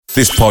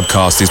This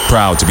podcast is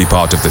proud to be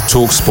part of the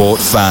TalkSport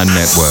Fan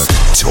Network.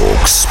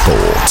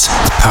 TalkSport.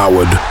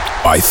 Powered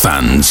by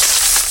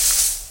fans.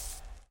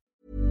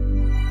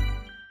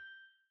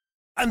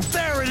 And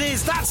there it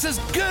is, that's as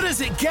good as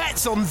it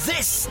gets on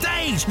this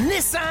stage.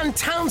 Nissan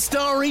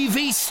Townstar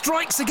EV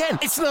strikes again.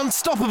 It's an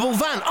unstoppable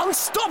van,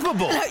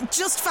 unstoppable.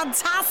 Just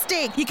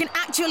fantastic. You can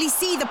actually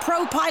see the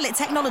Pro Pilot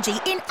technology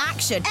in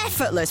action.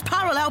 Effortless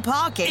parallel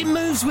parking. It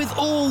moves with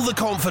all the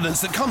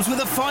confidence that comes with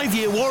a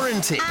 5-year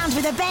warranty. And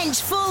with a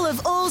bench full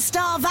of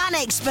all-star van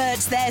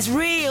experts, there's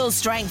real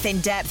strength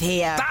in depth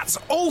here. That's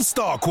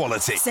all-star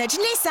quality. Search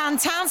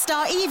Nissan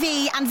Townstar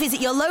EV and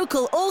visit your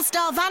local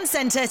all-star van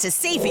centre to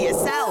see for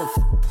yourself.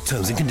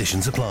 Terms and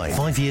conditions apply.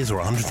 5 years or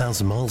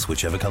 100,000 miles,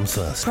 whichever comes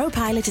first.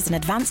 ProPilot is an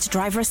advanced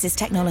driver assist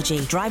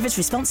technology. Driver's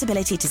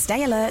responsibility to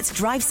stay alert,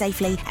 drive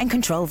safely, and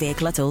control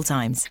vehicle at all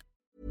times.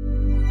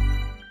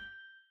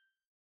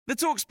 The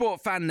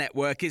TalkSport Fan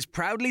Network is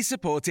proudly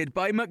supported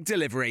by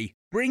McDelivery,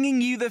 bringing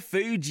you the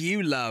food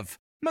you love.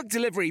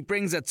 McDelivery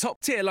brings a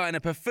top-tier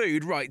lineup of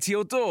food right to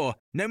your door.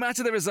 No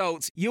matter the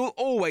result, you'll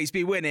always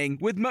be winning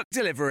with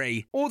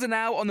McDelivery. Order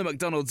now on the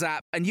McDonald's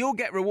app and you'll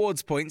get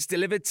rewards points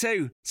delivered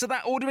too. So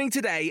that ordering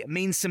today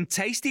means some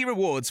tasty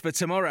rewards for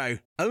tomorrow.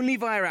 Only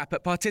via app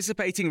at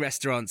participating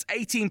restaurants.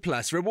 18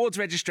 plus. Rewards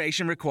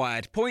registration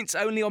required. Points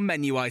only on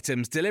menu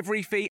items.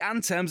 Delivery fee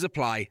and terms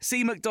apply.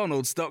 See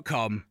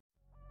mcdonalds.com.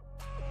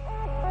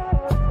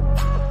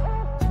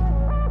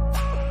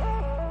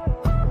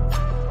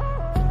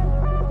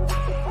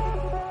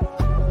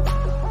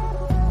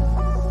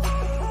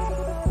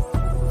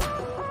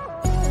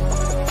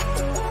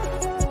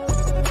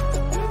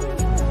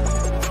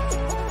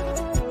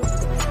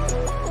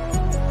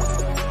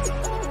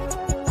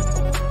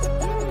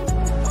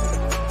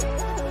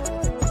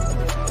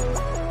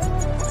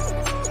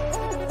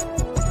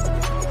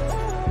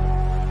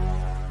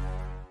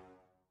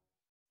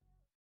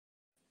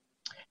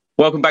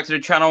 Welcome back to the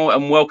channel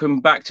and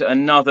welcome back to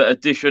another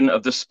edition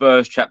of the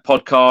Spurs Chat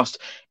podcast.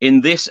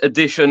 In this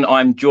edition,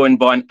 I'm joined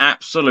by an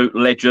absolute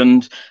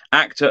legend,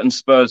 actor and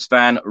Spurs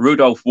fan,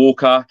 Rudolph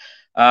Walker,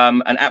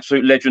 an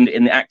absolute legend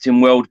in the acting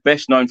world,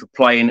 best known for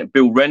playing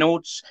Bill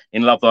Reynolds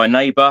in Love Thy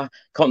Neighbour,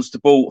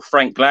 Constable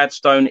Frank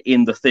Gladstone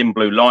in The Thin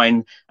Blue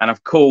Line, and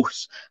of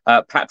course,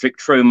 Patrick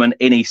Truman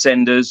in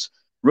EastEnders.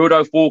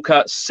 Rudolph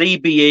Walker,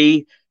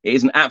 CBE, it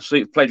is an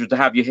absolute pleasure to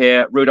have you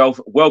here.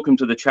 Rudolph, welcome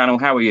to the channel.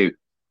 How are you?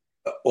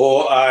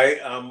 Oh, I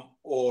am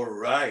all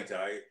right.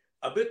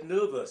 I'm a bit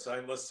nervous,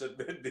 I must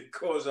admit,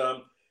 because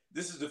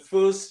this is the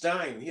first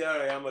time here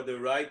I am at the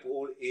ripe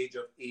old age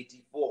of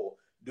 84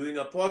 doing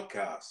a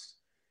podcast.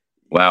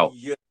 Wow.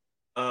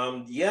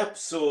 Yeah.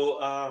 So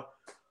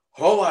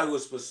how I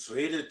was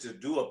persuaded to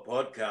do a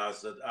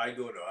podcast, that I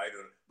don't know.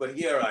 But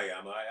here I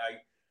am.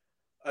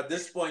 I at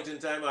this point in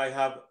time, I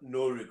have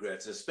no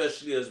regrets,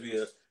 especially as we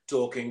are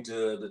talking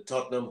to the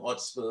Tottenham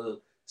Hotspur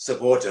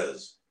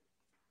supporters.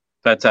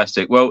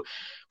 Fantastic. Well,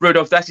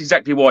 Rudolph, that's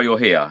exactly why you're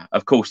here.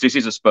 Of course, this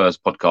is a Spurs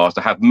podcast.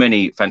 I have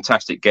many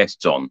fantastic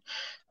guests on.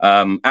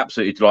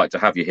 Absolutely delighted to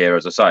have you here,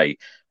 as I say.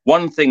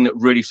 One thing that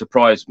really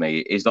surprised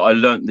me is that I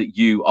learned that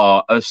you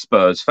are a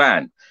Spurs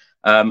fan.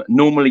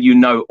 Normally, you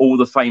know all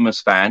the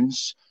famous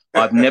fans.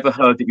 I've never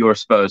heard that you're a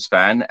Spurs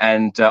fan.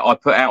 And I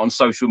put out on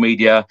social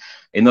media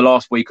in the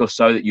last week or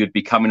so that you'd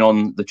be coming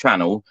on the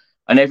channel.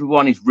 And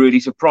everyone is really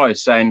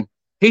surprised, saying,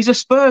 he's a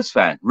Spurs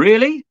fan.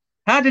 Really?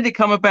 How did it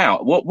come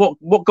about?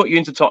 What got you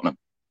into Tottenham?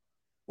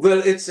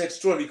 Well, it's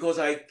extraordinary because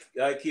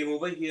I came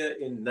over here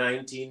in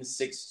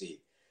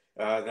 1960.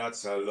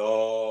 That's a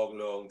long,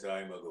 long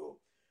time ago.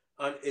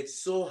 And it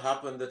so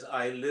happened that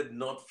I lived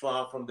not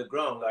far from the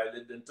ground. I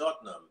lived in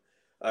Tottenham,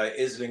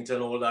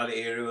 Islington, all that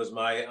area was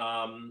my,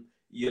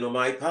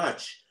 my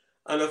patch.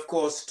 And of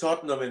course,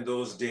 Tottenham in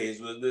those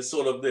days was the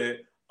sort of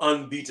the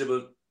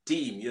unbeatable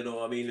team.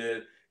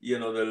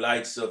 The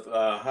likes of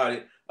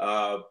Harry.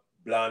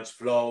 Blanche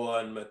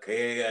Flower and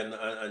McKay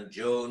and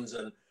Jones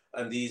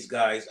and these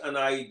guys. And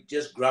I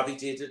just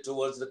gravitated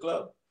towards the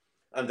club.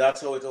 And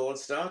that's how it all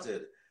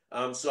started.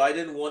 So I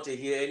didn't want to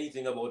hear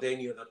anything about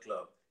any other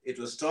club. It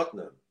was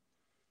Tottenham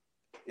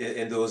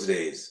in those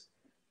days.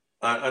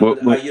 I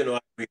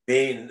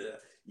remain,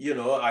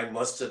 I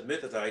must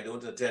admit that I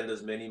don't attend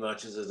as many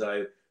matches as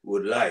I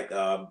would like,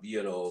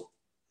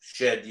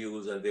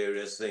 schedules and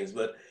various things.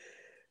 But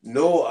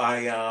no,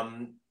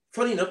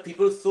 funny enough,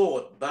 people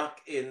thought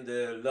back in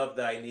the Love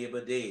Thy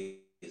Neighbour days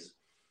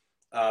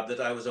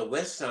that I was a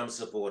West Ham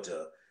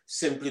supporter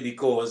simply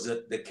because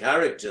the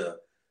character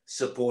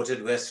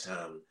supported West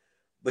Ham.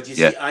 But you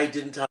see, I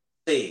didn't have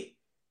to say.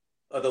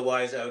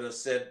 Otherwise, I would have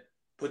said,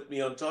 put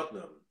me on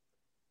Tottenham.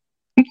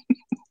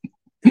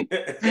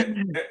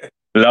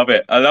 Love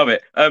it. I love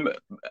it.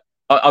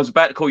 I was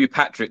about to call you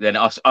Patrick then.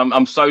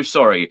 I'm so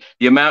sorry.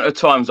 The amount of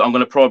times I'm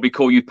going to probably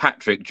call you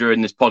Patrick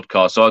during this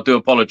podcast, so I do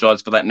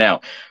apologise for that now.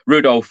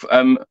 Rudolph,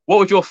 what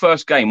was your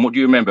first game? What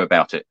do you remember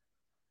about it?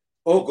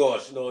 Oh,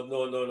 gosh. No.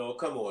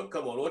 Come on.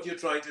 What are you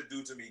trying to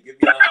do to me? Give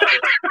me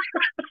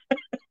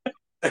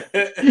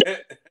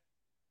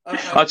a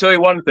I'll tell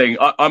you one thing.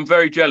 I'm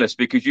very jealous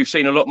because you've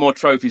seen a lot more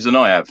trophies than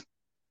I have.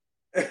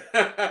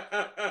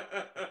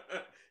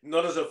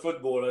 Not as a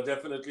footballer,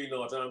 definitely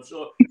not. I'm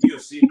sure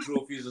you've seen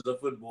trophies as a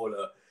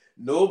footballer.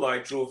 No, my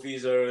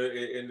trophies are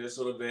in the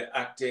sort of the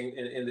acting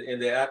in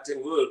the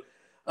acting world.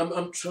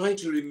 I'm trying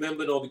to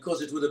remember now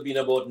because it would have been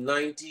about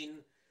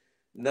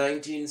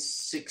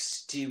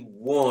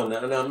 1961,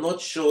 and I'm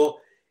not sure.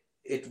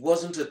 It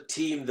wasn't a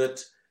team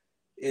that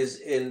is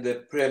in the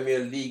Premier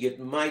League. It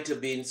might have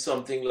been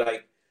something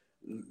like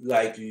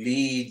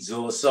Leeds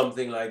or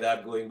something like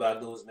that, going back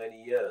those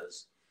many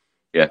years.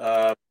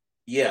 Yeah.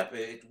 Yeah,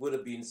 it would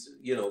have been,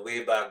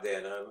 way back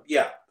then.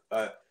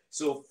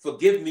 So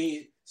forgive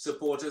me,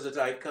 supporters, that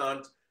I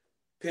can't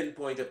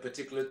pinpoint a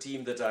particular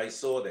team that I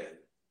saw then.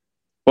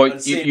 Well,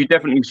 you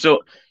definitely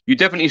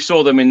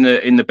saw them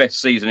in the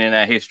best season in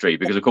our history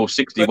because, of course,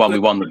 61 we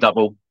won the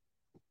double.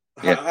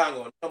 Yeah. Hang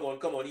on,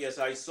 come on. Yes,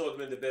 I saw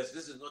them in the best.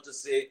 This is not to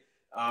say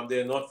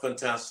they're not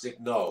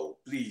fantastic now,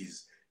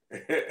 please.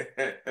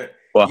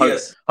 Well,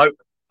 yes.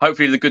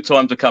 Hopefully the good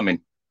times are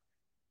coming.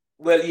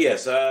 Well,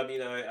 yes. I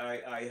mean,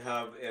 I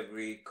have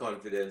every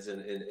confidence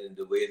in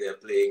the way they're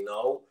playing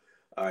now.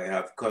 I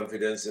have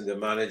confidence in the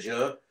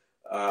manager.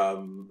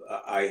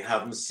 I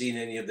haven't seen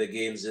any of the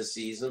games this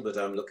season, but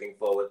I'm looking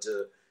forward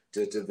to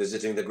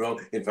visiting the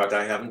ground. In fact,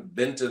 I haven't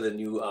been to the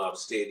new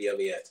stadium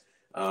yet,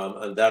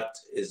 and that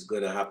is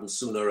going to happen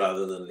sooner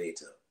rather than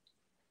later.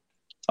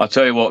 I'll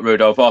tell you what,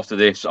 Rudolph, after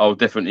this, I'll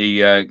definitely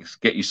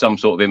get you some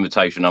sort of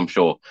invitation, I'm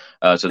sure,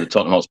 to the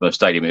Tottenham Hotspur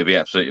Stadium. It'll be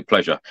absolutely a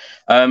pleasure.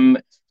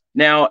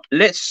 Now,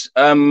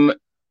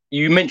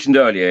 you mentioned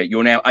earlier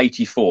you're now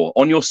 84.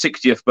 On your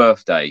 60th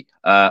birthday,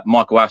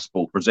 Michael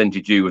Aspel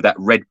presented you with that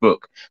red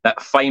book,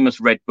 that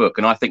famous red book,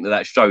 and I think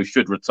that show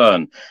should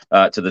return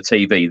to the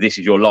TV. This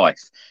Is Your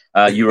Life.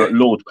 You were at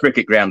Lord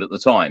Cricket Ground at the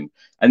time.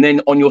 And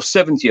then on your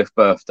 70th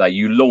birthday,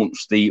 you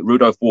launched the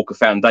Rudolph Walker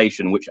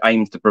Foundation, which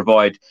aims to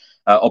provide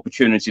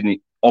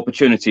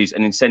opportunities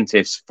and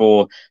incentives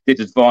for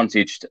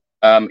disadvantaged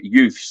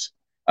youths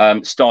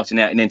starting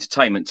out in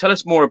entertainment. Tell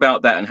us more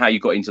about that and how you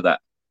got into that.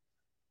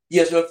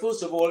 Yes, well,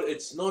 first of all,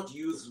 it's not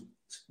youth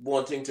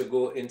wanting to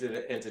go into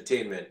the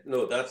entertainment.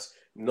 No, that's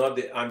not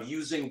I'm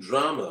using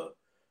drama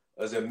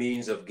as a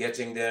means of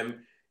getting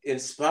them,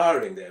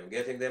 inspiring them,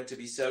 getting them to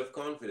be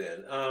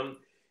self-confident.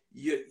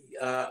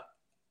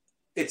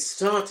 It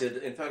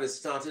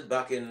started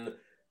back in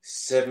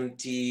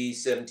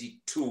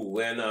 72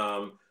 when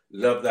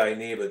Love Thy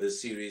Neighbor, the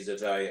series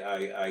that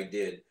I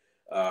did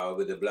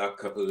with the black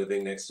couple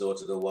living next door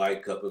to the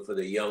white couple, for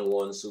the young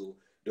ones who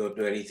don't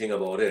know anything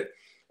about it.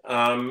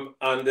 And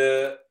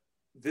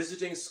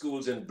visiting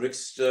schools in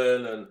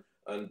Brixton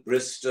and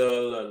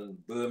Bristol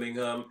and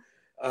Birmingham,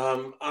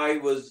 I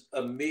was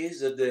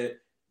amazed that the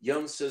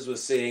youngsters were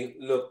saying,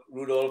 look,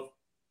 Rudolph,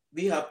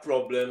 we have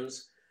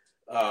problems.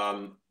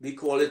 We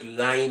call it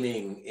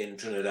lining in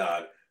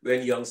Trinidad,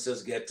 when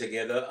youngsters get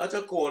together at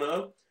a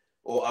corner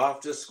or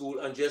after school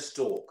and just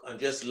talk and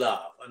just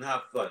laugh and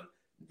have fun.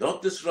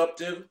 Not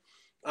disruptive.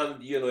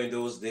 And, in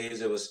those days,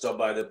 they were stopped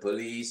by the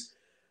police.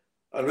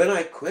 And when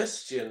I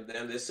questioned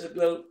them, they said,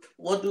 well,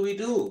 what do we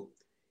do?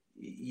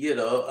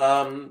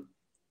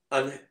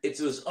 And it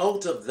was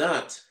out of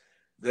that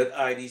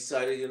I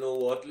decided,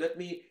 let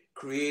me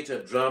create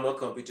a drama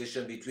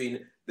competition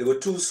there were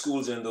two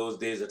schools in those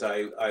days that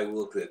I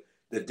worked with,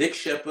 the Dick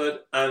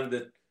Shepherd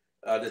and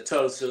the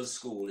Tulsa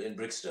School in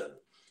Brixton.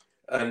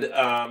 And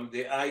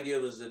the idea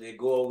was that they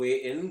go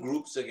away in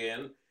groups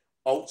again,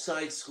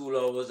 outside school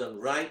hours,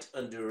 and write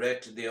and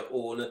direct their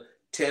own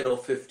 10 or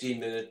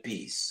 15-minute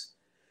piece.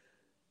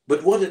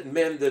 But what it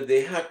meant that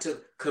they had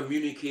to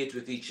communicate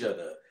with each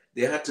other.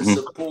 They had to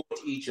support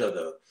each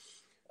other.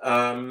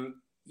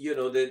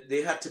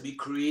 They had to be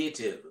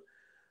creative.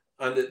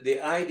 And the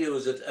idea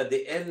was that at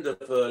the end of,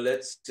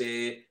 let's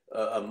say,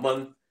 a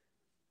month,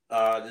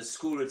 the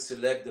school would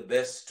select the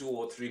best 2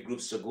 or 3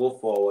 groups to go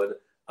forward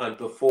and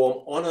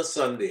perform on a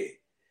Sunday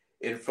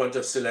in front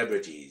of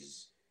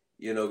celebrities.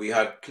 We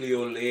had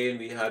Cleo Lane,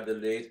 we had the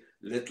late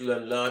Little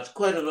and Large,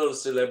 quite a lot of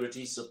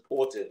celebrities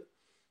supported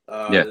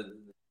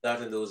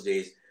that in those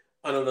days.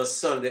 And on a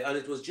Sunday, and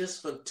it was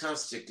just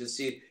fantastic to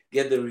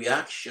get the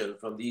reaction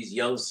from these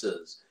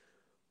youngsters.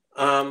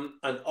 And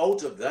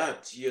out of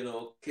that,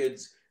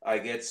 kids, I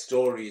get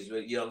stories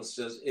with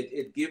youngsters.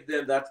 It gave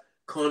them that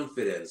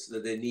confidence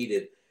that they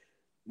needed.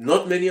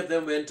 Not many of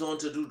them went on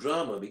to do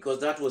drama because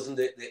that wasn't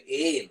the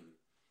aim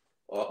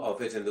of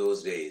it in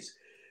those days.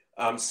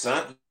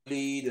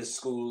 Sadly, the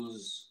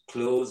schools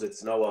closed.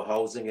 It's now a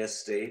housing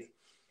estate.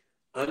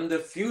 And a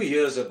few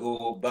years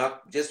ago,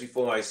 back just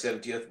before my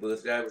 70th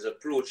birthday, I was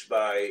approached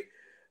by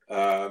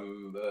a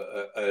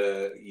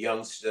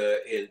youngster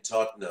in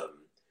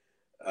Tottenham,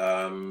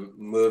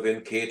 Mervyn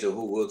Cater,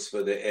 who works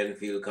for the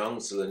Enfield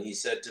Council. And he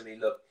said to me,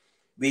 look,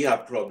 we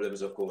have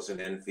problems, of course,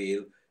 in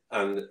Enfield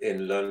and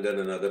in London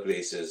and other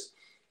places.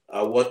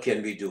 What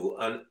can we do?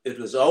 And it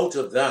was out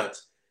of that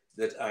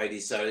I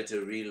decided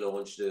to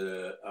relaunch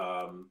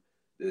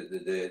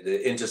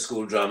the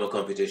inter-school drama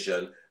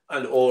competition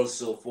and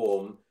also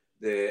form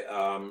the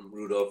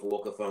Rudolph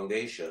Walker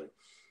Foundation.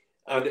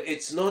 And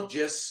it's not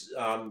just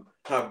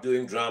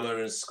doing drama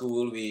in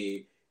school.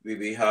 We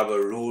have a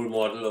role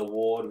model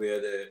award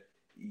where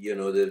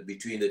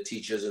between the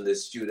teachers and the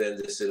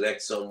students, they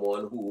select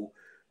someone who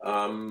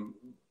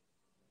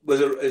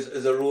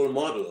is a role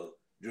model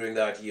during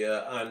that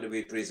year, and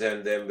we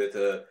present them with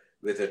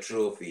a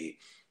trophy.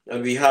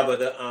 And we have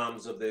other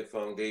arms of the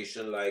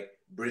foundation, like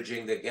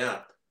Bridging the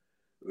Gap,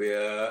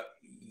 where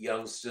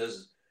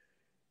youngsters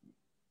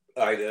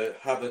either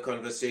have a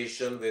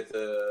conversation with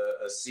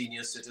a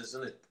senior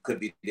citizen, it could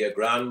be their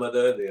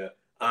grandmother, their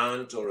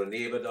aunt, or a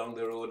neighbor down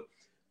the road,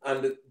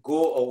 and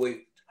go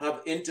away,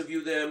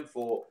 interview them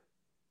for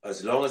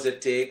as long as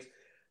it takes,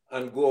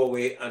 and go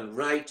away and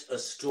write a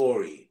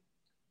story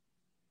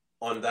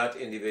on that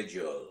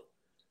individual.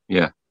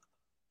 Yeah.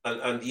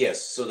 And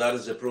yes, so that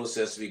is the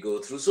process we go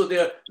through. So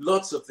there are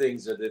lots of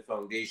things that the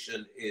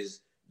foundation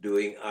is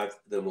doing at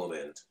the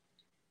moment.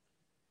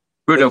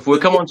 Rudolph, we'll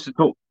come on to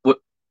talk.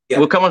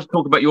 We'll come on to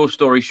talk about your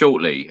story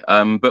shortly.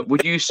 But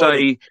would you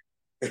say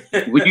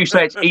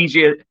it's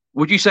easier?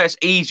 Would you say it's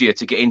easier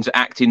to get into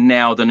acting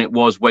now than it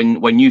was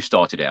when you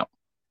started out?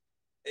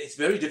 It's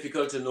very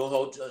difficult to know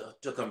how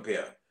to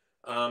compare.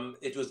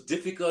 It was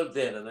difficult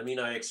then, and I mean,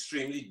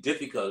 extremely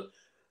difficult.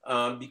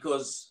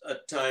 Because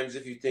at times,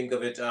 if you think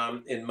of it,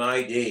 in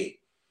my day,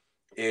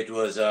 it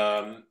was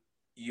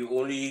you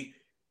only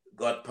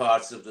got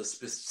parts that were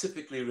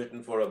specifically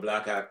written for a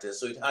black actor.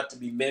 So it had to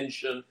be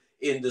mentioned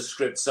in the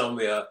script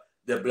somewhere,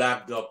 the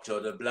black doctor,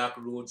 the black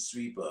road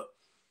sweeper.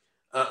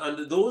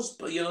 And those,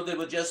 they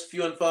were just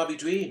few and far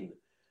between.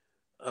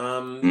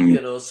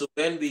 So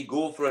when we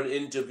go for an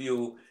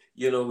interview,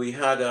 we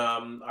had,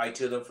 I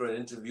turned up for an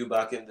interview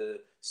back in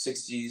the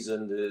 60s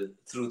and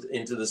through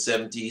into the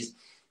 70s.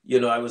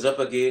 I was up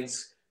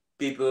against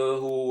people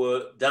who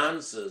were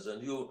dancers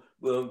and who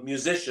were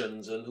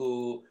musicians and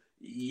who,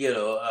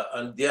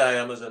 and there I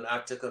am as an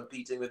actor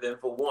competing with them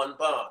for one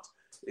part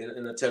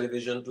in a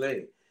television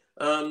play.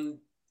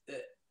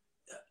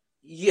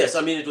 Yes,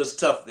 I mean, it was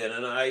tough then,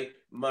 and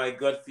my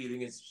gut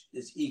feeling is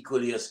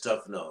equally as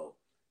tough now,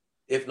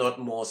 if not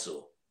more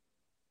so.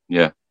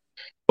 Yeah.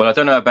 Well, I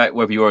don't know about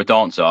whether you're a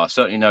dancer. I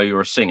certainly know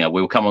you're a singer.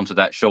 We'll come on to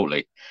that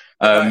shortly.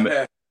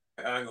 Hang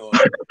on.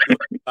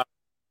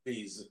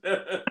 Please.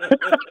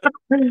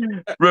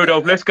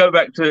 Rudolph, let's go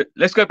back to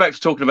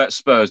talking about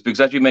Spurs,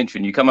 because as you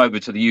mentioned, you come over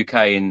to the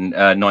UK in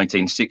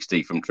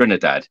 1960 from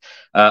Trinidad.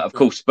 Of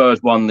course,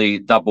 Spurs won the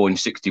double in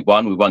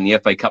 61. We won the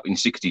FA Cup in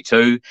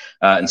 62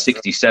 and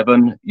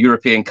 67,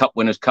 European Cup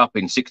Winners' Cup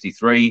in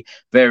 63,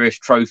 various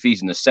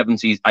trophies in the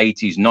 70s,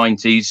 80s,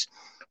 90s.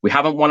 We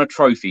haven't won a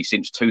trophy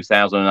since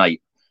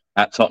 2008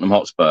 at Tottenham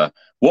Hotspur.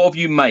 What have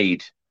you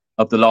made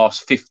of the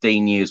last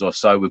 15 years or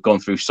so? We've gone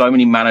through so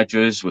many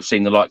managers. We've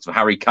seen the likes of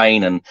Harry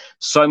Kane and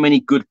so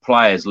many good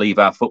players leave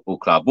our football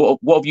club.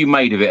 What have you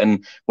made of it?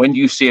 And when do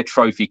you see a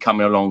trophy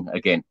coming along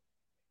again?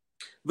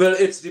 Well,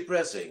 it's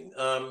depressing,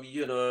 and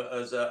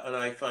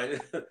I find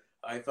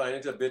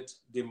it a bit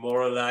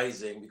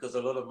demoralizing, because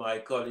a lot of my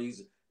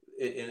colleagues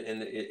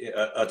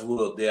at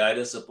work, they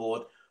either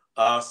support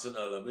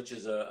Arsenal, which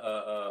is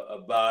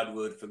a bad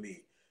word for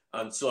me,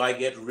 and so I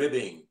get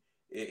ribbing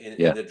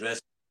in the dress.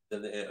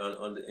 In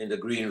the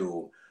green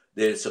room.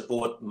 They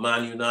support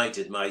Man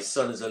United. My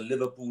son is a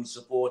Liverpool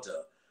supporter.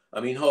 I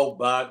mean, how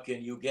bad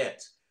can you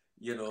get?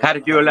 How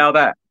did you allow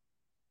that?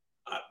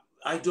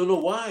 I don't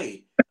know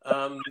why.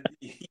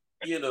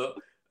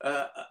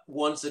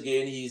 Once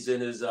again, he's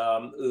in his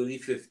early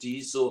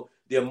 50s, so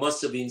there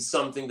must have been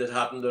something that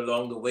happened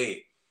along the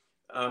way.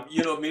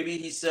 Maybe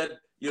he said,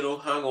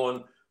 hang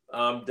on,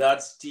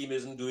 Dad's team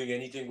isn't doing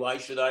anything. Why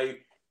should I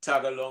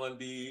tag along and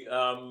be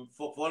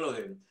follow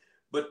him?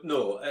 But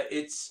no,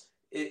 it's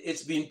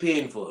been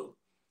painful,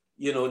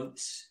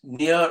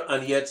 near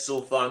and yet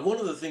so far. And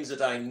one of the things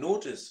that I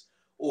noticed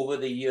over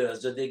the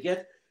years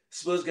that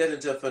Spurs get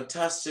into a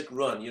fantastic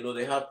run.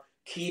 They have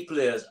key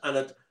players, and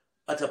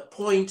at a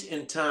point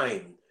in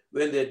time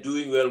when they're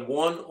doing well,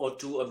 one or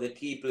two of the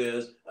key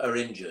players are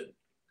injured.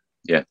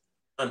 Yeah,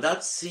 and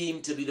that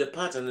seemed to be the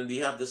pattern, and we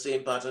have the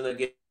same pattern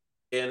again,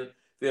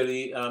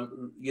 fairly,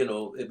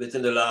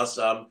 within the last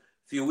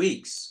few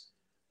weeks.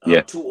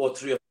 2 or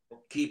 3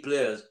 key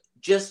players,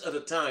 just at a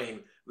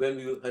time when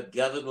we had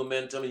gathered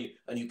momentum,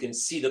 and you can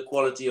see the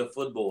quality of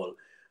football.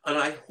 And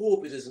I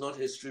hope it is not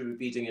history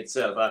repeating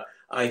itself.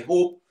 I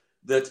hope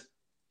that,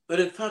 but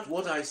in fact,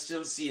 what I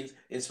still see,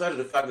 in spite of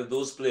the fact that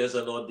those players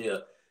are not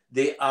there,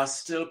 they are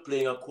still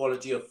playing a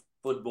quality of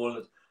football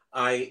that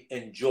I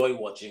enjoy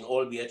watching,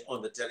 albeit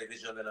on the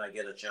television when I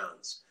get a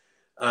chance.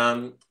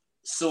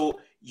 So,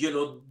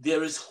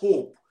 there is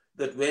hope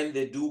that when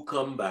they do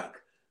come back,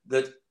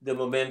 that the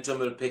momentum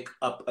will pick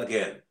up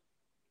again.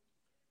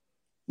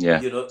 Yeah.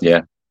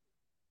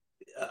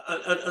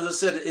 And as I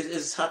said, it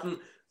has happened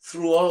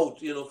throughout,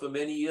 for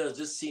many years.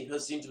 This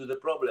has seemed to be the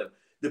problem.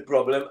 The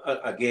problem,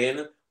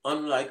 again,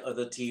 unlike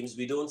other teams,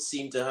 we don't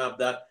seem to have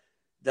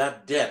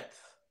that depth.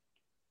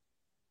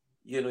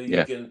 You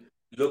can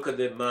look at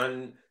the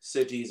Man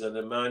Cities and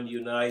the Man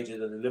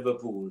United and the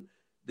Liverpool.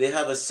 they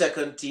have a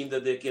second team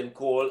that they can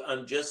call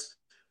and just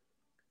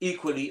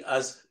equally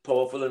as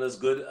powerful and as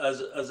good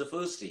as the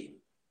first team.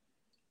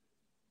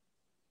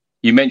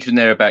 You mentioned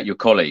there about your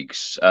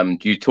colleagues. Do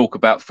you talk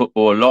about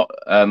football a lot,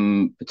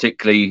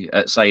 particularly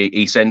at, say,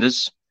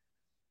 EastEnders?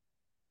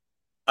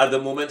 At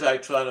the moment, I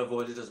try and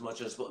avoid it as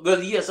much as possible.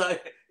 Well, yes,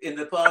 in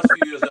the past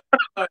few years,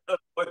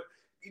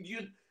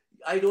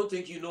 I don't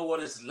think you know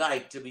what it's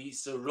like to be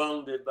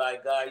surrounded by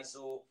guys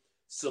who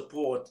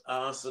support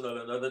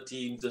Arsenal and other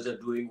teams that are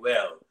doing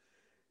well.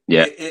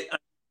 Yeah.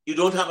 You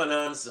don't have an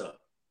answer.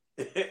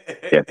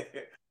 Yeah.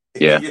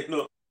 Yeah.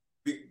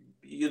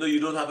 You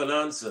don't have an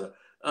answer.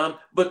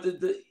 But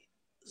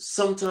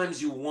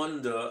sometimes you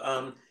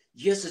wonder,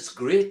 yes, it's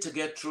great to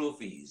get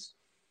trophies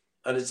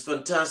and it's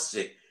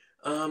fantastic.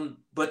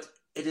 But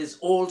it is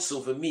also,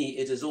 for me,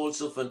 it is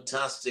also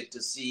fantastic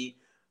to see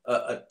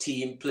a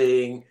team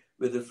playing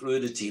with the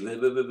fluidity,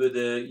 with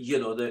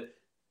the,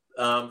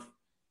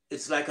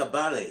 it's like a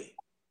ballet,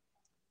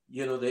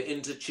 the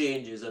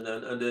interchanges and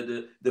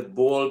the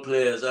ball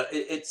players,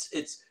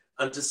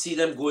 and to see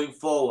them going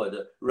forward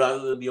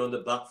rather than be on the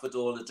back foot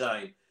all the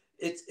time.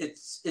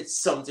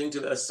 It's something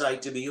a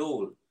sight to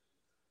behold.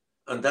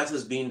 And that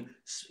has been,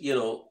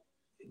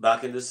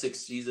 back in the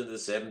 60s and the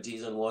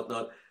 70s and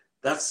whatnot.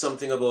 That's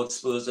something about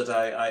Spurs that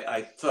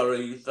I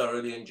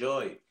thoroughly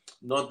enjoy.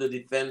 Not the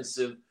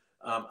defensive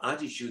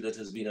attitude that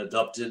has been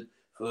adopted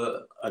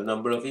for a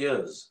number of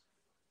years.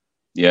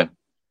 Yeah.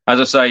 As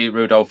I say,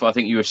 Rudolph, I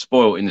think you were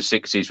spoiled in the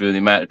 60s with the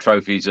amount of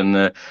trophies and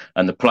the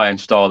playing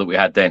style that we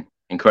had then.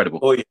 Incredible.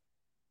 Oh, yeah.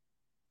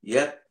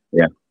 Yeah.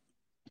 Yeah.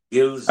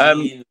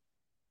 Gilsey,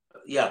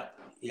 yeah.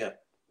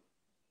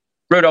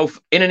 Rudolph,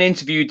 in an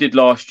interview you did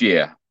last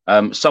year,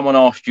 someone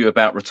asked you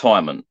about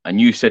retirement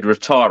and you said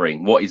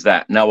retiring. What is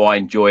that? No, I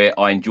enjoy it.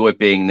 I enjoy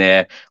being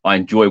there. I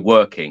enjoy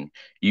working.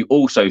 You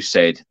also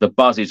said the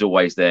buzz is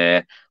always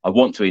there. I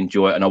want to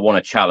enjoy it and I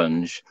want to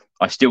challenge.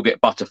 I still get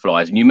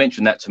butterflies. And you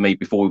mentioned that to me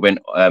before we went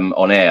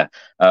on air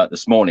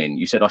this morning.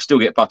 You said, I still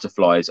get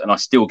butterflies and I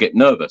still get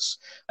nervous.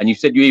 And you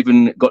said you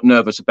even got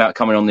nervous about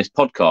coming on this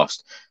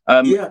podcast.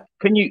 Yeah.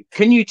 Can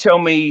you tell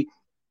me,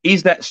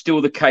 is that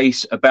still the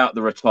case about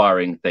the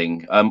retiring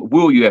thing?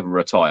 Will you ever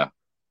retire?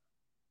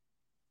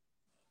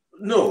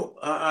 No,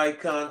 I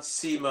can't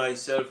see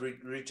myself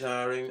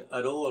retiring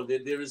at all.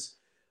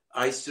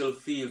 I still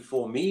feel,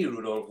 for me,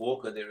 Rudolph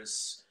Walker, there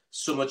is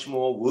so much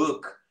more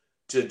work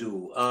to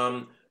do.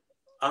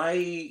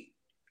 I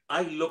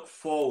look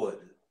forward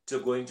to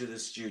going to the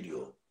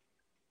studio.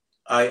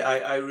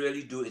 I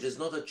really do. It is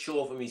not a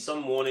chore for me.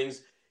 Some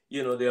mornings,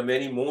 there are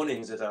many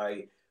mornings that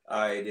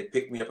they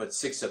pick me up at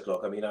 6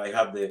 o'clock. I mean, I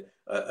have the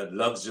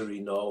luxury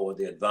now, or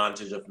the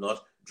advantage of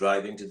not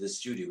driving to the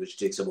studio, which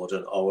takes about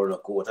an hour and a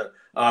quarter.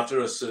 After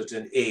a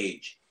certain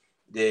age,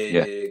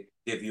 they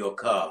give you a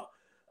car.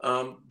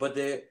 But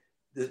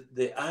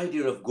the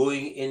idea of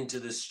going into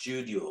the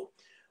studio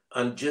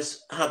and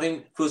just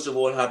first of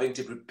all, having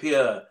to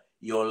prepare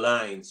your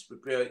lines,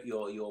 prepare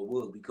your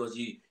work, because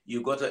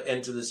you got to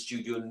enter the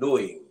studio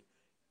knowing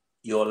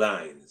your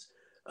lines.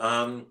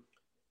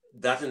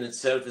 That in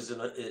itself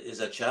is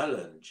a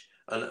challenge.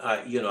 And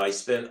I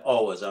spend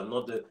hours. I'm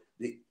not the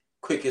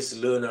quickest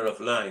learner of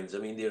lines. I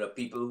mean, there are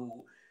people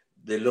who,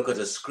 they look at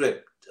a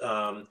script.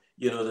 The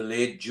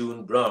late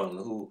June Brown,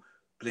 who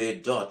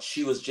played Dot,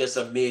 she was just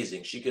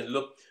amazing. She can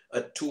look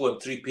at 2 or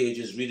 3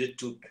 pages, read it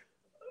 2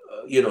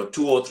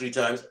 or 3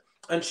 times,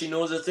 and she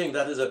knows the thing.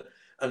 That is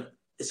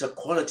it's a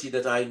quality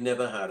that I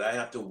never had. I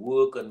have to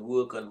work and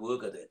work and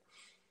work at it.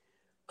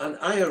 And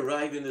I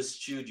arrive in the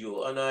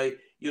studio, and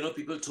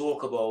people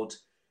talk about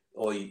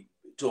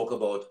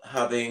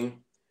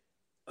having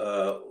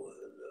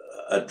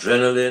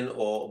adrenaline,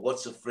 or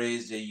what's the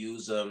phrase they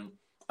use, a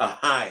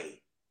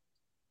high.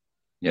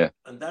 Yeah.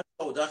 And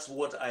that's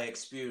what I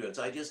experience.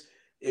 I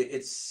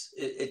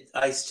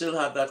still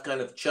have that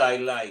kind of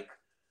childlike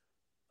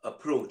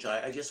approach.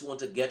 I just want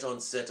to get on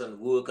set and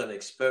work and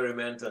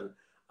experiment and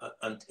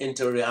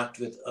interact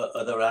with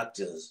other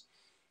actors.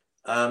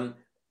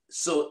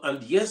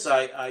 Yes,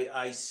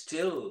 I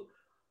still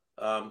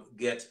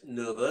get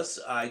nervous.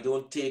 I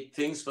don't take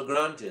things for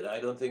granted. I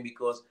don't think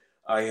because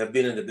I have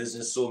been in the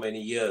business so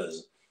many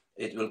years,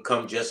 it will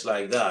come just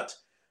like that.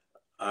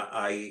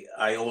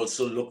 I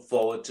also look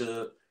forward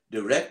to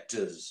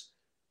directors.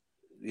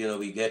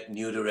 We get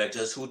new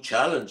directors who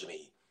challenge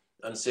me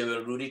and say,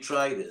 well, Rudy,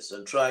 try this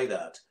and try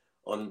that.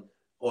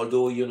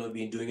 Although, we've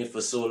been doing it for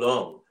so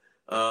long.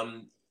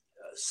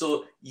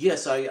 So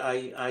yes,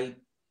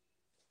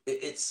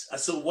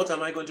 so what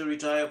am I going to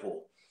retire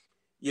for?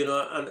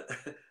 And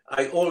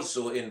I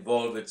also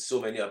involved with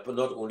so many,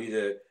 not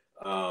only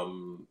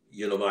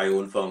my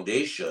own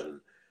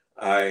foundation.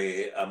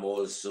 I am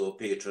also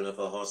patron of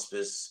a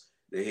hospice,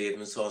 the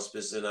Havens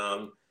Hospice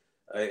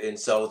in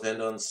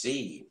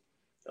Southend-on-Sea.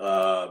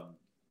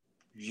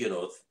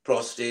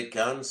 Prostate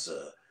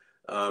cancer,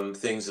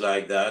 things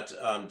like that,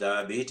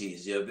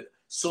 diabetes.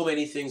 So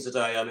many things that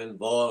I am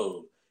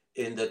involved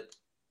in that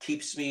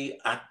keeps me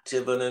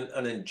active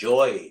and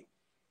enjoy.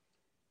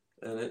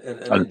 And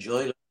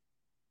enjoy.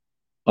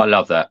 I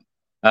love that.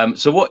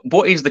 So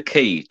what is the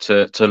key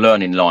to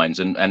learning lines,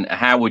 and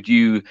how would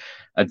you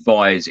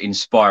advise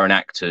inspiring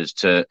actors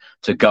to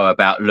go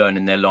about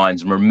learning their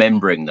lines and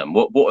remembering them?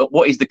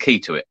 What is the key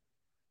to it?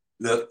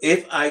 Look,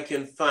 if I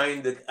can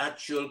find the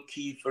actual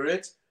key for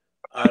it,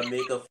 I'll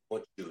make a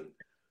fortune.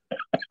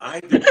 I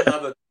don't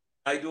have a.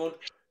 I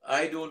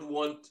don't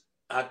want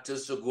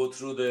actors to go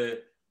through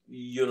the,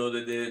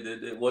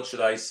 the what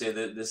should I say,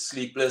 the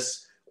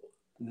sleepless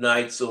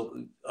nights, or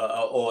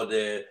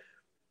the,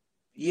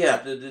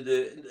 yeah,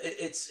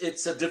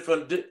 it's a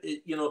different,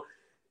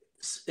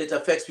 it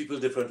affects people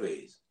different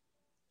ways.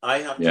 I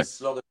have to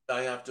slog it.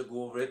 I have to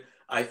go over it.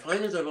 I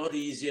find it a lot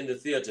easier in the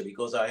theater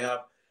because I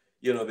have,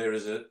 there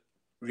is a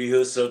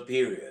rehearsal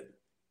period,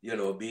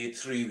 be it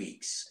 3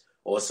 weeks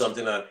or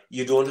something like that.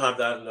 You don't have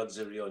that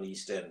luxury on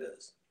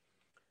EastEnders.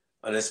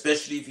 And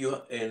especially if you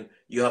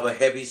have a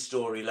heavy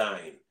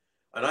storyline.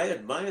 And I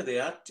admire the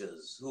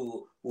actors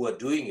who are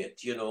doing it,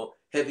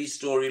 heavy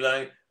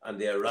storyline, and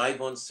they arrive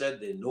on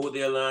set, they know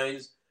their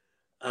lines.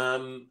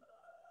 I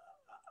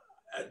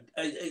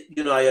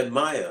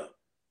admire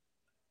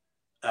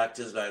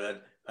actors like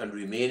that and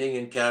remaining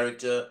in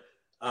character.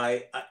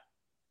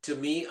 To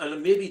me,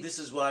 and maybe this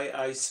is why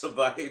I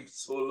survived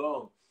so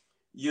long,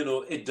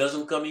 it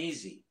doesn't come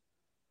easy.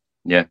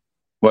 Yeah.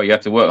 Well, you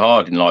have to work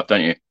hard in life,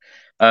 don't you?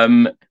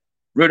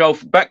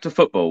 Rudolph, back to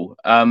football.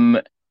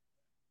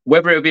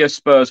 Whether it be a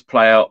Spurs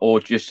player or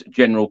just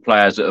general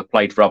players that have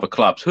played for other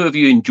clubs, who have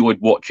you enjoyed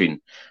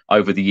watching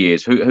over the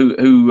years?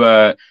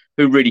 Who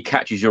really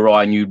catches your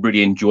eye and you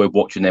really enjoy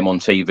watching them on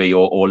TV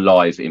or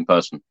live in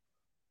person?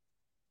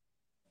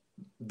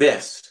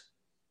 Best.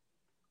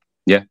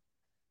 Yeah.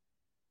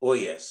 Oh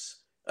yes,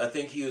 I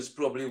think he was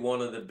probably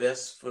one of the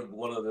best,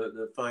 one of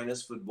the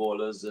finest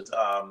footballers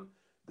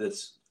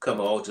that's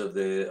come out of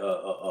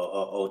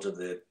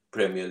the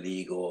Premier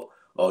League or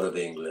out of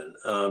England.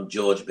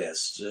 George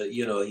Best,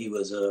 he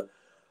was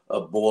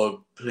a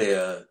ball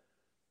player.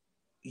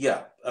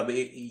 Yeah, I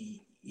mean,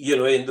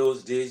 in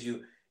those days,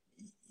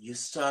 you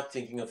start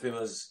thinking of him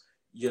as,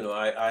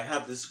 I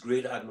have this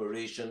great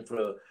admiration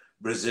for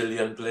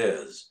Brazilian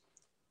players.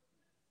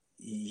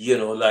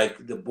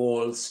 Like the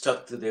ball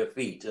stuck to their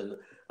feet and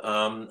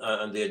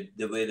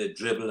the way they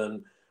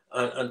dribble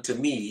and to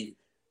me,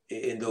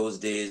 in those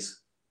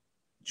days,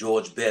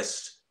 George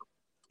Best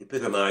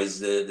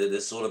epitomized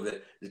the sort of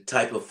the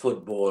type of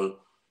football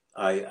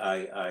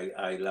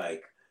I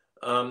like.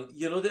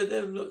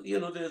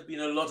 There's been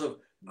a lot of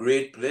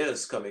great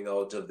players coming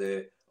out of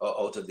the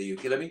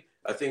UK.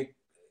 I think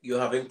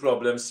you're having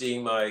problems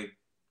seeing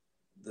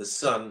the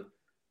son,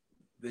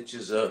 which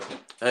is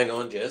hang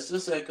on just a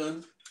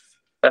second.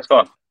 That's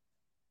fine.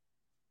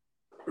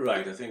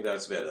 Right, I think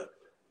that's better.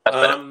 That's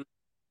better.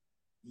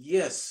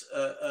 Yes.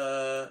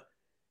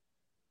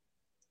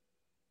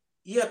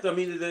 Yeah, I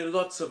mean, there are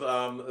lots of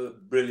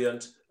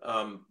brilliant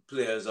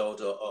players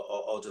out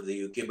of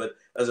the UK, but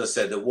as I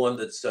said, the one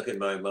that stuck in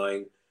my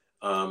mind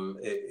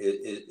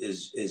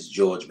is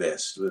George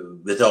Best,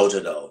 without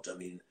a doubt. I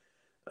mean,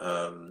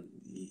 I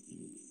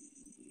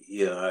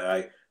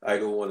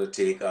don't want to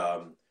take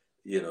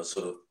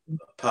sort of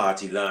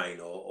party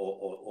line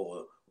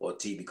or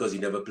tea because he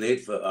never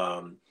played for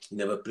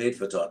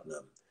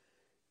Tottenham.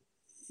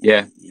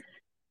 Yeah.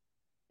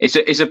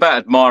 It's about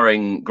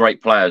admiring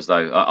great players,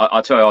 though.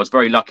 I tell you, I was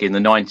very lucky in the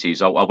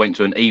 90s. I went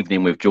to an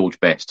evening with George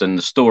Best, and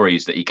the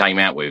stories that he came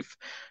out with,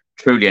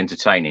 truly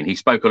entertaining. He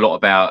spoke a lot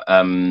about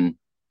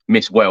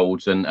Miss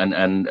Worlds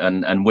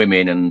and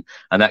women and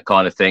that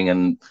kind of thing,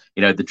 and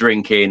the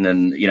drinking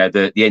and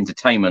the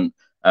entertainment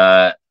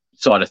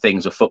side of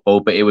things of football.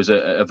 But it was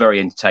a very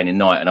entertaining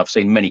night, and I've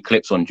seen many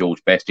clips on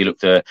George Best. He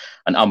looked an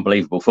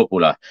unbelievable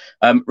footballer.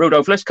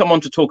 Rudolph, let's come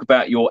on to talk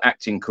about your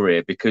acting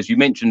career, because you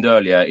mentioned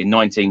earlier in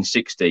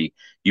 1960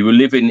 you were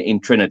living in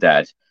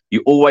Trinidad.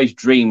 You always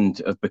dreamed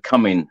of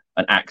becoming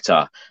an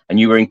actor, and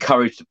you were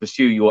encouraged to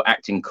pursue your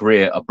acting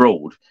career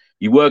abroad.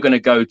 You were going to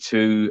go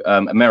to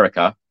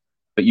America,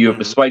 but you were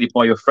persuaded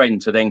by your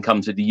friend to then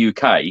come to the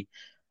UK.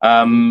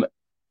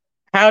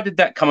 How did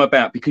that come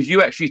about? Because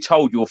you actually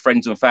told your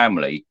friends and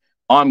family,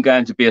 I'm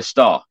going to be a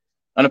star.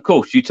 And of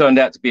course, you turned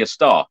out to be a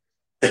star.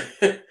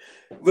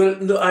 Well,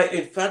 no,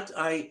 in fact,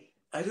 I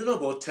don't know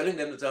about telling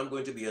them that I'm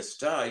going to be a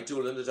star. I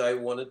told them that I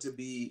wanted to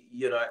be,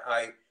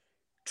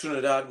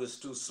 Trinidad was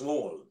too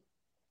small,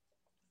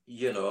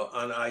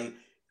 and I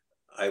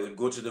would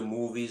go to the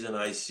movies and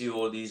I see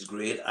all these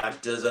great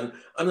actors. And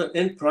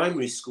in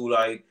primary school,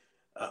 I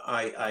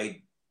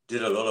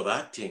did a lot of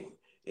acting.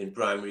 In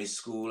primary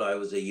school, I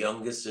was the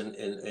youngest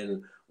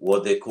in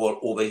what they call,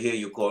 over here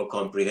you call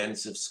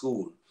comprehensive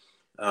school.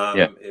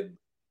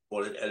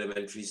 Call it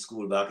elementary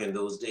school back in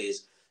those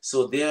days.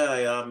 So there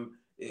I am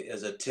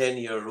as a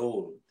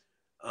 10-year-old,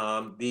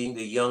 being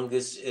the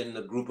youngest in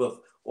the group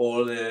of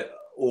all the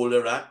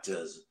older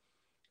actors,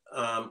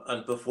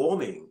 and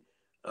performing,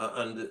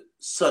 and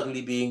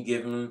suddenly being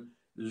given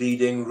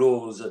leading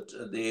roles at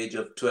the age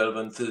of 12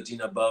 and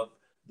 13 above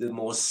the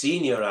more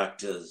senior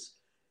actors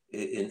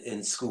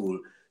in school.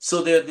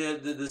 So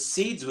the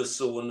seeds were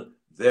sown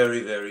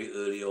very, very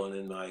early on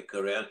in my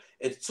career.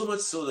 It's so much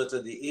so that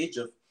at the age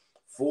of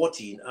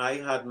 14, I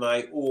had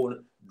my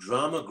own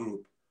drama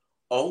group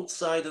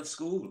outside of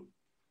school.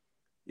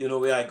 You know,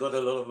 where I got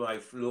a lot of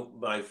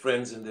my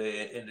friends in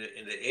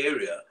the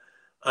area,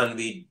 and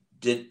we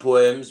did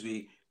poems,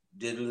 we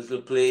did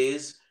little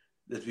plays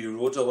that we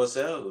wrote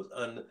ourselves,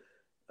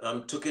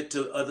 and took it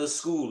to other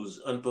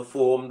schools and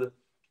performed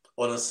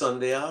on a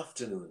Sunday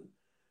afternoon.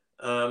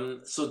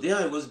 So there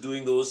I was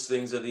doing those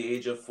things at the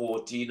age of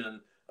 14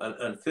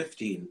 and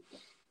 15,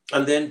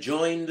 and then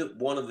joined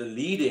one of the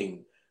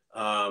leading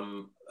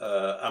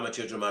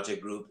amateur dramatic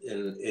group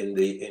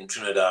in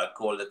Trinidad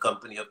called the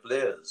Company of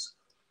Players.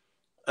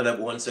 And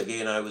then once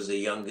again, I was the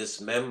youngest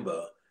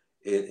member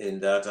in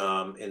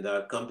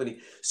that company.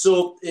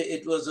 So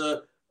it was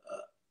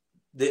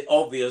the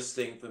obvious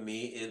thing for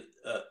me is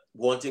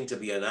wanting to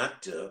be an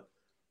actor.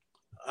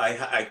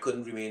 I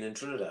couldn't remain in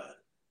Trinidad.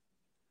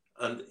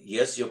 And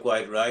yes, you're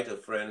quite right. A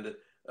friend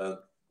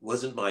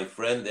wasn't my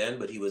friend then,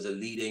 but he was a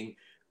leading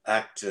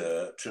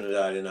actor,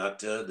 Trinidadian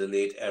actor, the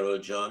late Errol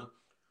John,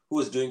 who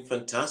was doing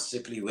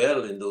fantastically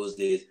well in those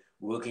days,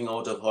 working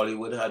out of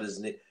Hollywood, had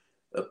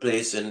a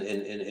place in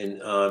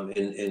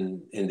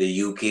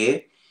the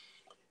UK.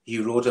 He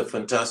wrote a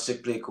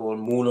fantastic play called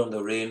Moon on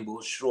the Rainbow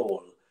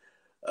Shawl,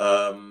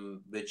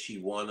 which he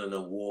won an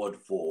award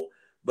for.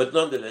 But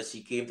nonetheless,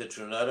 he came to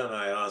Trinidad, and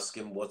I asked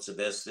him what's the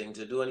best thing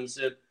to do, and he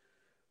said,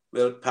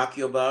 well, pack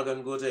your bag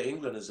and go to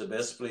England. It's the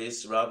best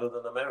place rather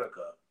than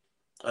America.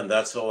 And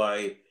that's how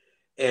I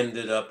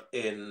ended up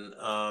in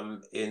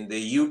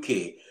the UK.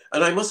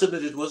 And I must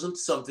admit, it wasn't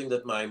something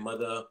that my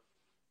mother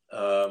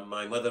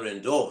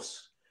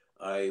endorsed.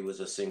 I was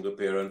a single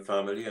parent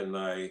family, and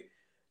I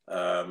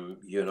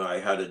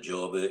had a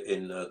job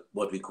in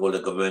what we call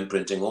a government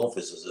printing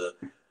office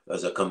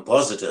as a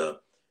compositor,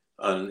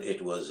 and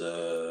it was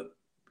a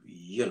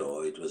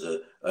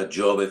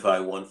job if I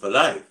want for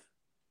life,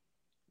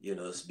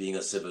 being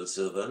a civil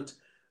servant.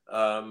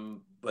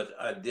 But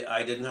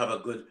I didn't have a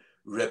good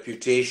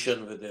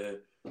reputation with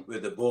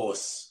the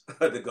boss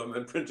at the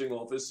government printing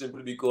office,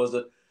 simply because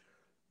that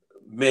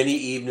many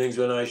evenings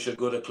when I should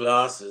go to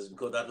classes,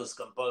 because that was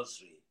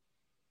compulsory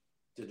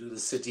to do the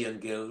City and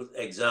Guild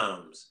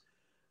exams,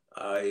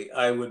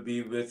 I would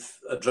be with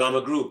a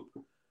drama group.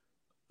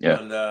 Yeah.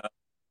 And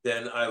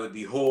then I would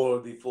be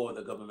hauled before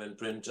the government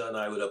printer, and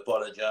I would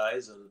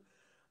apologize, and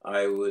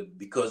I would,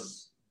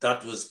 because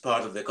that was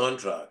part of the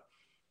contract,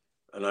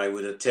 and I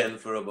would attend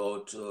for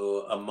about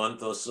a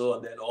month or so,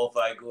 and then off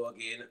I go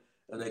again,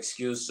 an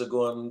excuse to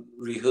go and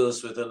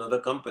rehearse with another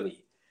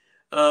company.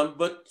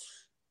 But,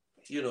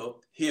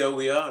 here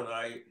we are,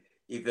 and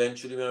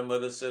eventually my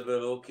mother said,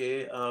 well,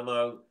 okay,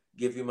 I'll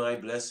give you my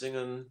blessing,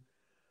 and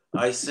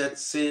I set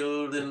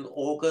sailed in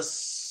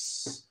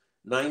August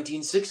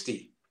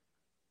 1960.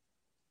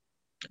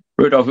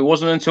 Rudolph, it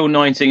wasn't until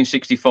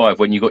 1965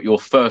 when you got your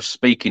first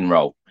speaking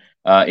role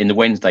in the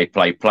Wednesday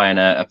play, playing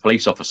a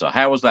police officer.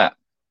 How was that?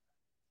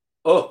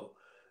 Oh,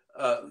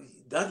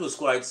 that was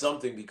quite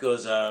something,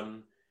 because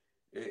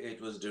it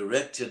was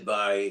directed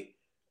by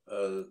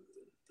a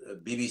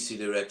BBC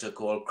director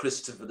called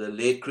the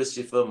late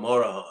Christopher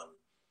Morahan.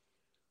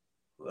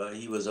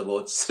 He was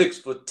about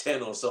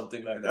 6'10" or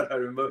something like that. I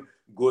remember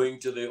going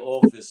to the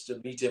office to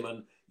meet him,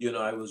 and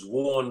I was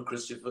warned,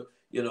 Christopher,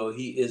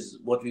 he is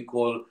what we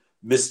call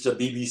Mr.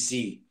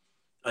 BBC,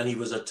 and he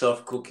was a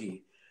tough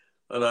cookie.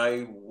 And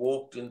I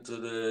walked into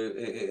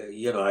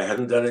I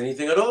hadn't done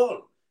anything at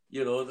all,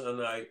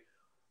 and I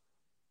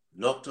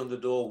knocked on the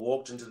door,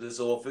 walked into this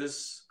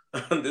office,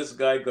 and this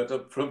guy got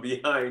up from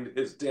behind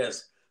his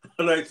desk,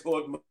 and I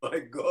thought, my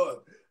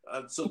God.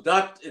 And so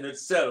that in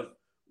itself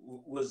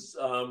was,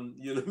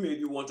 made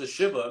you want to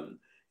shiver. And,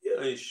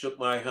 he shook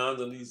my hand,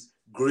 and these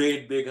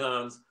great big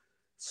hands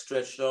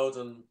stretched out,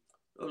 and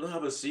I'll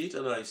have a seat.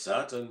 And I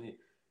sat, and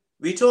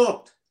we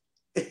talked,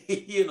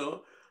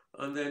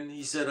 and then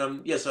he said,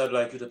 yes, I'd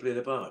like you to play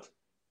the part.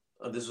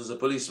 And this was a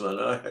policeman.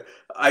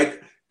 I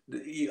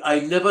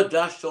never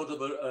dashed out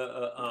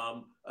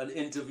of an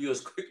interview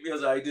as quickly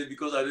as I did,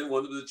 because I didn't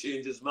want him to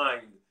change his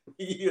mind,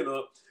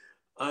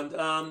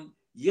 And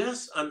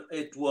yes, and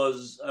it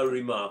was a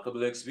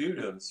remarkable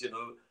experience,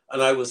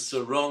 and I was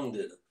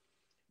surrounded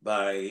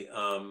by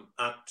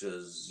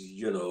actors,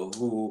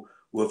 who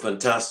were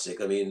fantastic.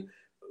 I mean,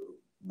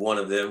 one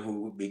of them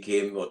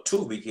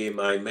two became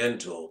my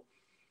mentor,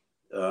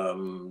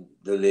 the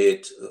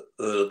late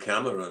Earl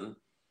Cameron,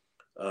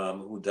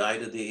 who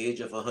died at the age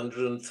of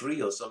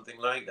 103 or something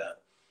like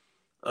that.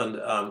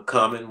 And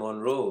Carmen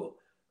Monroe,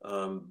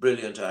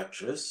 brilliant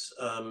actress.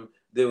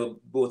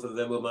 Both of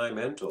them were my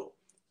mentor.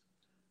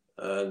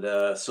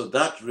 And so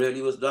that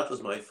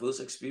was my first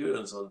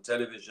experience on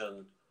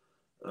television,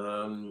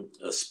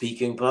 a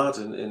speaking part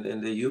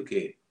in the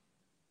UK.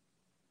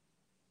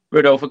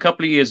 Rudolph, a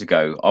couple of years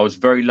ago, I was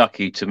very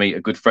lucky to meet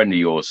a good friend of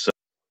yours,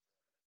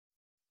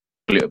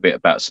 a little bit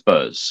about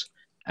Spurs.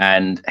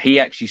 And he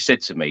actually said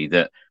to me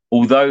that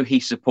although he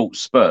supports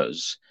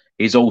Spurs,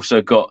 he's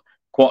also got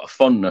quite a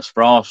fondness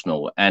for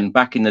Arsenal. And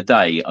back in the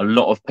day, a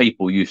lot of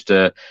people used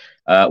to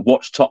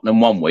watch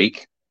Tottenham one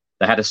week.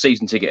 They had a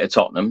season ticket at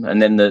Tottenham,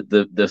 and then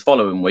the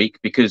following week,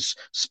 because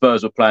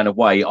Spurs were playing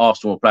away,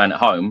 Arsenal were playing at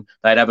home,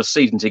 they'd have a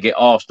season ticket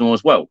Arsenal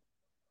as well.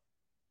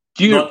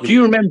 Do you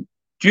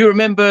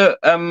remember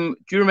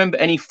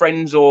any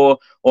friends or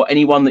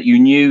anyone that you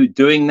knew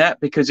doing that?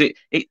 Because it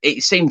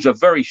seems a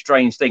very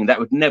strange thing that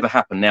would never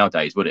happen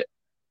nowadays, would it?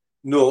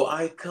 No,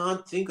 I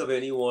can't think of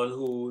anyone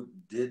who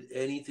did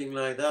anything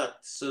like that.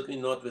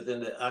 Certainly not within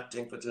the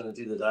acting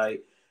fraternity that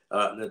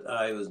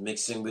I was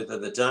mixing with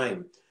at the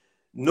time.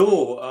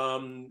 No,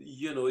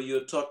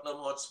 you're Tottenham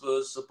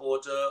Hotspurs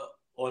supporter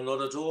or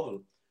not at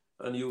all,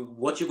 and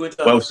what you're going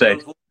to Well Arsenal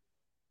said. for,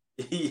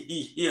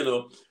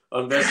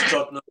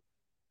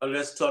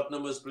 unless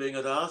Tottenham was playing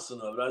at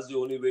Arsenal, that's the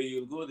only way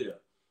you'll go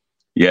there.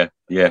 Yeah,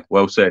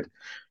 well said.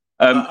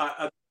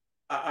 I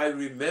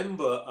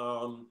remember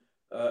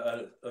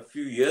a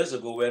few years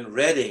ago when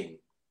Reading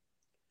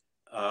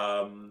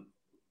when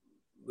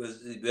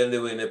they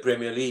were in the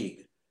Premier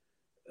League,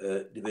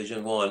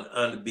 Division 1,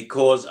 and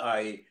because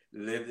I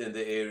lived in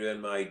the area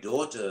and my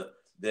daughter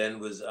then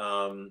was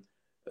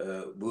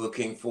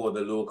working for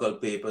the local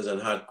papers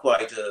and had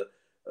quite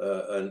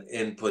an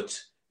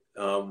input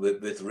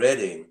with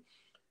Reading,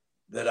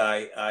 that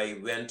I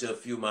went to a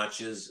few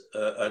matches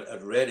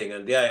at Reading,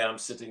 and there I am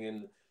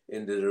sitting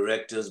in the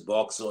director's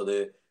box or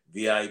the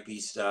VIP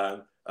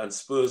stand, and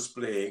Spurs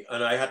playing,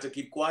 and I had to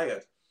keep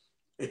quiet.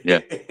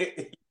 Yeah.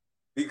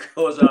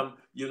 Because I'm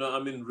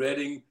in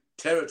Reading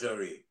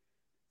territory.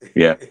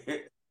 Yeah.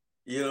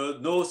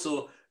 No.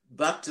 So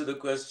back to the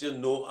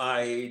question. No,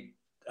 I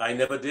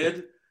never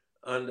did,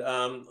 and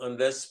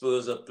unless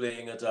Spurs are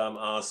playing at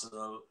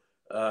Arsenal,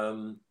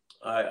 I'm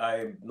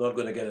not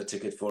going to get a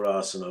ticket for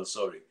Arsenal.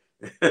 Sorry.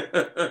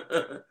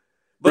 But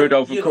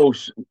Rudolph, of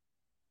course.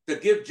 To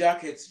give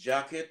jacket,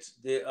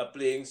 they are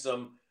playing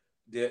some.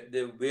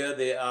 They where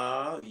they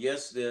are.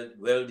 Yes, they're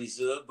well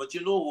deserved. But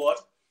you know what?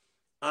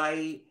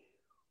 I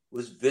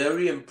was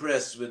very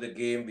impressed with the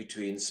game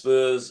between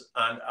Spurs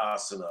and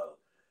Arsenal.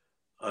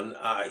 And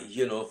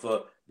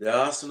for the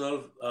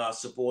Arsenal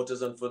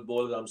supporters and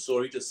footballers, I'm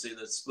sorry to say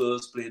that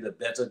Spurs played a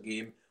better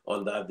game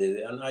on that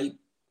day. And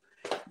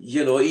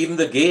even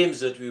the games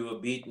that we were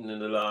beaten in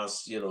the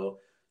last, 2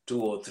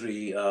 or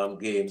 3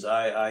 games,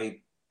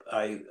 I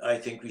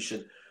think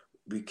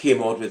we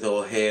came out with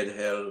our head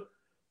held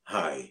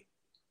high.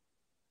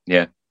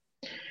 Yeah.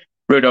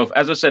 Rudolph,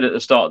 as I said at the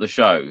start of the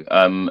show,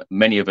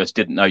 many of us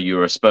didn't know you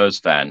were a Spurs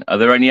fan. Are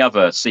there any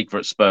other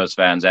secret Spurs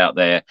fans out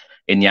there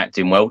in the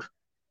acting world?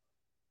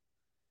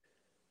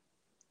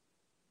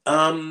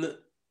 Not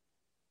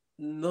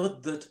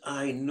that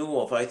I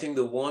know of. I think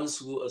the ones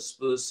who are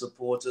Spurs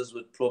supporters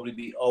would probably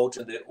be out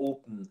in the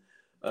open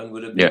and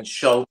would have been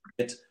shouting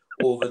it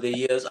over the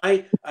years.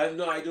 I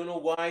don't know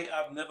why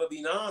I've never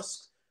been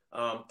asked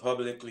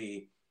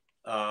publicly,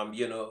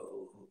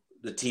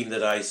 the team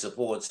that I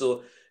support.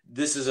 So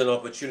this is an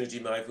opportunity,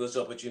 my first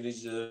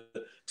opportunity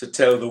to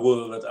tell the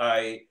world that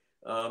I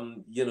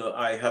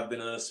have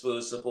been a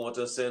Spurs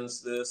supporter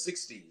since the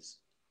 60s.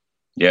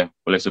 Yeah,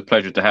 well, it's a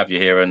pleasure to have you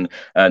here and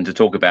to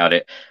talk about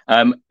it.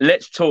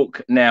 Let's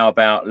talk now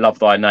about Love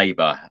Thy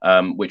Neighbour,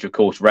 which, of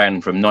course, ran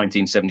from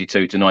 1972 to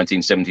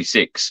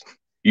 1976.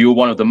 You were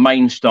one of the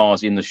main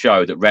stars in the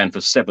show that ran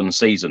for 7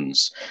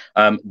 seasons.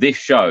 This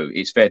show,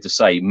 it's fair to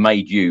say,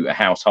 made you a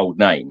household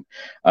name.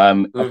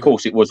 Of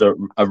course, it was a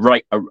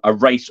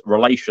race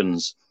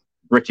relations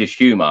British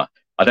humour.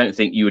 I don't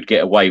think you would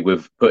get away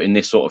with putting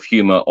this sort of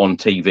humour on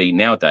TV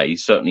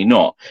nowadays. Certainly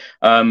not.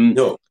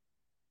 No.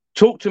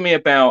 Talk to me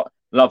about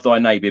Love Thy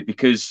Neighbour,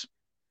 because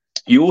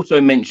you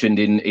also mentioned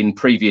in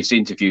previous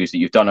interviews that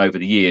you've done over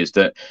the years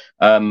that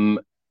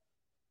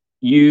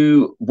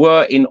you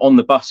were on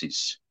the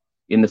buses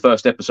in the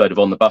first episode of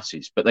On the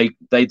Buses, but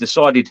they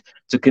decided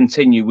to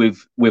continue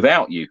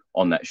without you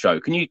on that show.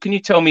 Can you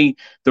tell me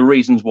the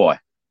reasons why?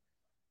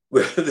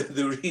 Well,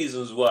 the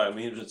reasons why, I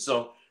mean, it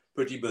sounds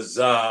pretty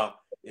bizarre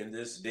in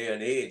this day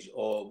and age,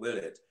 or will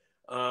it?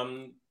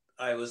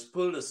 I was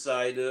pulled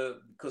aside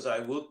because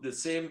I worked the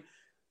same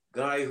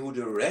guy who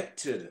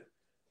directed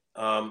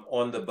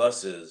On the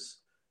Buses,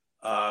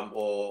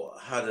 or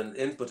had an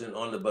input in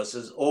On the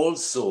Buses,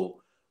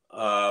 also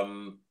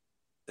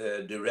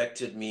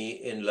directed me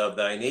in Love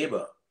Thy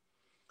Neighbor.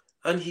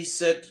 And he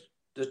said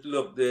that,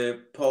 look,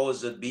 the powers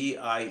that be,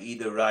 i.e.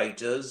 the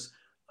writers,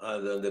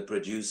 the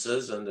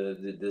producers and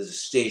the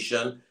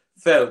station,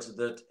 felt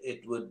that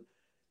it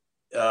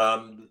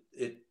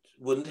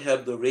wouldn't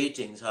help the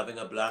ratings having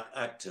a black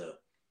actor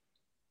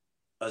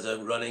as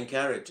a running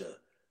character.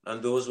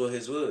 And those were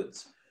his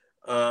words,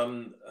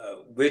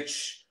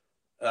 which,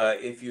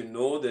 if you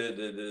know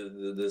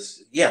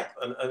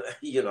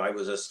I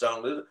was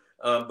astounded,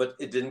 but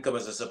it didn't come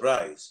as a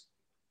surprise.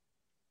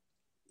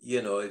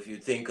 If you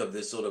think of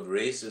this sort of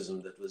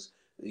racism that was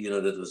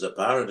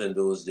apparent in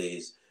those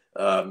days,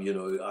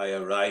 I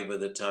arrived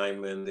at the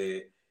time when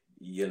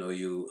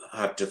you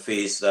had to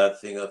face that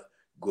thing of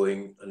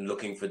going and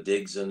looking for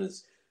digs, and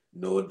it's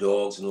no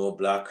dogs, no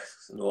black,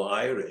 no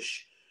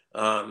Irish.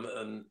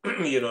 And,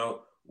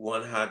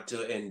 one had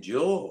to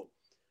endure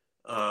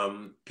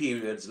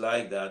periods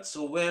like that.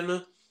 So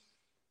when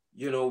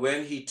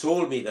he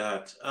told me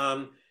that,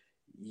 as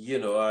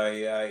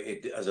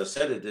I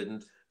said, it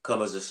didn't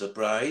come as a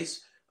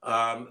surprise,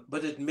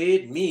 but it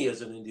made me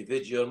as an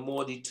individual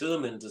more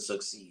determined to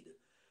succeed.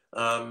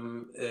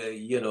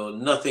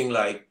 Nothing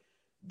like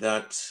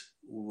that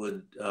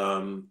would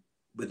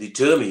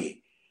deter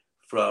me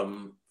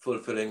from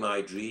fulfilling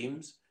my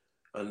dreams,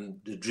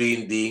 and the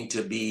dream being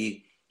to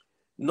be,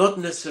 not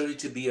necessarily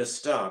to be a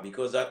star,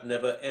 because that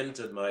never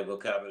entered my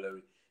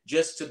vocabulary,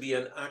 just to be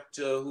an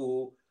actor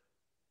who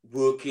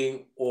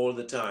working all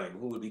the time,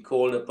 who will be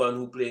called upon,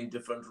 who playing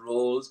different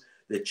roles,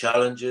 the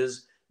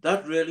challenges.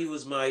 That really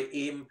was my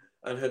aim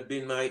and had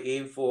been my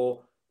aim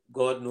for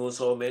God knows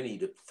how many.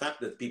 The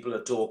fact that people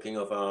are talking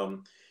of,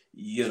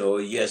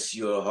 yes,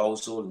 you're a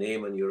household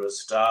name and you're a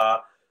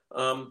star.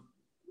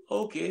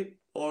 Okay,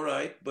 all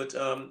right, but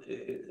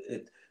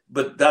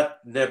but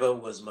that never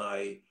was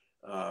my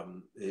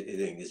thing.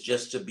 It's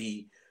just to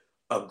be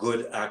a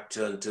good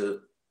actor and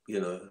to,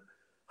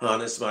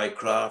 harness my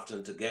craft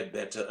and to get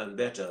better and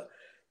better.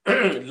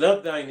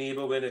 Love Thy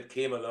Neighbor, when it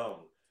came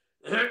along,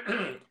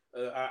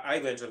 I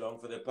went along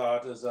for the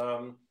part, as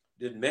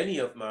did many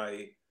of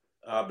my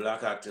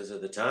black actors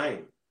at the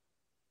time.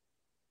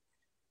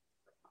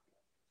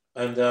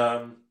 And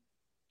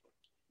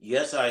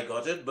yes, I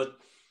got it, but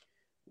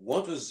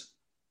what was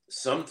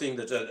something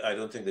that I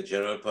don't think the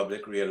general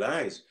public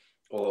realized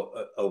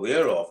or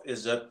aware of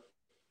is that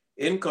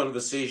in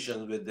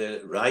conversations with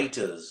the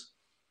writers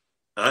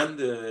and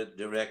the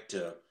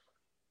director,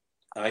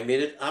 I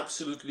made it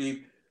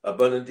absolutely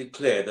abundantly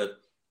clear that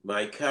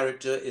my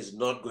character is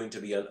not going to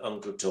be an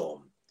Uncle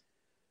Tom,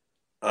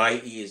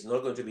 i.e. it's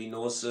not going to be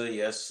no sir,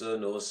 yes sir,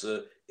 no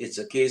sir. It's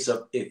a case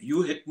of, if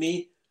you hit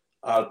me,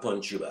 I'll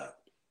punch you back.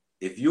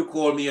 If you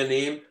call me a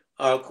name,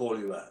 I'll call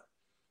you back.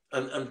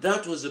 And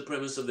that was the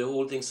premise of the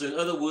whole thing. So in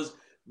other words,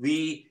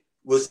 we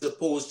were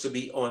supposed to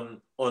be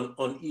on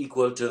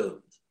equal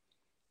terms.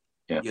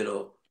 Yeah.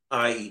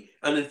 i.e.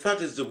 And in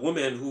fact, it's the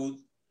woman who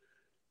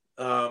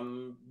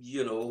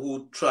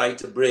who tried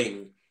to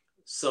bring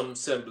some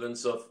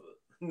semblance of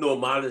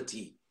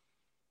normality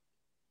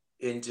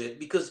into it.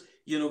 Because,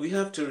 we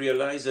have to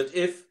realize that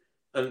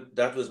and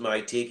that was my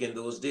take in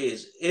those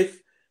days,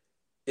 if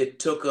it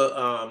took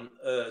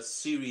a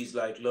series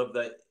like Love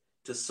Thy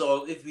to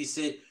solve, if we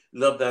say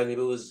Love Thy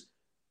Neighbor was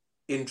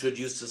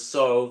introduced to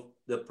solve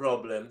the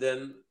problem,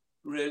 then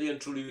really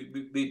and truly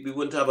we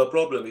wouldn't have a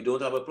problem. We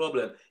don't have a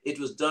problem. It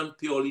was done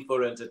purely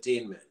for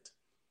entertainment.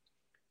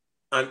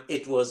 And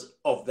it was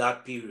of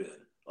that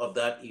period, of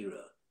that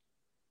era.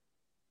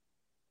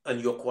 And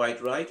you're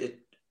quite right,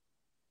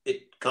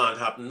 it can't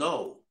happen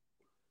now.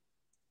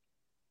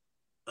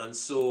 And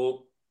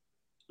so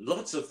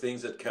lots of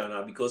things that can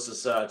happen, because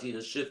society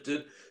has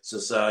shifted,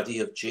 society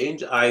have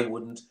changed. I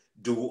wouldn't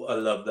do a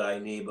Love Thy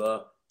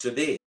Neighbor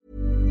today.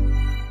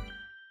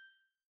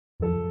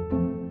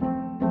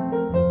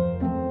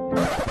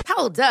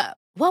 Hold up.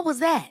 What was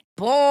that?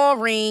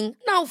 Boring.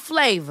 No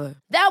flavor.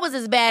 That was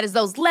as bad as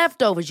those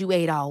leftovers you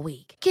ate all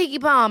week.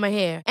 Keke Palmer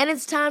here, and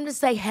it's time to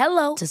say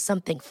hello to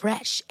something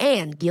fresh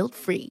and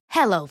guilt-free.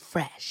 Hello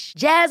Fresh.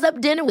 Jazz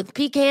up dinner with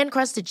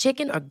pecan-crusted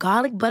chicken or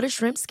garlic butter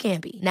shrimp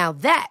scampi. Now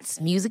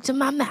that's music to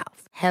my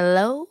mouth.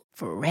 Hello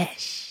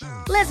Fresh.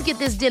 Let's get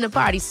this dinner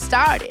party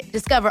started.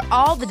 Discover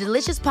all the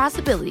delicious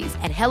possibilities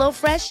at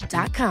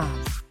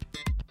hellofresh.com.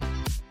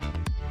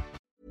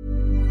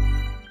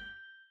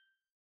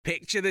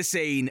 Picture the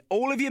scene.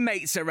 All of your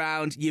mates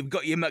around, you've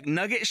got your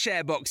McNugget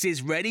share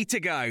boxes ready to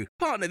go.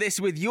 Partner this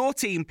with your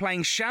team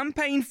playing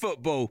champagne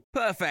football.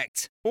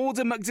 Perfect.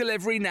 Order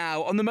McDelivery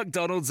now on the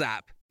McDonald's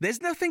app.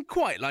 There's nothing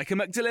quite like a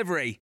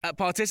McDelivery. At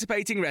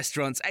participating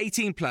restaurants,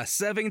 18 plus,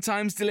 serving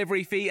times,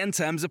 delivery fee and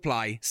terms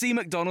apply. See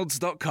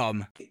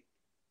mcdonalds.com.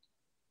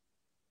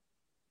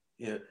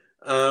 Yeah.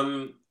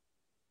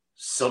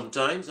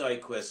 Sometimes I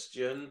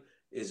question,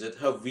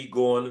 have we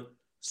gone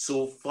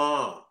so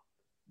far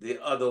the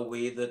other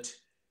way that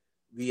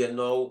we are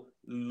now,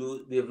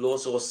 we have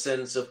lost our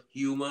sense of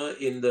humor,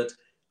 in that,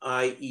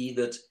 i.e.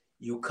 that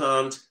you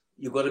got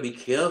to be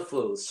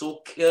careful, so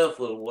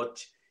careful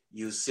what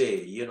you say.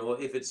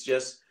 If it's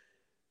just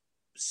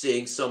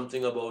saying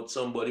something about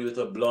somebody with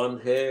a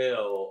blonde hair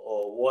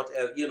or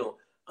whatever,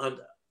 and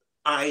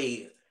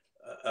I,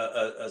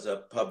 as a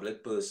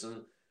public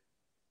person,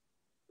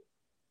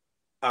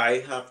 I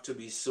have to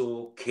be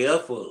so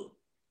careful.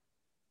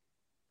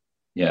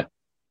 Yeah.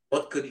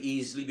 What could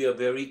easily be a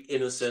very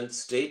innocent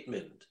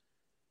statement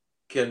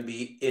can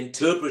be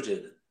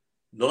interpreted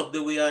not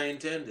the way I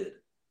intended.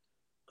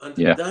 And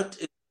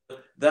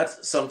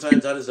that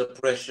sometimes that is a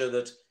pressure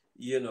that,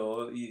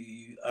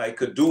 I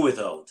could do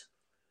without.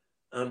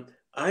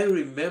 I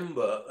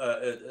remember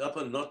up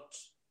and not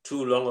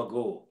too long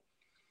ago,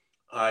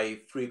 I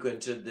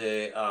frequented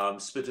the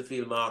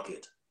Spitalfield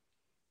Market.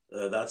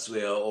 That's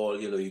where all,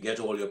 you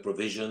get all your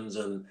provisions,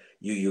 and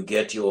you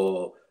get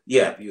your,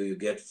 you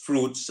get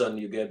fruits, and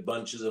you get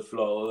bunches of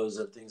flowers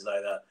and things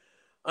like that.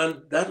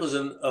 And that was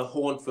a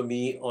haunt for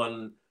me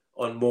on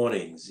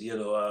mornings,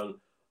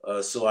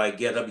 so I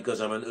get up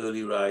because I'm an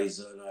early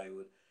riser, and I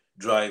would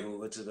drive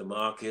over to the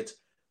market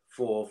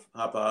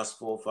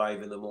 4:30,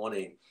 5 in the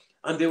morning.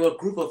 And there were a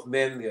group of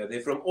men there.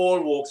 They're from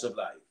all walks of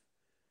life.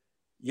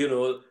 You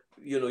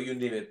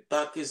name it,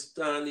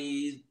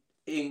 Pakistani,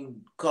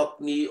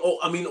 Cockney,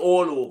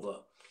 all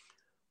over.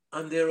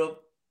 And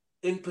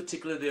in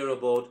particular, there are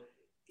about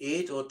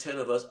 8 or 10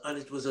 of us, and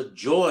it was a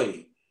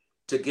joy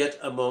to get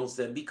amongst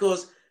them,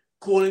 because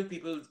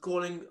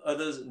calling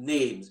others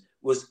names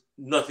was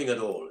nothing at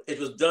all. It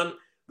was done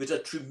with a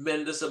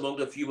tremendous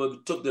amount of humor. We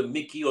took the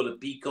Mickey or the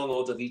peacock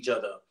out of each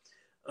other.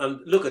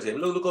 And look at him,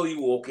 look how he's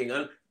walking.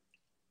 And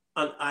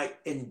I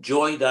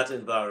enjoy that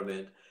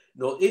environment.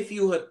 Now, if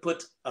you had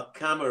put a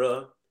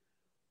camera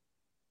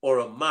or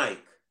a mic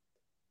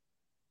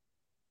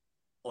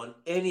on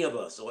any of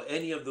us or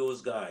any of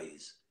those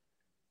guys,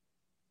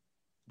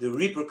 the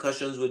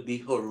repercussions would be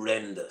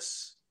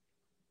horrendous.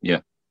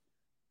 Yeah.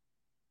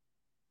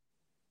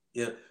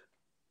 Yeah.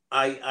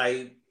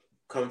 I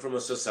come from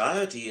a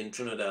society in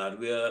Trinidad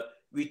where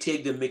we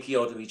take the Mickey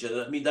out of each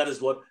other. I mean, that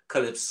is what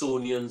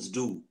Calypsonians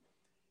do,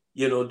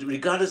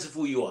 regardless of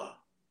who you are,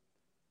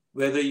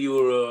 whether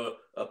you're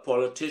a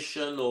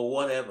politician or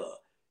whatever.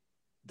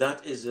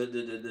 That is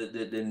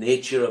the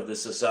nature of the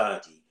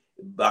society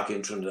back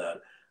in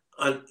Trinidad.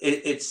 And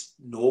it's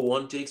no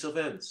one takes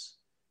offense.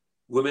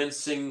 Women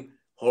sing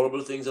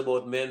horrible things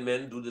about men.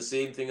 Men do the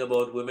same thing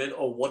about women,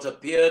 or what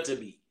appear to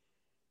be,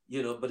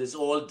 but it's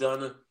all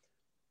done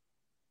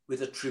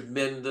with a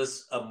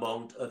tremendous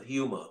amount of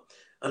humor.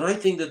 And I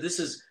think that this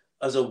is,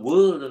 as a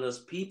world and as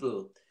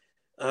people,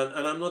 and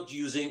I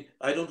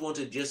don't want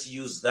to just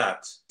use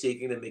that,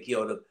 taking the Mickey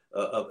out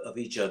of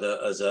each other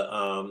as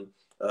the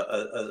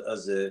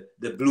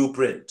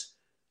blueprint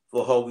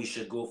for how we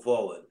should go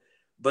forward.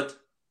 But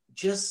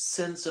just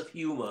sense of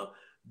humor,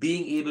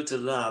 being able to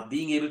laugh,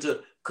 being able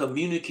to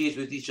communicate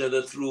with each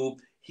other through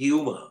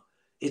humor.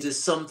 It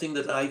is something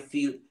that I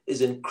feel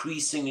is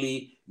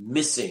increasingly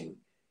missing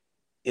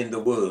in the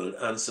world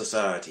and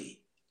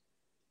society.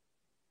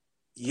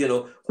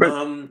 Go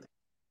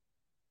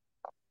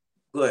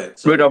ahead.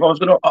 Rudolph, I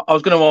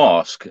was going to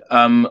ask,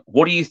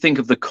 what do you think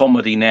of the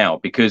comedy now?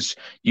 Because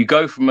you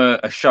go from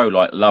a show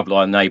like Love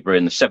Line Neighbour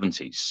in the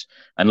 70s,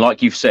 and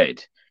like you've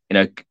said,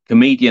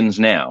 comedians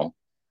now,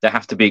 they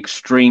have to be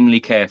extremely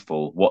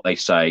careful what they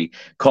say.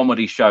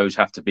 Comedy shows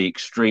have to be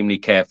extremely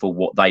careful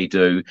what they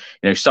do.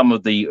 Some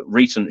of the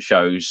recent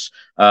shows,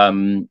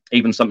 even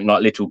something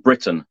like Little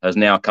Britain, has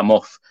now come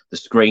off the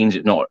screens.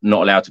 It's not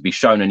allowed to be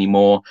shown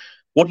anymore.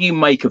 What do you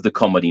make of the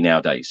comedy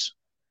nowadays?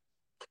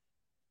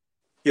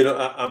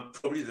 I'm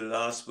probably the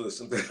last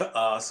person to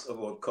ask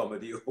about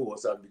comedy or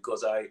what's that,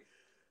 because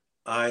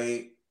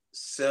I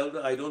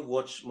don't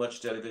watch much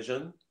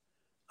television.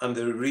 And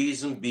the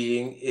reason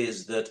being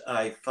is that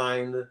I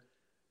find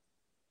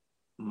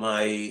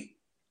my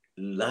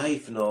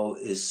life now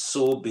is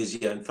so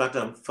busy. In fact,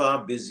 I'm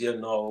far busier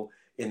now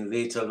in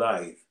later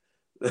life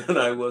than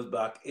I was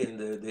back in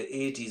the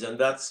 80s. And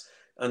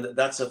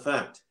that's a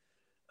fact.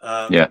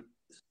 Yeah.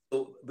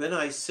 So when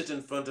I sit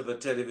in front of a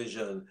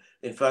television,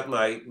 in fact,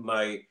 my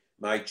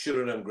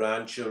children and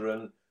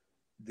grandchildren,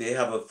 they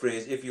have a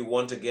phrase: if you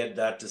want to get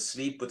that to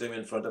sleep, put them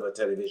in front of a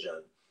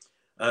television.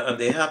 And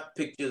they have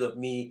pictures of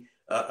me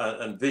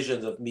and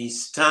visions of me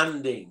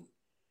standing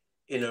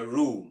in a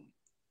room,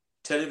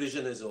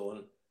 television is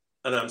on,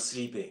 and I'm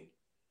sleeping.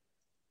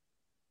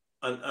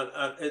 And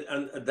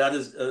that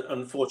is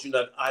unfortunate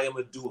that I am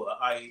a doer.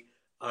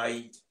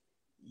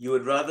 You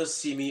would rather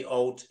see me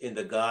out in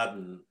the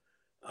garden,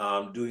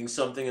 doing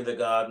something in the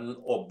garden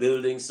or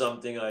building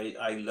something.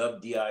 I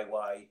love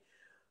DIY,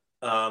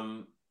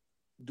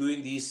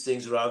 doing these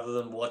things rather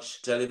than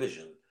watch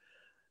television.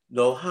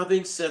 Now,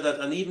 having said that,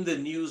 and even the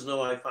news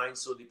now I find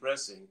so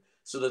depressing,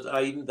 so that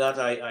I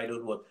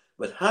don't want.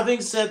 But having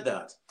said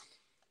that,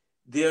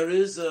 there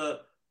is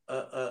a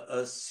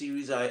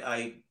series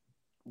I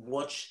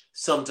watch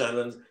sometimes,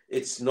 and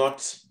it's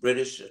not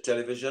British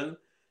television,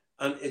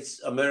 and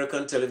it's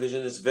American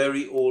television. It's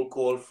very old,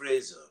 called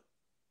Fraser.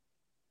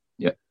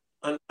 Yeah.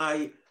 And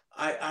I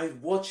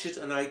watch it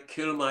and I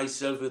kill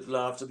myself with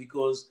laughter,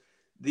 because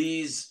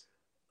these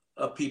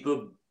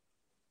people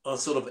are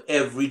sort of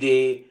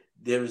everyday.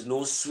 There is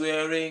no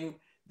swearing.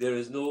 There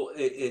is no,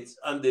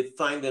 and they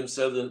find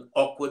themselves in an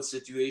awkward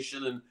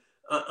situation,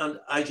 and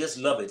I just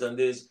love it. And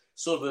there's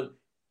sort of an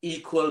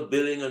equal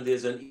billing, and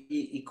there's an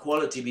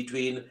equality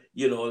between,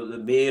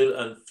 the male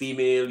and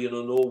female,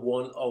 no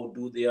one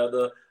outdo the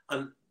other.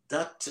 And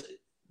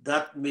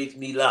that makes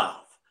me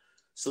laugh.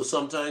 So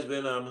sometimes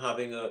when I'm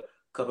having a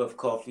cup of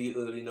coffee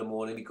early in the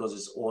morning, because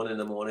it's on in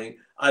the morning,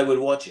 I would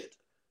watch it.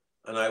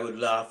 And I would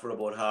laugh for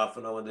about half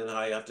an hour, and then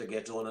I have to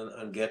get on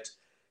and get,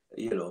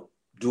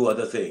 do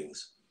other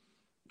things.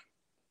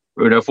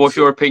 Rudolph, what's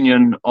your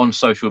opinion on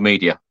social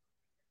media?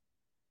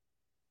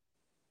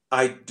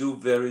 I do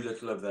very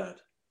little of that.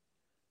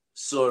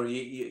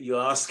 Sorry,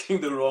 you're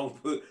asking the wrong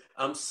person.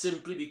 I'm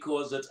simply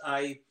because that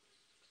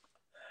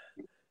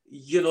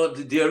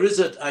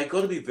I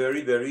got to be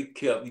very, very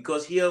careful,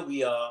 because here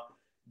we are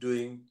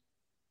doing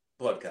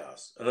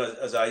podcasts. And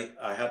as I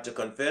had to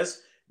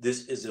confess,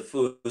 this is the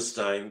first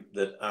time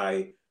that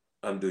I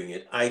am doing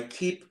it. I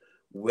keep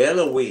well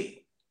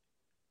away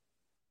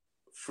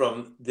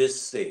from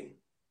this thing.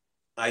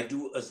 I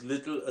do as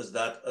little as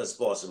that as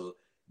possible.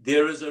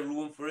 There is a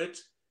room for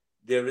it.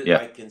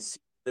 I can see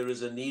there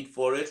is a need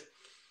for it.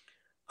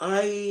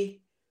 I'm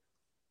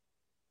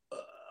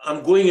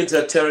going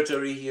into a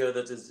territory here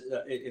that is,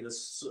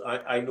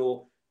 I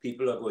know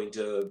people are going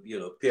to,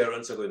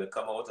 parents are going to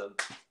come out and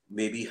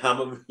maybe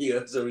hammer me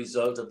as a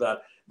result of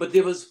that. But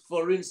there was,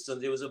 for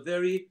instance,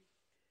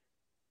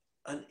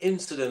 an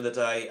incident that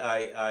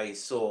I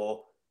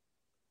saw,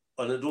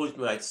 and although it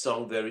might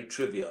sound very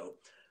trivial.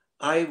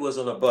 I was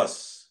on a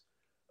bus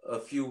a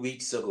few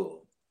weeks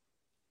ago,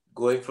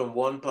 going from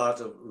one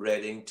part of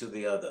Reading to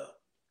the other.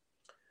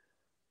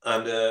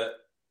 And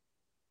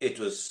it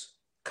was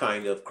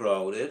kind of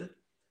crowded.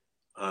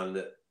 And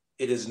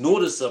it is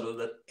noticeable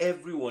that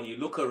everyone, you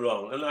look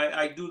around, and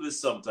I do this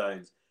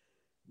sometimes,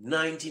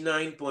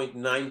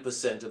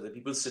 99.9% of the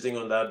people sitting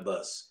on that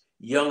bus,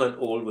 young and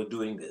old, were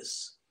doing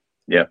this.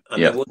 Yeah.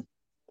 And they were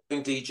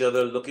looking to each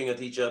other, looking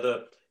at each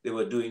other. They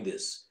were doing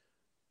this.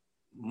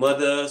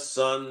 Mother,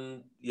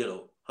 son,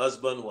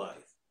 husband,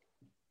 wife.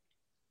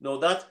 Now,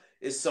 that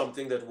is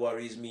something that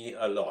worries me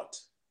a lot.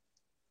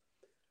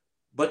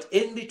 But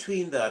in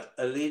between that,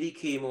 a lady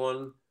came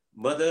on,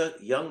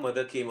 young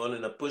mother came on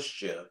in a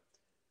pushchair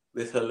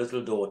with her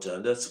little daughter.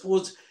 And I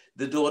suppose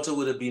the daughter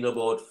would have been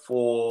about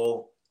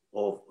 4,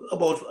 or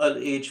about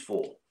age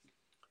 4.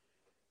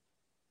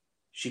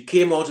 She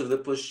came out of the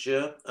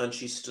pushchair and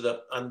she stood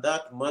up, and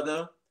that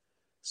mother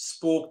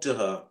spoke to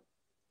her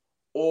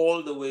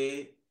all the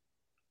way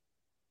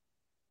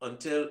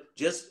until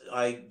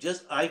I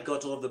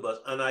got off the bus,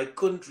 and I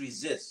couldn't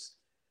resist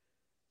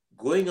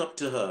going up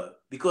to her,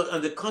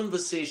 and the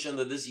conversation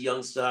that this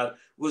youngster had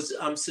was,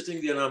 I'm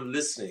sitting there and I'm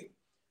listening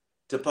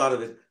to part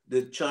of it.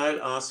 The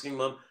child asking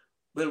Mom,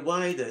 well,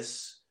 why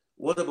this?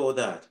 What about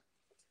that?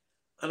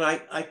 And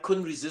I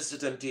couldn't resist the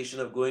temptation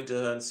of going to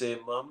her and saying,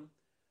 Mom,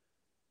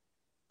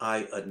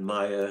 I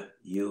admire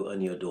you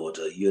and your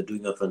daughter. You're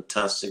doing a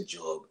fantastic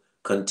job.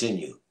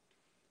 Continue.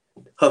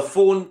 Her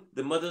phone,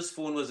 the mother's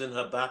phone, was in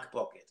her back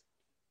pocket.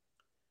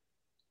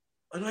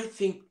 And I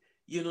think,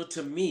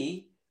 to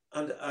me,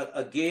 and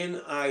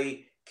again,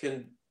 at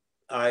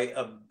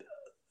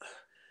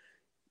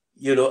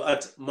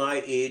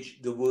my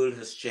age, the world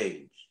has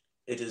changed.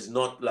 It is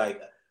not like,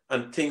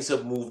 and things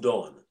have moved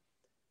on.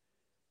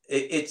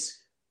 Is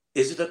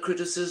it a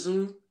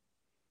criticism?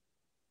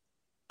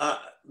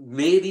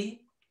 Maybe.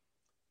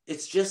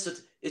 It's just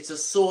that it's a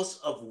source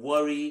of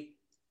worry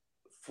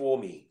for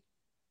me.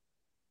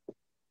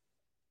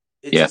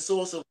 It's a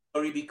source of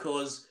worry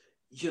because,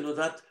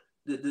 that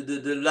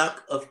the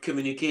lack of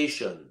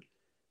communication,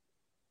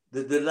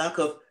 the lack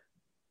of,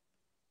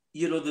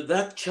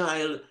 that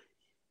child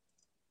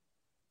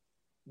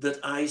that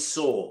I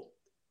saw,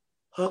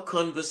 her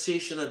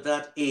conversation at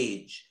that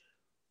age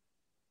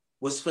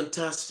was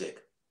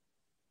fantastic.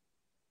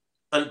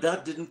 And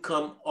that didn't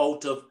come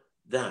out of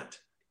that.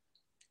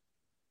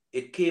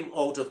 It came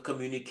out of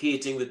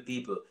communicating with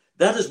people.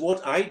 That is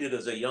what I did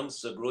as a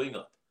youngster growing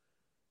up.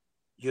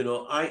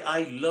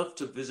 I love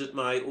to visit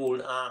my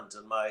old aunt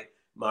and my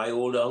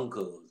old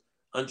uncles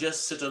and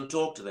just sit and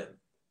talk to them.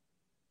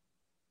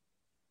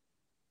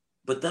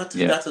 But that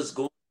has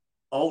gone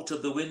out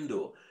of the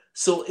window.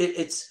 So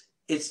it's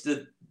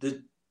the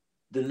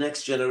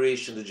next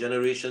generation, the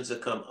generations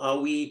that come. Are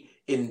we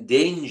in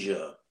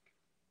danger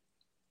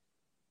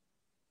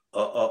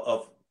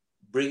of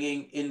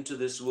bringing into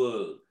this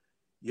world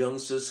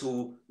youngsters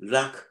who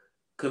lack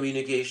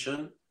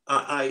communication?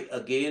 I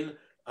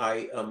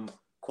am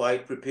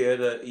quite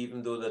prepared,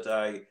 even though that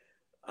I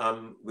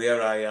am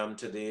where I am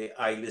today,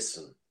 I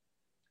listen.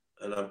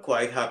 And I'm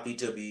quite happy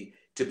to be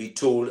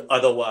told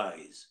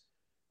otherwise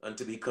and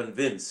to be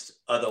convinced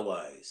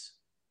otherwise.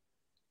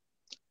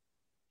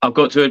 I've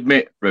got to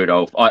admit,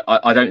 Rudolph,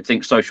 I don't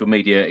think social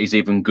media is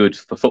even good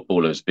for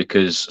footballers,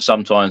 because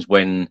sometimes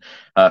when,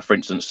 for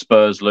instance,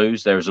 Spurs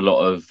lose, there is a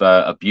lot of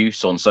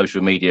abuse on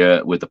social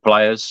media with the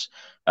players,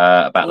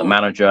 about the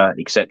manager,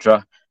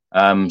 etc.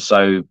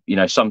 So,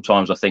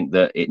 sometimes I think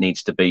that it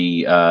needs to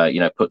be,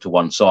 put to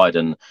one side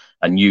and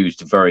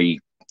used very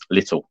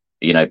little,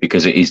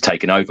 because it is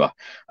taken over.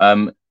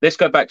 Let's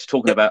go back to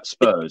talking about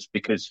Spurs,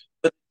 because...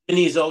 The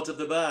genie is out of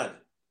the bag.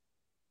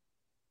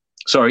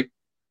 Sorry?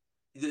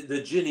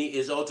 The genie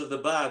is out of the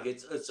bag.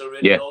 It's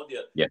already out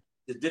there. Yeah.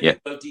 The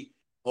difficulty,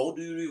 how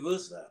do you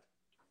reverse that?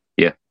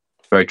 Yeah,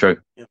 very true.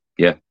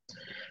 Yeah.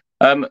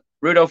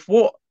 Rudolph,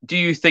 what do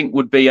you think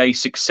would be a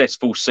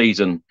successful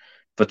season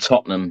for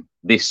Tottenham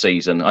this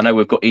season? I know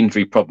we've got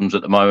injury problems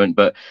at the moment,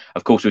 but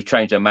of course we've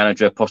changed our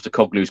manager.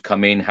 Postecoglou's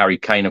come in. Harry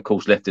Kane, of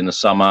course, left in the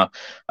summer.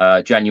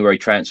 January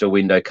transfer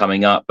window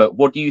coming up. But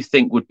what do you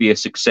think would be a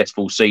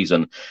successful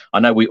season? I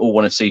know we all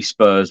want to see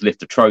Spurs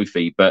lift a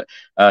trophy, but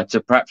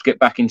to perhaps get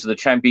back into the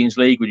Champions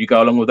League, would you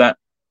go along with that?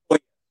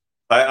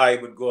 I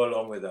would go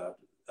along with that.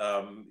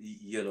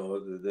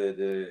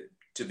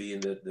 to be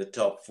in the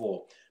top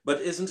four.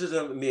 But isn't it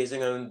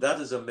amazing? And that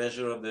is a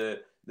measure of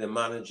the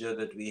manager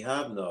that we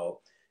have now.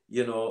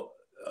 You know,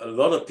 a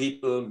lot of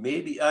people,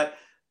 maybe I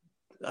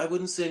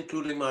wouldn't say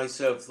including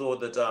myself,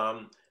 thought that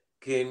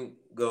Kane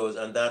goes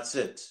and that's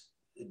it,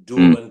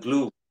 doom and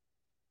gloom.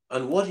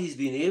 And what he's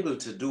been able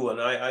to do,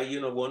 and I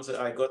once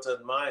I got to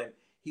admire,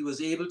 he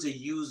was able to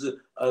use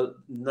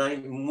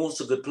most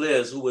of the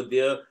players who were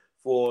there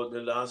for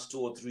the last 2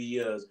 or 3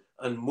 years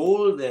and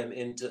mold them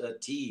into a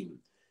team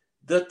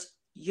that,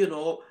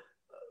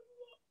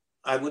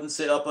 I wouldn't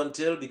say up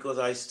until, because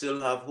I still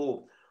have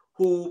hope,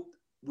 who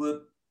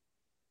will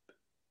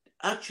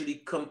actually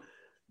come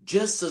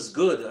just as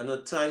good and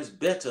at times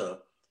better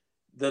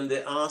than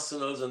the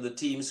Arsenals and the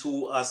teams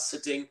who are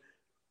sitting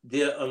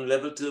there on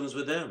level terms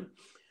with them.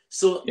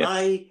 So yeah.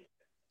 I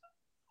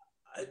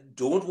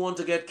don't want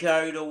to get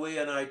carried away,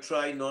 and I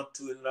try not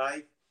to in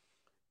life.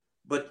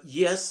 But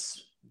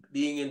yes,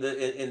 being in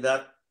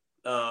that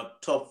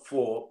top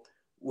four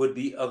would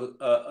be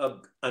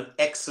an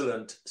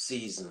excellent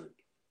season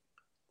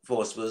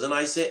for Spurs. And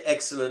I say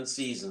excellent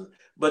season,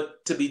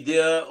 but to be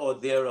there or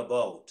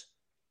thereabout.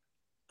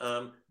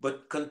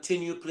 But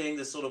continue playing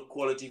the sort of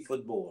quality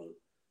football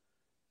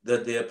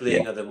that they're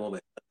playing at the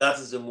moment. That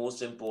is the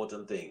most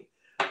important thing.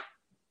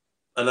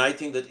 And I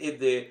think that if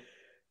they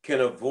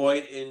can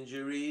avoid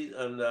injuries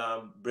and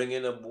bring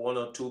in 1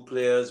 or 2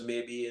 players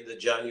maybe in the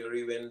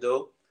January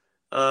window,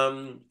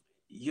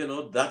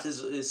 that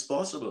is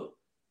possible.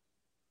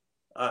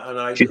 And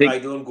I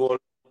don't go...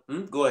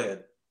 Go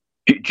ahead.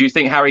 Do you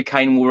think Harry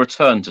Kane will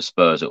return to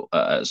Spurs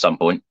at some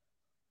point?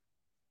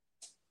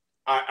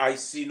 I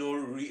see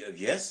no...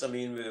 Yes, I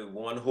mean,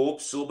 one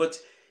hopes so, but...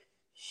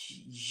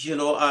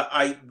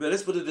 but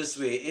let's put it this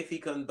way. If he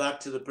comes back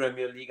to the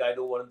Premier League, I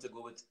don't want him to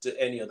go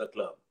to any other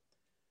club.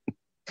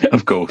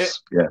 Of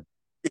course, yeah.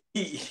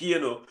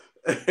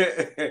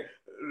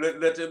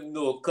 Let him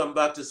come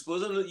back to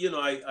Spurs. And,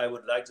 I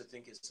would like to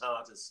think his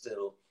heart is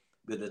still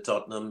with the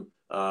Tottenham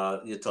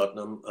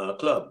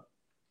club,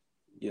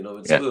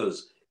 with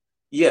Spurs.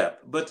 Yeah,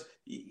 but,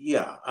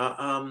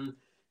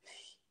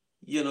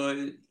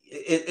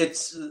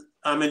 it's...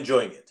 I'm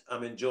enjoying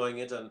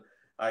it. And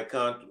I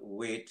can't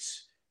wait,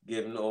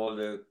 given all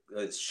the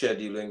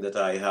scheduling that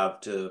I have,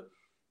 to,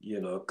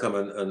 come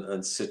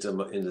and sit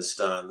in the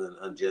stand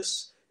and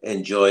just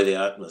enjoy the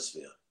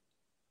atmosphere.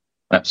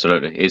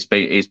 Absolutely. It's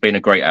been a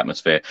great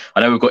atmosphere.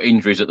 I know we've got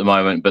injuries at the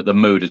moment, but the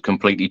mood has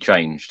completely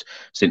changed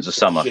since the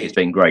summer. It's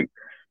been great.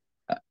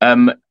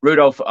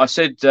 Rudolph, I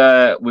said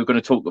we're going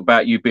to talk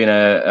about you being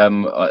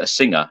a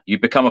singer. You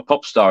become a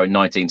pop star in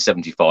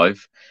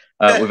 1975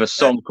 with a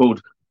song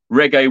called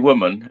Reggae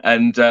Woman,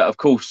 and of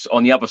course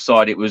on the other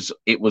side it was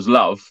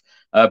Love,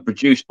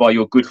 produced by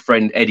your good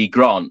friend Eddie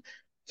Grant.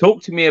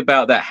 Talk to me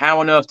about that. How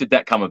on earth did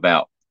that come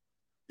about?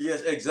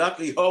 Yes,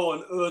 exactly. How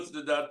on earth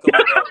did that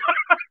come about?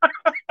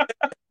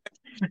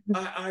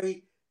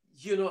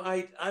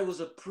 I was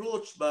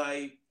approached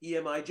by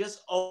EMI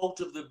just out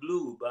of the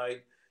blue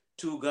by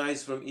 2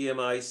 guys from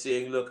EMI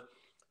saying, look,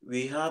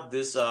 we have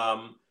this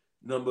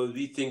number,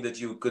 we think that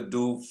you could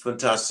do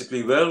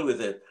fantastically well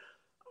with it.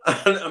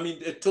 And I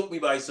mean, it took me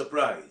by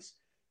surprise,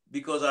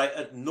 because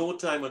at no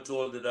time at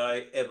all did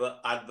I ever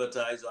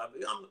advertise.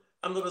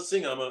 I'm not a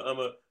singer. I'm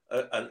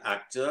an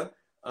actor.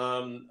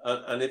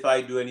 And if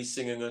I do any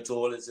singing at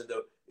all, it's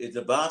in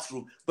the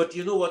bathroom. But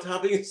you know what?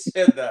 Having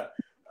said that,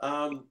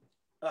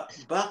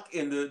 back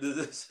in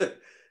the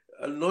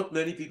not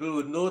many people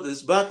would know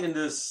this. Back in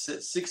the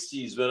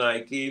 60s, when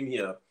I came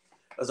here,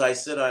 as I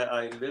said,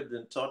 I lived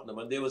in Tottenham,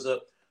 and there was a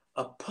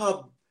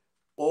pub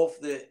off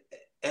the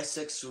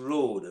Essex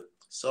Road.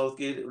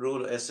 Southgate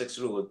Road, Essex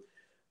Road,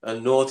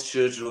 and North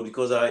Church Road,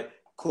 because I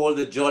called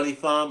it Jolly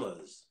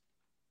Farmers.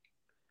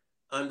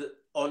 And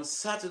on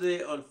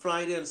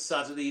Friday and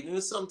Saturday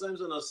evening,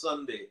 sometimes on a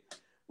Sunday,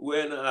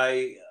 when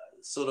I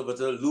sort of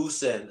at a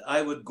loose end,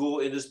 I would go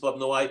in this pub.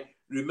 Now, I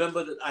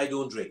remember that I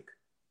don't drink,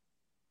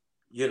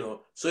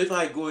 So if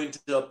I go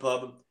into a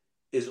pub,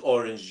 it's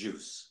orange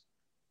juice.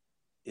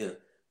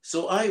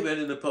 So I went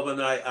in the pub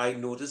and I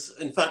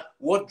noticed, in fact,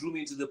 what drew me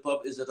into the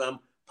pub is that I'm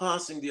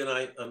passing there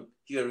and I'm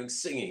hearing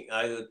singing.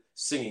 I heard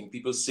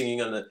people singing,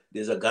 and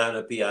there's a guy on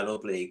a piano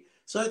playing.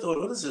 So I thought,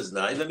 oh, this is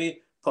nice. Let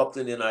me pop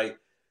in, and I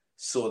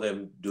saw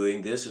them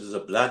doing this. It was a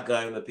black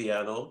guy on the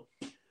piano.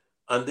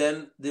 And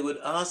then they would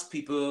ask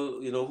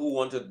people, who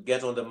want to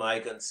get on the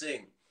mic and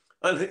sing.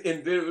 And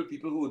invariably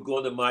people who would go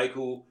on the mic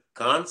who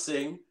can't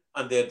sing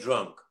and they're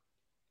drunk.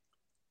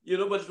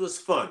 But it was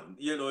fun.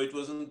 It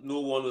wasn't,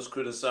 no one was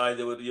criticized.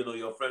 They would,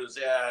 your friend would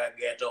say,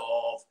 get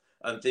off,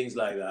 and things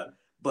like that.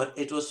 But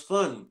it was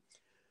fun.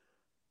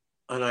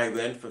 And I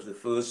went for the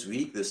first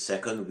week, the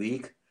second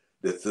week,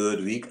 the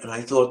third week, and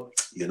I thought,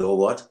 you know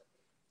what?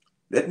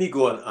 Let me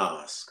go and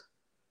ask.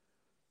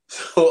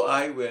 So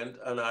I went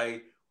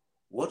and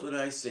what would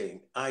I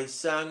sing? I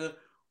sang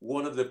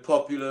one of the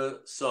popular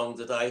songs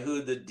that I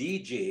heard the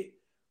DJ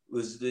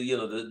was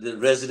the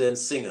resident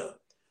singer.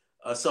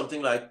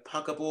 Something like,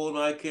 pack up all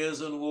my cares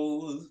and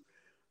woes,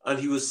 and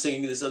he was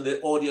singing this, and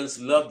the audience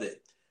loved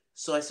it.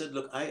 So I said,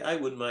 look, I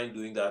wouldn't mind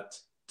doing that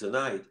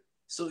tonight.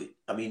 So,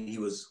 I mean, he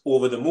was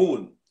over the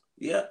moon.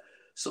 Yeah.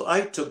 So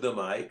I took the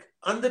mic,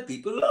 and the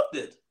people loved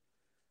it.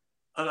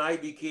 And I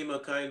became a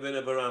kind,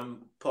 whenever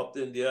I'm popped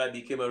in there, I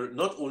became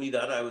not only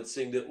that, I would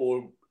sing the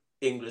old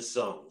English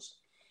songs.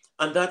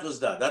 And that was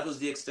that. That was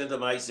the extent of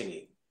my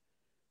singing.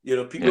 You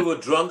know, people were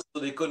drunk,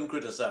 so they couldn't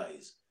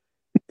criticize.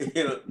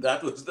 You know,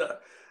 that was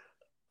that.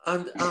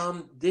 And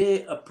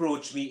they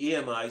approached me,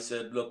 EMI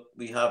said, look,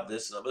 we have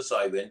this number. So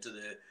I went to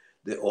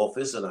the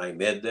office and I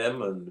met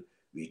them and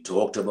we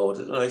talked about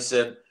it. And I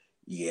said,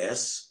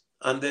 yes.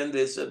 And then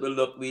they said, well,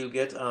 look, we'll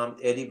get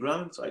Eddie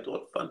Grant. So I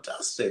thought,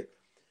 fantastic.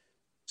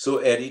 So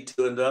Eddie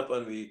turned up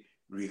and we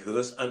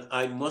rehearsed. And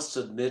I must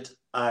admit,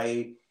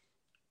 I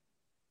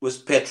was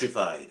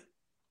petrified,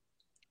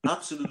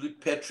 absolutely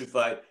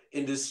petrified.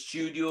 In the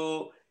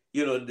studio,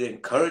 you know, they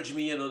encouraged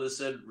me, you know, they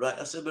said, right.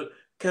 I said, well,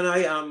 can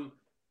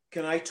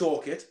I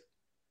talk it?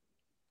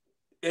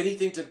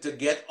 Anything to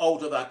get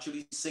out of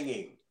actually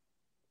singing.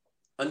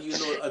 And, you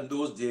know, in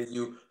those days,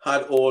 you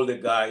had all the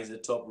guys, the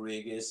top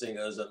reggae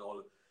singers and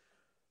all.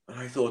 And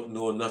I thought,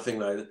 no, nothing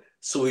like that.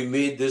 So we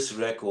made this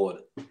record.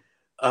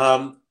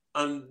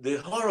 And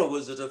the horror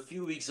was that a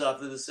few weeks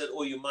after, they said,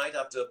 oh, you might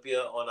have to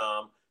appear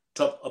on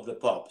Top of the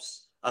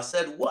Pops. I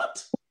said,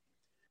 what?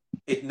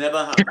 It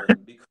never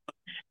happened, because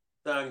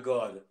thank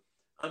God.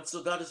 And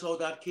so that is how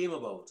that came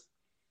about.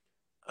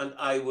 And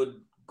I would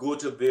go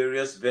to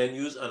various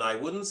venues and I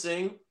wouldn't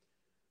sing,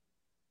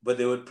 but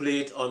they would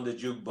play it on the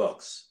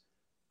jukebox.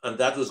 And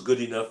that was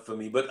good enough for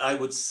me. But I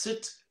would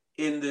sit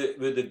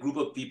with a group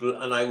of people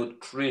and I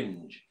would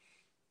cringe.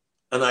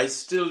 And I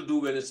still do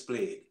when it's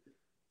played.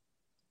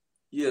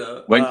 You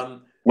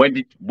know, when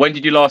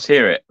did you last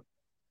hear it?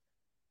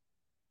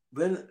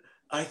 When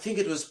I think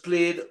it was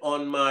played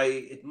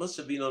it must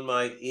have been on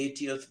my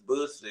 80th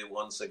birthday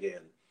once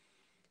again.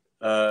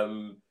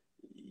 Funny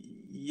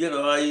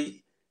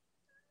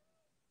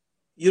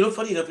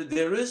enough,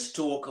 there is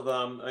talk of,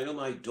 I know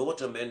my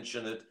daughter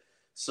mentioned it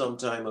some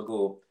time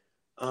ago,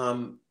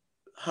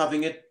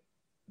 having it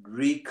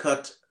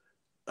recut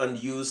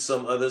and use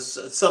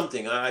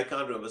something, I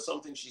can't remember,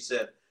 something she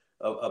said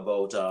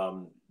about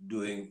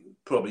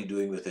probably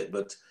doing with it,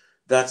 but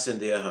that's in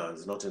their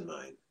hands, not in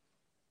mine.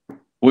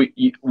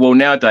 Well,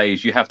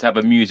 nowadays you have to have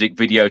a music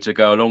video to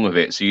go along with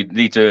it, so you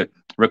need to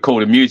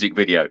record a music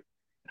video.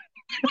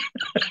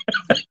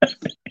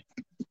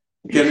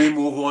 Can we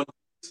move on?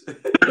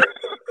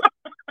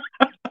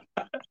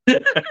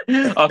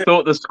 I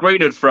thought the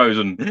screen had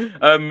frozen.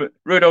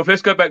 Rudolph,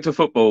 let's go back to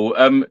football.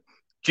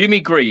 Jimmy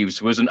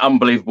Greaves was an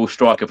unbelievable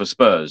striker for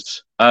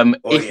Spurs.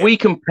 We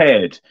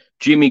compared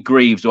Jimmy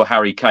Greaves or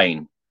Harry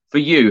Kane, for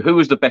you, who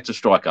was the better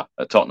striker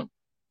at Tottenham?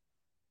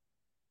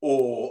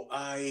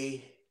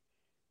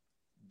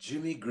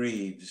 Jimmy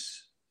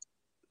Greaves,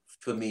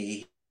 for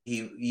me,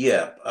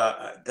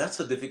 that's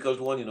a difficult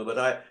one, you know,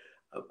 but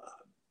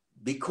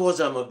because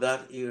I'm of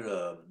that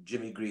era,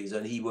 Jimmy Greaves,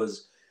 and he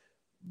was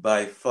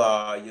by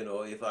far, you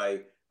know, if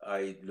I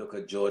look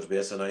at George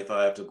Best and if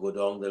I have to go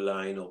down the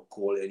line or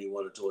call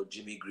anyone at all,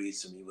 Jimmy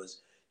Greaves to me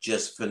was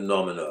just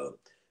phenomenal.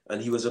 And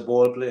he was a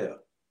ball player,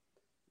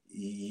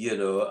 you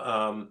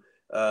know.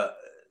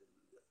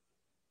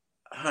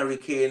 Harry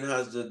Kane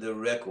has the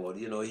record,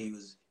 you know,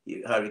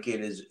 Harry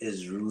Kane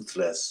is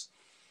ruthless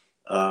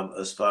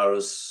as far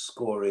as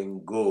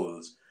scoring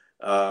goals.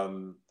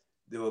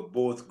 They were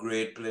both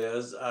great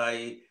players.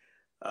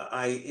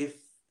 If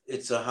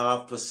it's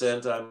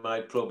 0.5%, I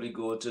might probably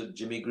go to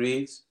Jimmy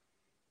Greaves.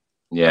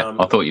 Yeah,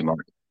 I thought you might.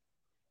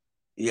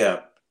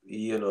 Yeah,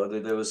 you know,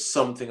 there was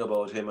something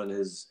about him and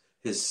his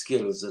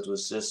skills that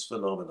was just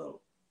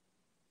phenomenal.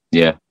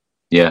 Yeah.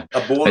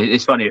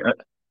 It's funny.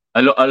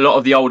 A lot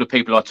of the older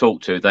people I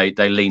talk to, they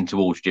lean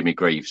towards Jimmy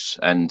Greaves,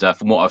 and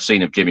from what I've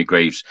seen of Jimmy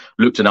Greaves,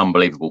 looked an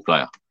unbelievable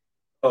player.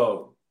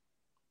 Oh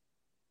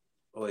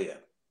yeah.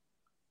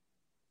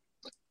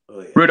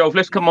 Rudolph,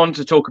 let's come on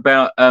to talk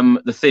about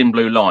the Thin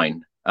Blue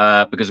Line,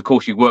 because of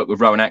course you work with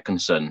Rowan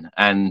Atkinson,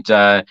 and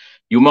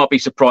you might be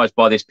surprised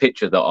by this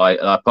picture that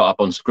I put up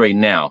on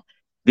screen now.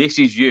 This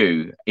is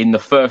you in the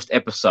first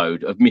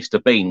episode of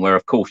Mr. Bean, where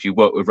of course you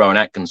work with Rowan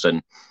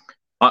Atkinson.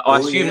 I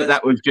assume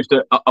that was just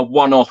a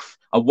one-off,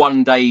 a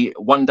one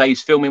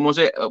day's filming, was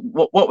it?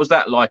 What was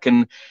that like?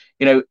 And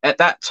you know, at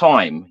that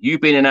time, you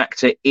being an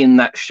actor in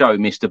that show,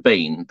 Mr.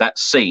 Bean, that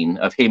scene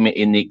of him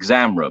in the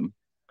exam room.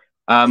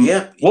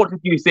 What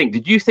did you think?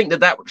 Did you think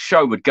that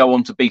show would go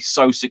on to be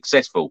so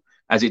successful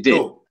as it did?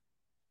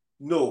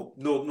 No.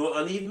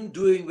 And even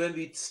when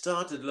we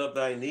started Love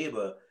Thy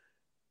Neighbor,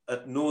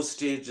 at no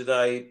stage did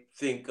I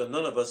think, and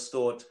none of us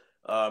thought,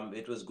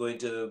 it was going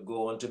to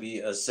go on to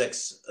be as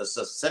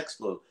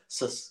successful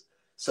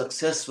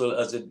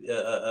as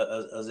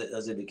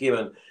it became,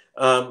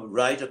 and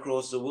right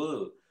across the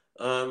world.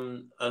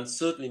 And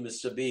certainly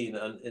Mr. Bean,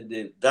 and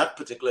in that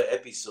particular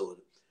episode,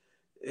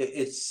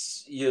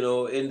 it's, you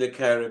know, in the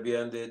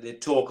Caribbean, they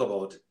talk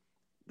about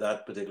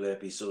that particular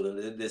episode,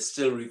 and they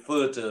still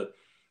refer to,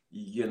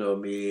 you know,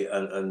 me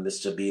and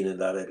Mr. Bean in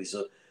that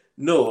episode.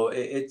 No,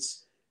 and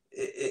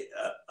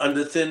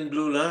the Thin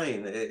Blue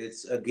Line,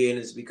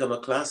 it's become a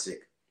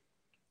classic.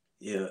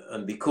 Yeah,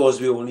 and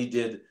because we only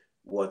did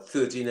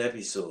 13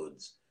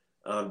 episodes,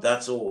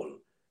 that's all.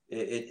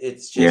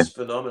 It's just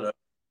phenomenal.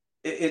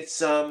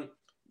 It's I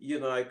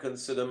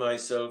consider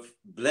myself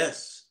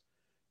blessed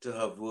to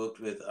have worked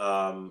with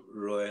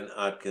Rowan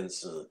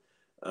Atkinson.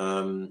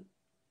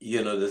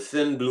 The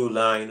Thin Blue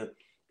Line,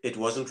 it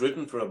wasn't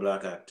written for a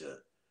black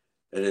actor,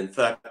 and in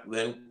fact,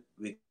 when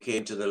we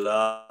came to the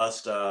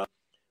last,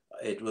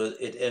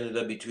 it ended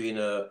up between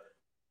a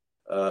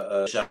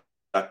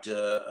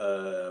actor,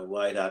 a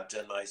white actor,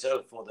 and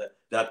myself for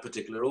that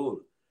particular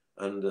role.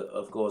 And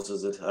of course,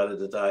 as it had it,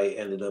 that I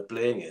ended up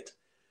playing it.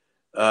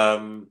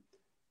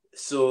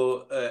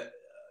 So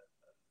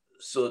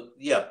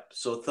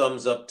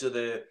thumbs up to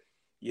the,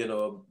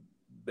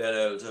 Ben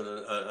Elton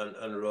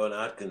and Rowan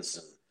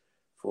Atkinson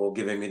for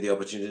giving me the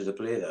opportunity to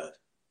play that.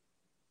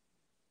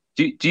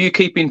 Do you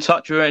keep in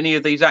touch with any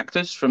of these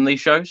actors from these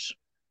shows?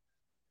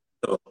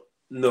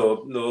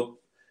 No.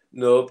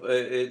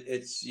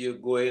 It's you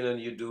go in and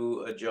you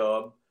do a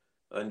job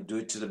and do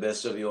it to the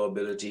best of your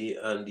ability,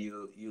 and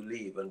you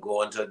leave and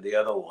go on to the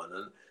other one.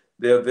 And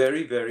there are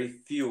very, very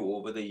few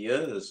over the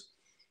years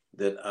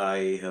that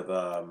I have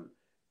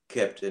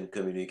kept in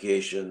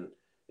communication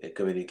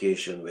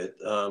with.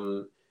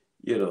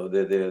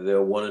 There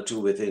are one or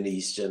two within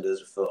EastEnders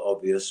for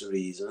obvious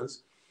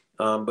reasons.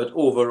 But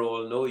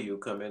overall, no, you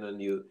come in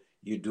and you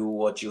do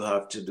what you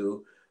have to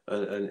do,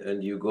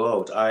 and you go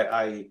out.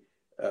 I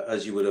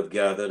as you would have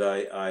gathered,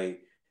 I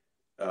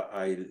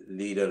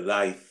lead a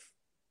life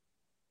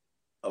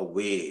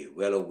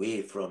well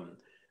away from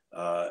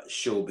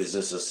show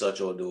business as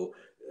such, although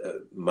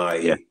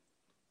my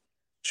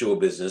show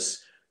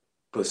business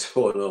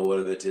persona, or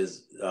whatever it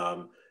is,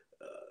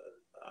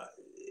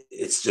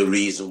 it's the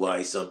reason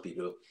why some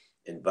people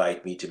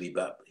invite me to be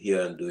back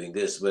here and doing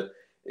this. But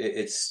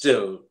it's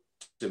still,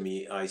 to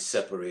me, I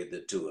separate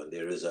the two, and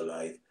there is a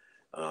life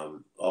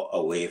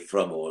away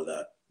from all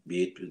that,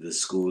 be it with the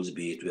schools,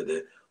 be it with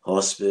the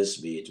hospice,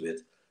 be it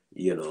with,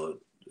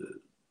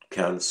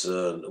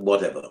 cancer,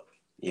 whatever.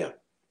 Yeah.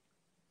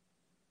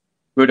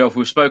 Rudolph,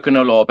 we've spoken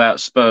a lot about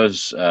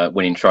Spurs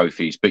winning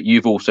trophies, but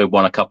you've also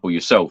won a couple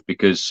yourself,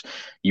 because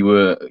you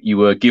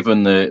were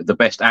given the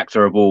Best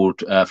Actor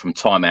award from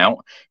Time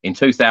Out. In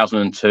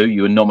 2002,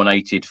 you were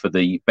nominated for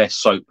the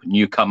Best Soap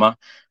Newcomer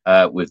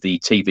with the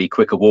TV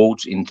Quick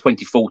Awards. In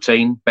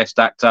 2014, Best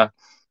Actor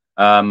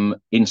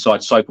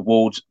Inside Soap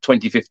Awards.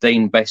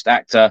 2015, Best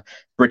Actor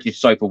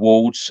British Soap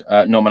Awards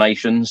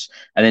nominations.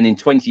 And then in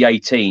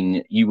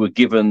 2018, you were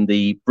given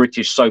the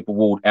British Soap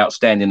Award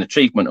Outstanding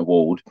Achievement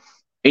Award.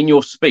 In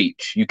your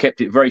speech, you kept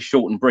it very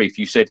short and brief.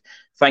 You said,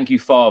 "Thank you,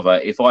 Father.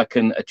 If I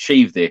can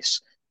achieve this,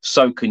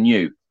 so can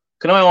you."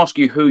 Can I ask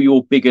you who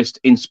your biggest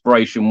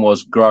inspiration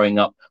was growing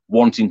up,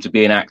 wanting to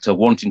be an actor,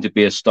 wanting to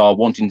be a star,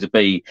 wanting to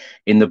be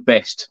in the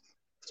best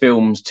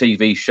films,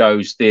 TV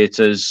shows,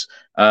 theatres?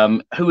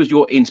 Who was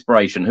your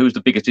inspiration? Who was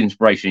the biggest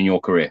inspiration in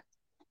your career?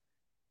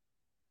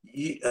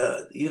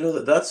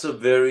 That's a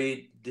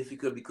very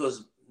difficult,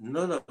 because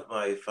none of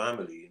my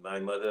family, my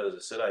mother, as I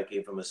said, I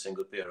came from a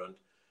single parent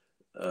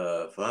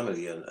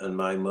family, and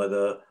my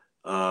mother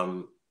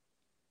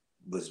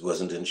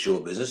wasn't in show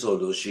business,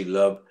 although she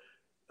loved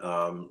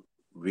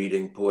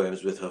reading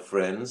poems with her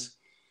friends.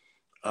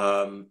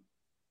 No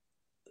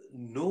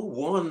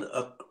one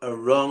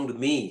around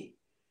me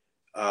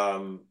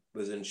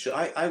was in show.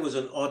 I was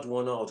an odd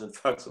one out. In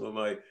fact, some of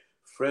my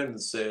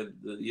friends said,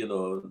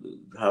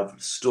 have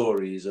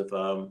stories of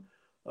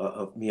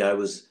me.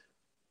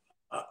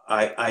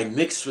 I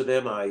mixed with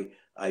them.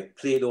 I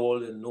played all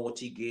the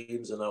naughty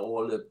games and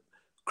all the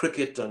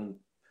cricket, and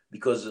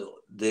because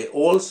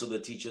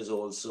the teachers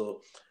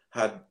also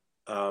had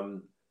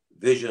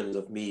visions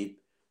of me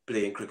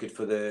playing cricket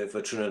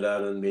for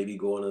Trinidad and maybe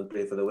going and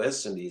play for the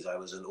West Indies. I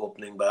was an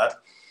opening bat.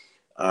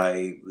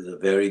 I was a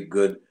very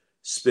good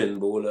spin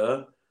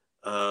bowler,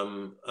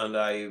 and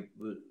I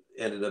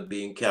ended up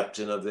being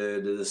captain of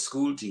the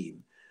school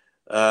team.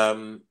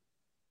 But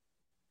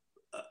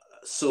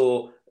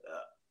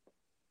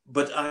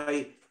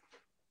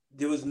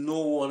there was no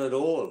one at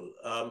all,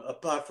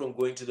 apart from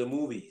going to the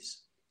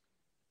movies,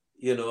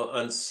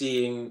 and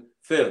seeing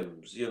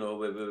films,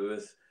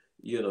 with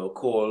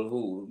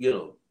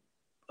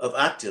of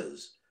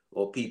actors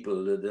or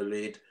people, the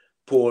late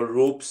Paul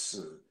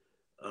Robeson,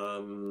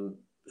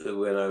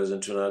 when I was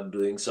in Trinidad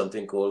doing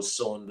something called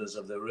Saunders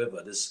of the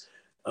River, this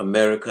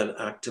American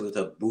actor with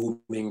a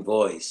booming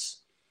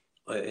voice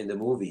in the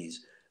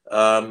movies.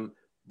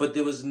 But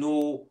there was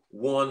no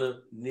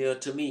one near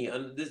to me.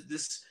 And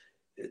this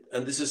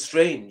is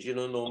strange,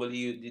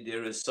 normally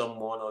there is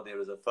someone, or there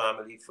is a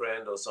family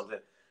friend or something.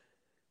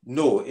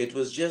 No, it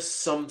was just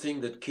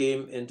something that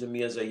came into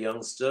me as a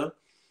youngster.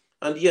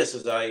 And yes,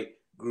 as I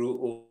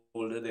grew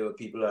older, there were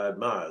people I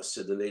admired.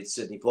 So the late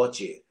Sidney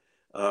Poitier,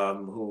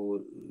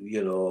 who,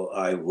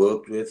 I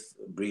worked with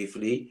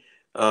briefly.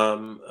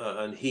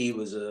 And he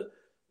was a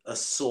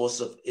source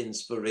of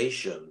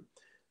inspiration.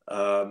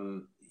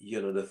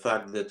 The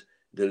fact that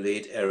the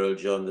late Errol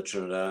John, the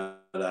Trinidad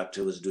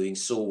actor, was doing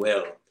so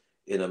well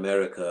in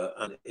America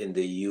and in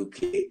the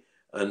UK,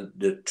 and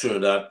the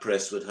Trinidad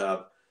press would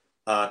have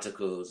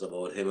articles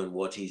about him and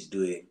what he's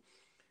doing.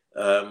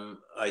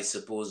 I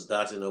suppose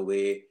that in a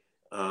way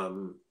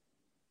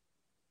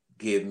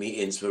gave me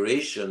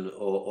inspiration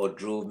or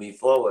drove me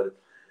forward.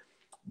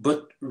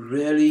 But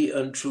really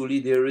and truly,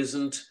 there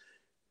isn't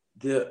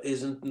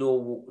no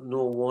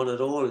one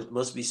at all. It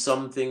must be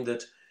something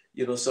that,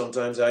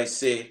 sometimes I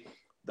say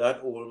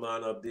that old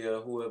man up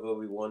there, whoever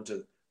we want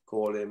to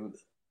call him,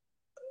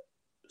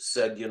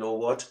 said, you know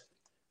what,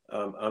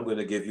 I'm going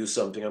to give you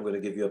something. I'm going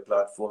to give you a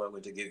platform. I'm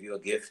going to give you a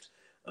gift.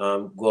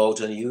 Go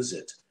out and use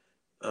it.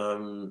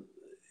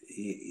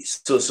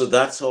 So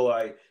that's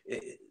how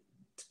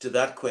to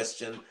that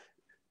question,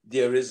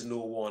 there is no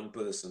one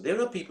person.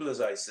 There are people,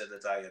 as I said,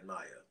 that I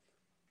admire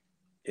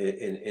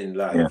in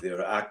life. Yeah. There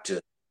are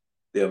actors,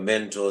 there are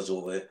mentors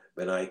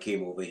when I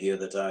came over here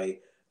that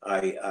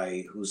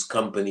I whose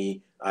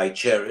company I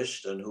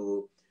cherished and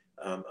who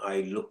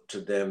I look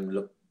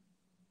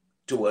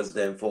towards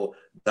them for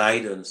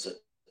guidance at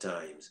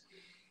times.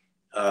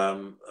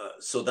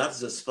 So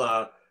that's as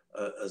far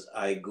as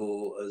I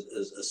go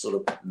as a sort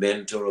of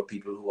mentor of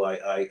people who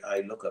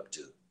I look up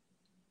to.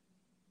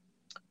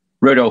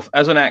 Rudolph,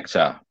 as an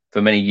actor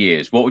for many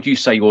years, what would you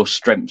say your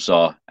strengths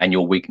are and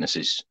your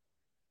weaknesses?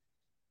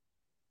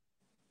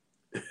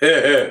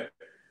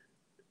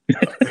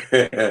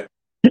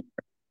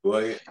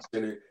 Well,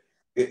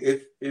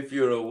 if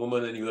you're a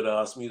woman and you would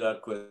ask me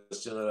that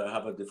question, I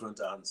have a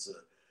different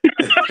answer.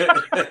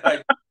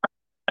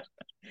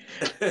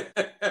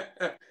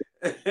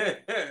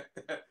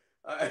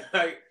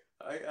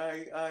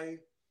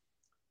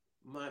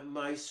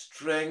 My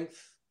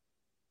strength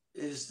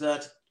is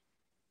that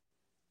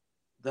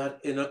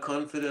inner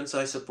confidence,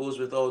 I suppose,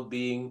 without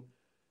being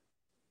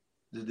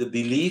the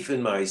belief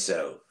in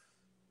myself,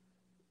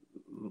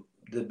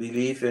 the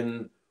belief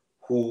in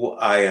who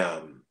I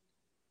am,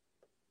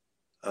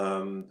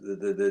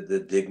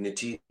 the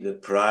dignity, the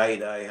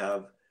pride I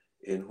have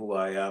in who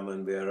I am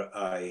and where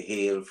I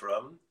hail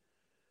from.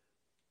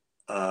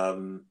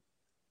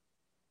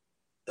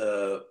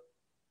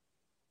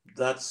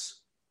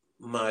 That's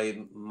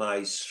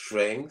my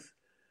strength.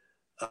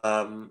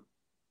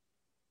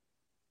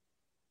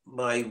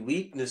 My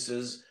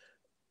weaknesses,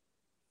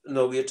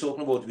 no, we are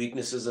talking about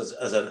weaknesses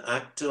as an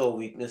actor or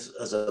weakness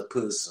as a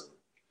person?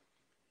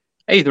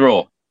 Either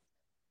or.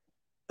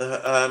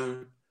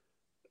 I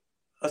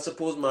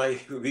suppose my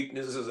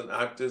weakness as an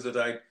actor is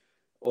that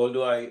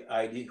although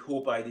I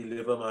hope I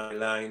deliver my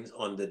lines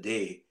on the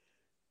day,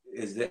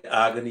 is the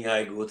agony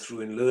I go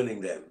through in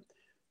learning them.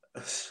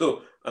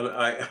 So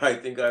I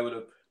think I would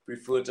have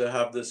preferred to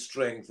have the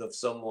strength of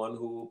someone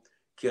who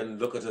can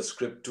look at a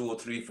script 2 or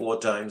 3, 4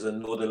 times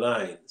and know the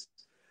lines.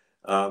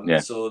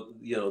 So,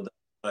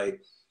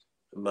 that's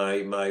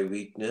my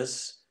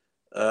weakness.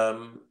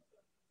 I'd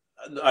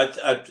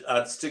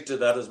stick to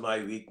that as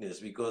my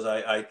weakness, because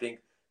I think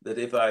that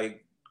if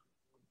I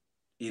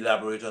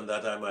elaborate on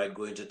that, I might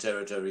go into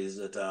territories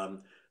that I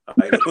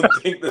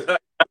don't think that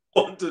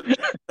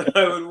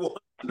I would want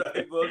to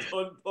divulge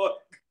on podcast.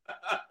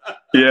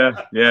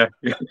 Yeah.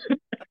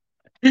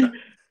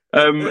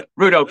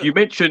 Rudolph, you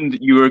mentioned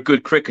you were a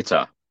good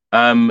cricketer.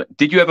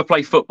 Did you ever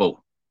play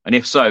football? And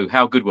if so,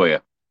 how good were you?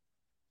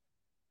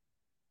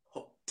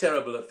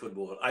 Terrible at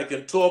football. I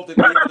can talk the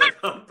game, but I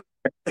can't.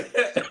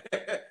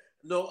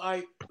 No,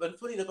 but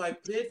funny enough, I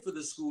played for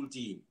the school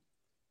team.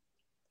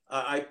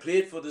 I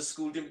played for the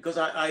school team because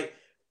I'm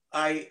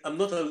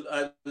not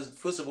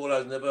first of all, I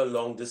was never a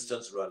long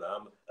distance runner.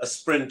 I'm a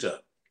sprinter,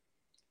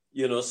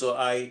 so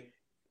I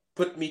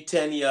put me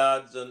 10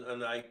 yards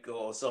and I go,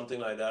 or something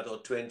like that, or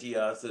 20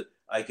 yards, that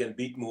I can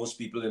beat most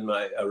people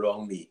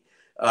around me.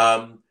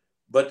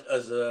 But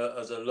as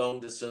a long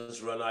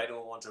distance run, I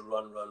don't want to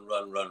run.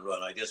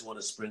 I just want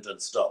to sprint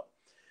and stop.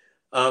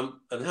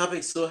 And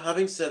having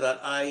said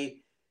that,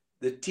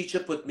 the teacher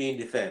put me in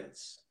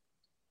defense.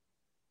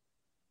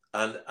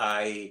 And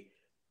I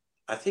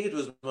think it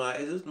was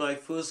my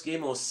first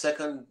game or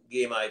second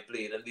game I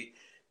played. And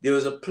there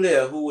was a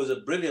player who was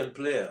a brilliant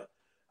player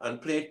and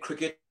played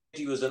cricket.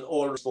 He was an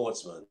all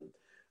sportsman, a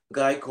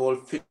guy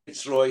called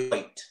Fitzroy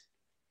White.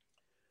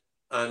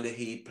 And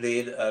he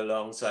played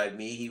alongside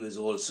me. He was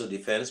also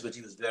defense, but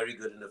he was very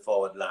good in the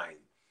forward line.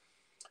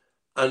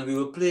 And we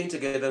were playing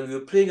together, and we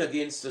were playing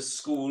against a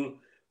school,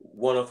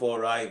 one of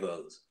our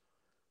rivals.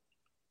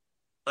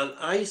 And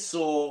I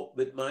saw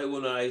with my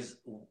own eyes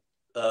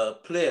a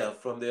player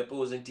from the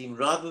opposing team,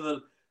 rather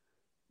than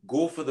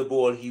go for the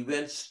ball, he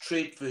went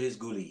straight for his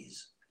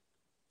goalies.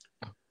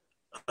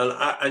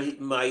 And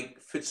my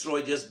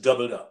Fitzroy just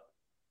doubled up.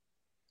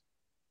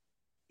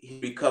 He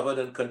recovered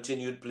and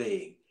continued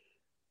playing.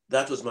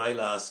 That was my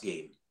last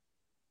game.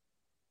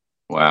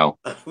 Wow.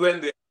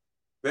 When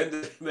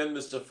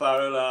Mr.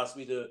 Farrell asked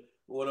me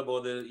what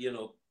about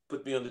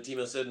put me on the team,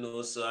 I said,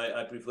 no, sir,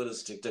 I prefer to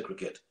stick to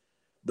cricket.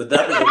 But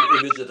that was an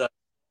image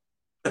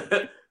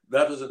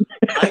that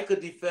I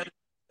could defend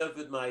myself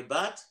with my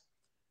bat.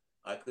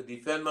 I could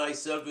defend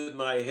myself with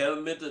my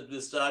helmet that we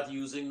start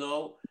using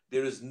now.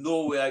 There is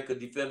no way I could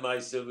defend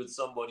myself with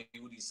somebody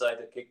who decided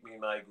to kick me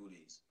in my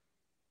goodies.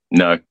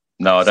 No,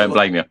 I don't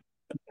blame you.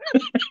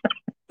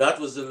 That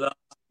was the last.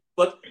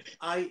 But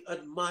I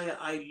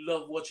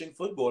love watching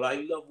football.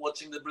 I love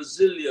watching the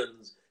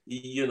Brazilians.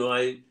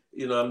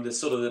 I'm the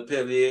sort of the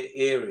Pele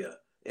era.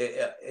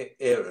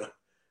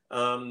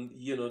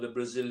 The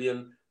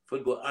Brazilian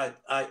football.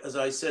 As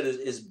I said,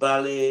 is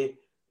ballet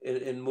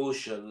in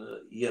motion.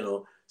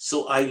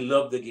 So I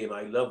love the game.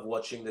 I love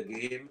watching the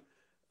game.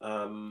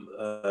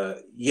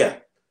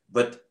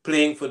 But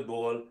playing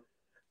football.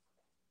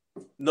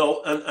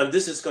 No, and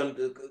this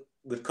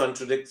would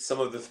contradict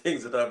some of the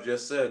things that I've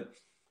just said.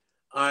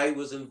 I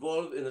was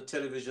involved in a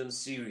television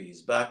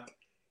series back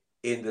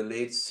in the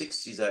late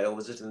 60s. I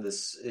was in the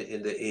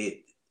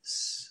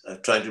 8s. I'm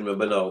trying to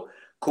remember now,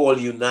 called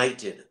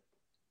United.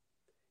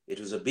 It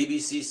was a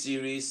BBC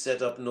series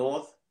set up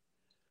north,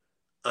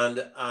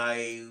 and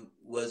I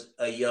was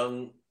a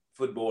young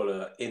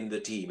footballer in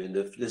the team, in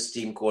this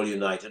team called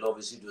United.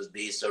 Obviously, it was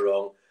based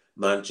around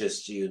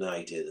Manchester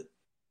United.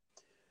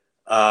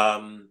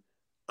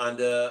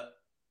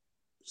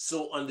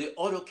 So on the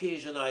odd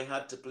occasion, I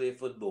had to play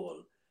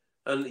football.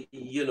 And,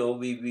 we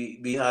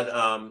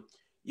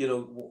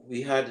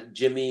had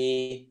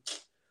Jimmy,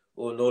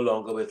 no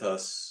longer with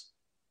us,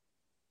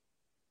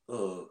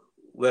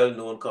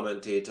 well-known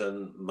commentator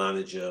and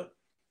manager,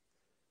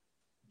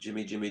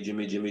 Jimmy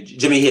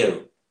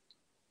Hill.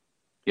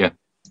 Yeah.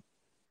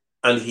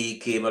 And he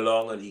came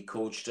along and he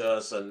coached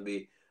us,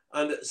 but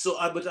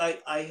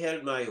I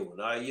held my own.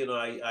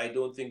 I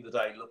don't think that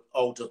I looked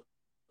out of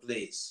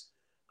place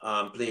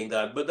playing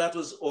that, but that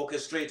was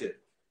orchestrated.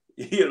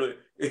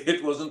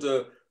 It wasn't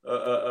a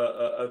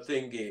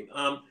thing game.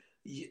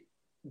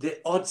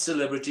 The odd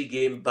celebrity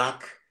game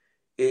back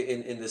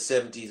in the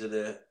 70s, at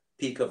the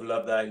peak of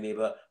Love Thy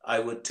Neighbor, I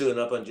would turn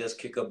up and just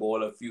kick a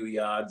ball a few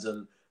yards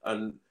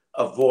and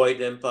avoid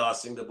them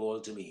passing the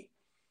ball to me.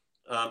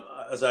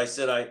 As I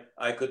said,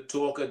 I could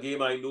talk a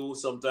game. I know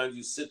sometimes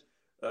you sit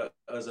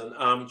as an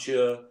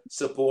armchair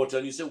supporter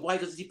and you say, why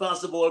does he pass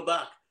the ball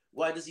back?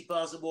 Why does he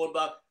pass the ball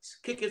back?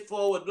 Kick it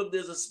forward. Look,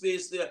 there's a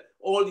space there.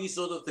 All these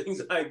sort of things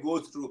I go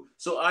through.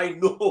 So I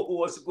know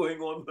what's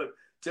going on, but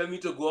tell me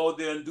to go out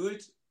there and do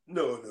it?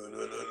 No.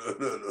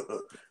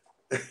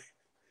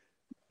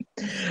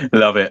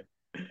 Love it.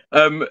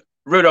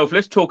 Rudolph,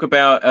 let's talk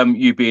about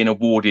you being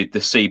awarded the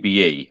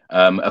CBE.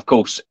 Of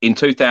course, in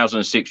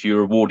 2006, you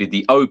were awarded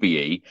the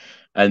OBE,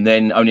 and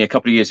then only a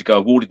couple of years ago,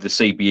 awarded the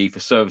CBE for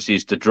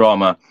services to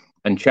drama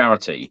and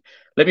charity.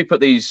 Let me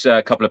put these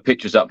couple of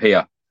pictures up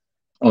here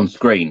on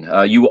screen.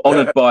 You were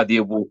honoured by the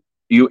award.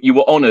 You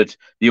were honoured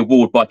the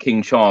award by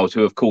King Charles,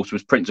 who of course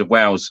was Prince of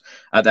Wales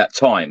at that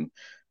time.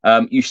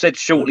 You said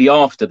shortly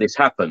after this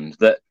happened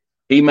that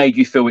he made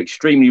you feel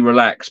extremely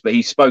relaxed, but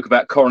he spoke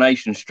about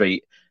Coronation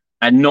Street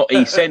and not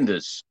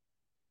EastEnders,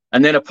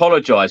 and then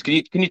apologised.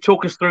 Can you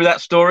talk us through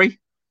that story?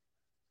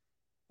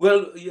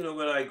 Well,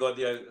 when I got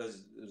there, it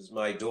was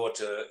my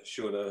daughter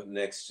Shona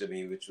next to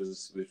me, which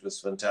was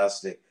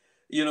fantastic.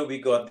 We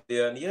got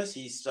there, and yes,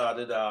 he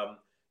started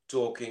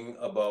talking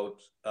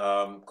about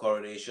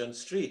Coronation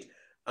Street.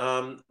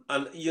 And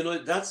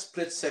that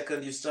split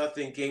second, you start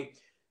thinking,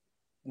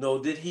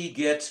 no, did he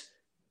get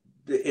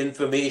the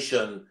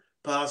information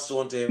passed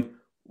on to him?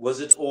 Was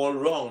it all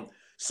wrong?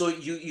 So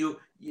you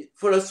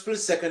for a split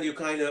second, you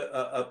kind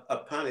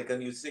of panic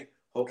and you think,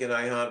 how can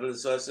I handle it?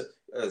 So I said,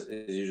 as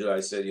usual, I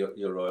said,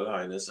 Your Royal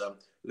Highness,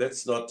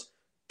 let's not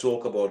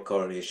talk about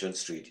Coronation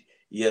Street.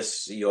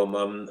 Yes, your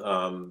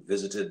mum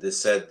visited the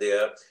set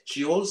there.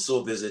 She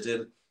also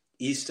visited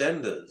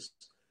EastEnders,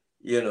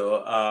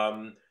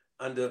 and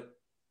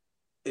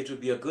it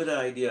would be a good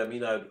idea. I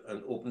mean,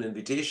 an open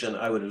invitation.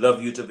 I would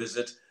love you to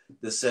visit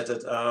the set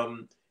at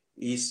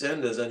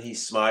EastEnders. And he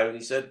smiled and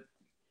he said,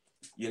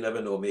 you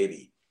never know,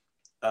 maybe.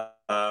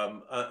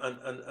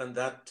 And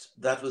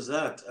that was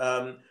that.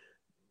 I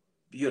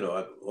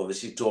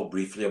obviously talked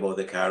briefly about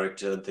the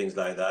character and things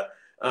like that.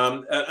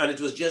 And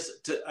it was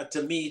just,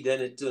 to me,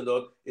 then it turned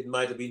out it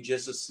might have been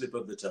just a slip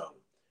of the tongue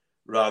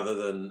rather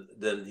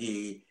than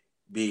he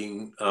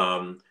being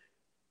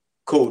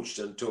coached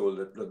and told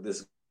that, look,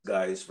 this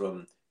guy is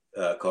from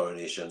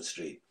Coronation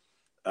Street.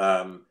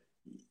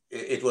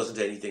 It wasn't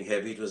anything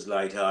heavy. It was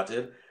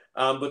lighthearted.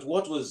 But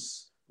what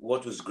was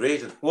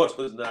great and what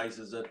was nice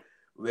is that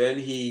when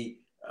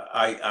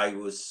I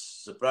was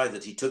surprised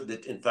that he took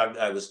it. In fact,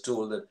 I was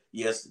told that,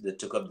 yes, they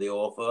took up the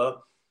offer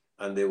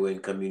and they were in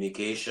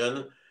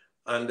communication.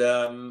 And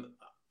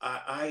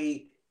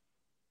I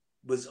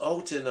was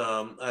out in,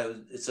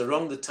 it's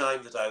around the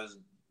time that I was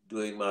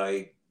doing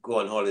my go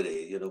on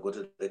holiday, go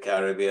to the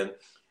Caribbean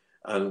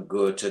and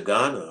go to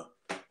Ghana.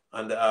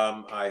 And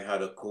I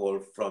had a call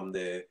from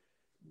the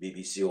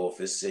BBC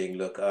office saying,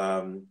 look,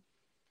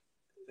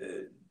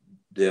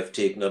 they have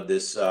taken up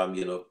this,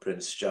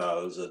 Prince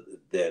Charles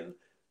then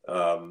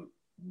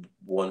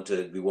we want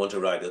to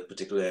write a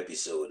particular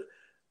episode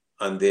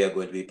and they are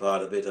going to be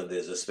part of it. And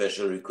there's a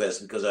special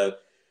request because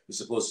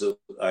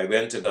I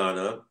went to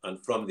Ghana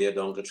and from there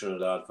down to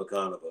Trinidad for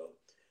Carnival,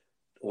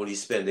 only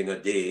spending a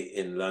day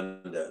in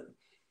London.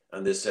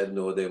 And they said,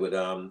 no, they would,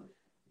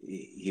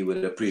 he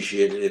would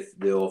appreciate it, if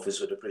the office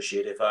would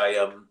appreciate if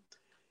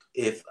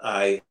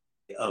I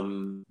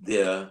am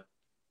there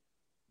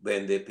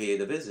when they pay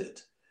the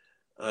visit.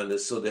 And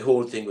so the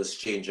whole thing was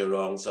changed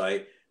around. So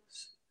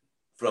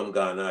from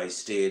Ghana, I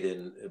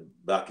stayed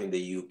back in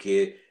the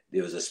UK.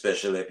 There was a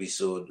special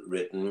episode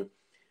written.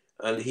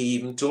 And he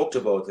even talked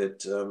about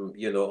it,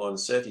 on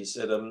set. He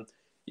said,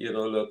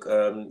 look,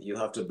 you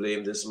have to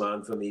blame this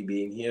man for me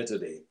being here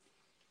today.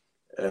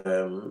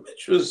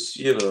 Which was,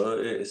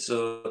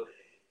 so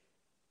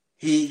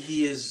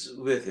he is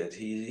with it.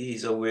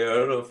 He's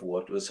aware of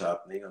what was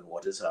happening and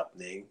what is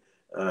happening.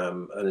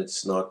 And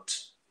it's not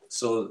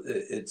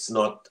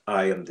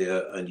I am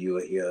there and you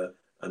are here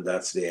and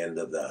that's the end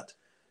of that.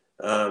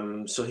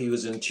 So he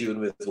was in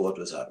tune with what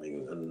was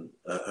happening.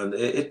 And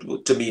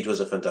to me, it was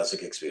a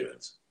fantastic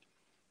experience.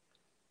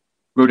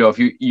 Rudolph,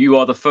 you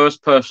are the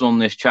first person on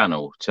this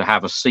channel to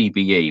have a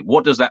CBE.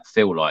 What does that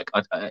feel like?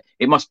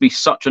 It must be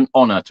such an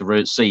honour to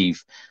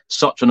receive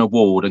such an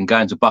award and go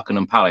into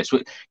Buckingham Palace.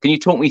 Can you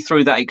talk me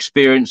through that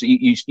experience?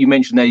 You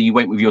mentioned there you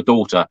went with your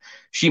daughter.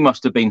 She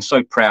must have been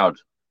so proud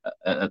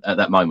at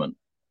that moment.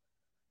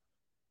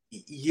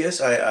 Yes,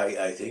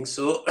 I think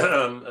so.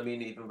 I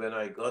mean, even when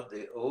I got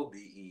the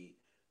OBE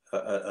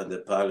at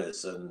the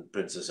palace and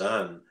Princess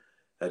Anne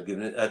had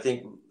given it, I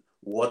think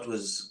what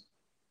was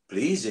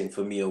pleasing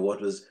for me, or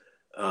what was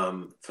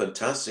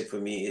fantastic for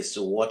me, is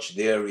to watch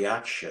their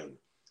reaction.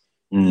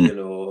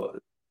 The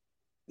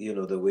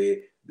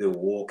way they're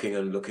walking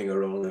and looking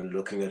around and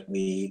looking at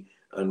me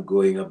and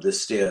going up the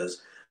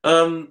stairs.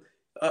 I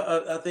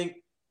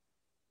think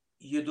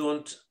you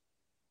don't.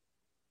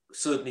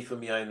 Certainly for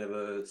me, I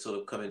never sort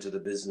of come into the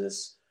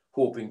business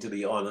hoping to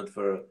be honored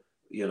for.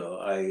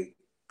 I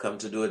come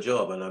to do a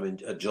job, and I'm in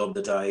a job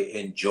that I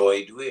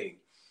enjoy doing.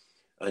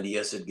 And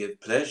yes, it gives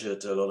pleasure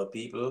to a lot of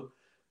people.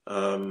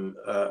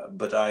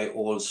 But I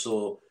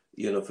also,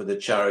 for the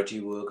charity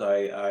work,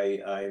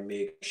 I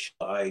make sure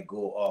I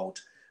go out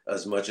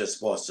as much as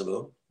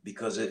possible,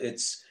 because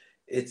it's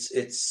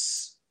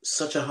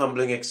such a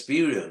humbling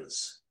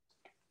experience.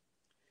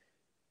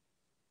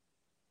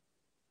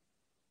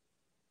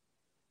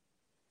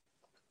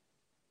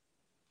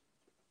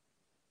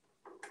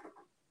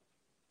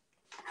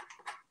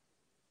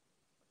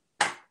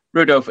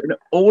 Rudolph, in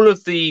all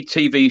of the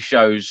TV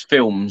shows,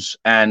 films,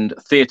 and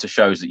theatre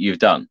shows that you've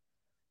done,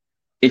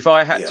 if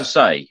I had to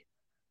say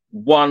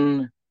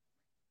one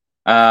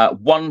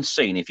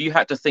scene, if you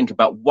had to think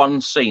about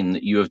one scene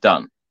that you have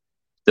done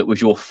that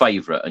was your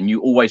favourite, and you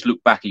always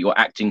look back at your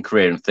acting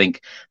career and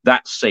think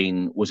that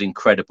scene was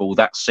incredible,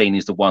 that scene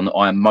is the one that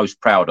I am most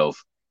proud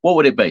of, what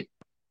would it be?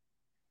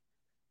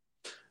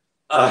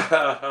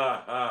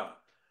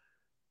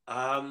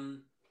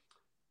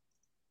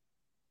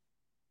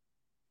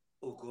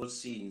 Good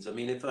scenes. I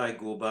mean, if I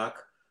go back,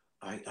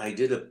 I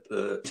did a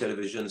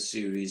television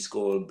series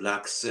called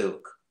Black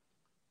Silk,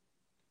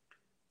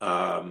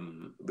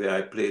 where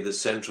I played the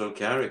central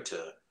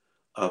character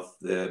of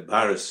the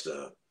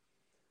barrister,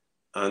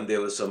 and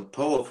there were some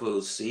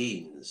powerful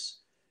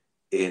scenes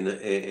in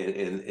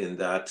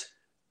that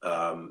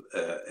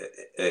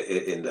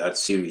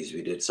series.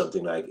 We did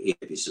something like 8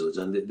 episodes,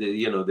 and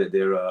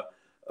there are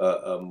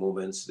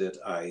moments that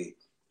I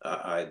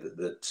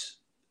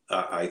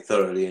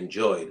thoroughly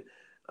enjoyed.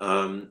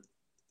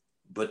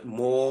 But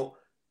more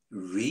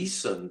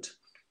recent,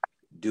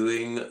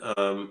 doing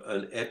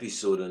an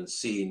episode and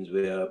scenes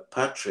where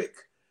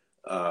Patrick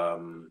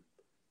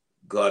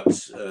got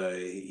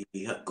a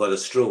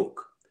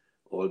stroke,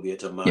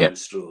 albeit a mild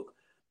stroke.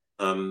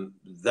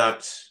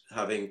 That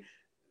having,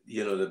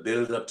 the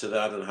build up to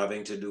that and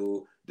having to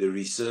do the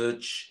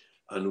research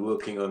and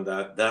working on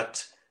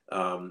that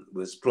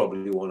was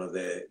probably one of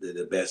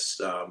the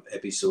best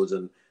episodes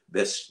and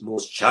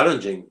most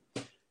challenging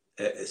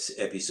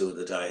episode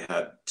that I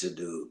had to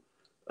do,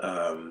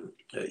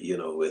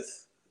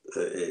 with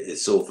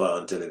so far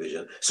on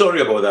television.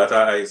 Sorry about that.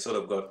 I sort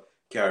of got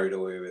carried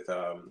away with,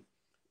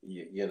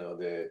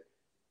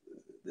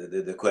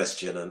 the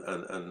question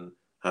and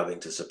having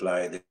to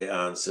supply the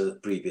answer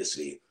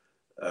previously.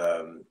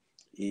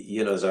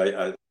 As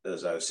I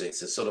was saying,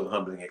 it's a sort of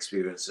humbling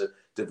experience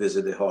to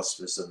visit the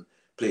hospice and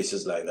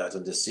places like that,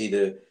 and to see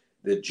the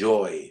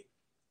joy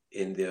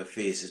in their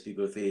faces,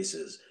 people's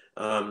faces.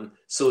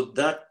 So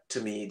that,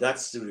 to me,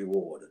 that's the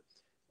reward.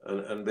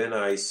 And when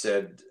I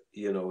said,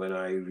 when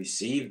I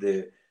received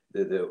the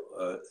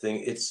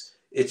thing,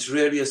 it's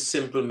really a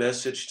simple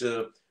message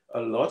to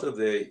a lot of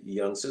the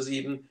youngsters,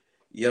 even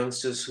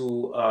youngsters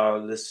who are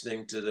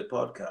listening to the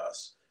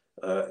podcast,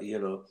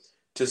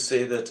 to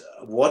say that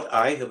what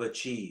I have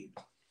achieved,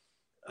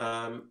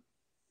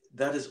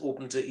 that is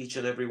open to each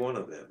and every one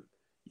of them.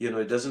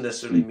 It doesn't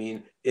necessarily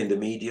mean in the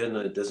media, and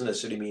it doesn't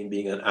necessarily mean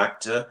being an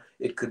actor.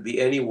 It could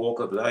be any walk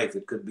of life.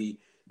 It could be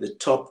the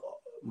top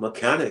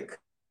mechanic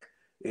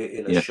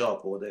in a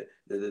shop, or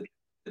the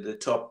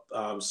top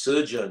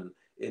surgeon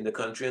in the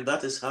country, and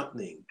that is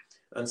happening.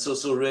 And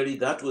so really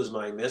that was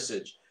my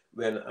message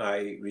when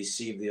I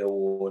received the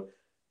award.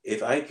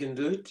 If I can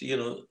do it,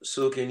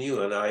 so can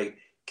you. And I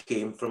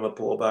came from a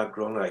poor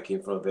background. I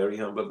came from a very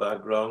humble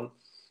background.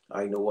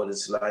 I know what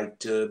it's like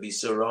to be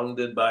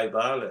surrounded by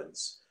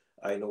violence.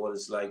 I know what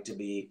it's like to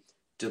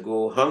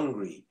go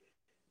hungry.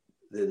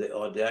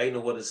 Or I know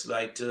what it's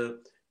like to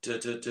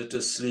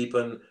sleep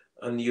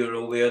and you're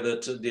aware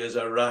that there's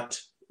a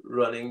rat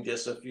running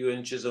just a few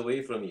inches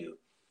away from you.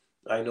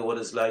 I know what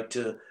it's like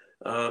to,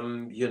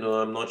 I'm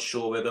not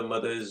sure whether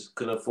mothers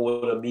can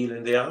afford a meal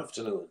in the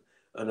afternoon,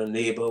 and a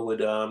neighbor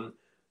would,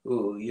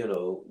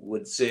 who,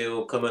 would say,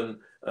 oh, come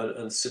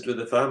and sit with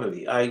the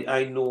family.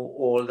 I know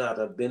all that.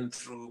 I've been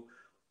through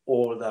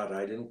all that.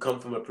 I didn't come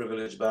from a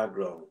privileged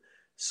background.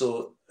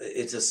 So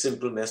it's a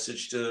simple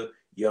message to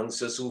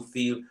youngsters who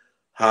feel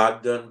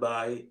hard done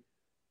by,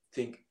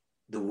 think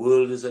the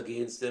world is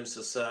against them,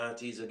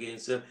 society is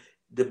against them.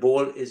 The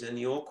ball is in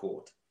your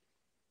court.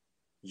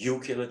 You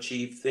can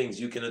achieve things.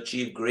 You can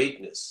achieve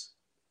greatness.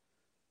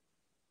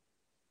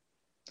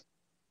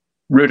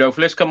 Rudolph,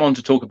 let's come on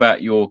to talk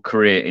about your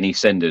career in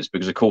EastEnders,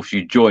 because, of course,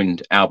 you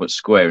joined Albert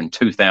Square in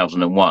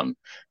 2001,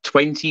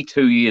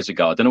 22 years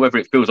ago. I don't know whether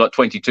it feels like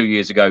 22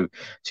 years ago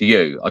to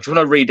you. I just want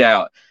to read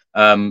out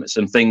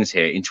some things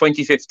here. In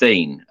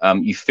 2015,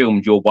 you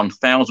filmed your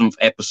 1000th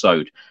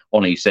episode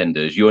on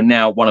EastEnders. You are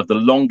now one of the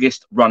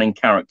longest running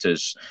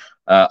characters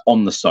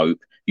on the soap.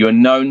 You are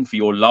known for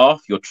your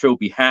laugh, your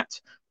Trilby hat,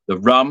 the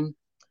rum,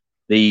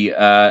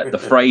 the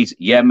phrase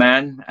 "yeah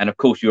man," and of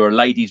course you're a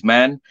ladies'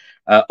 man.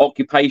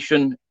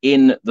 Occupation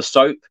in the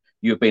soap: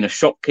 you have been a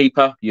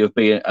shopkeeper, you have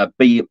been a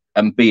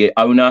B&B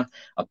owner,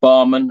 a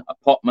barman, a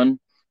potman.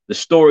 The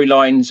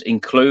storylines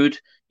include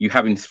you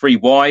having 3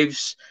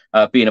 wives,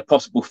 being a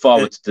possible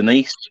father to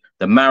Denise,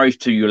 the marriage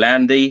to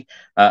Yolandi,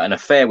 an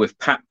affair with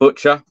Pat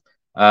Butcher,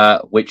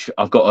 which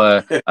I've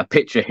got a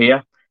picture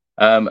here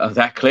of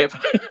that clip.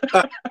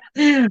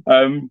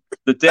 The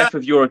death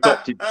of your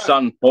adopted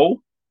son,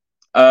 Paul.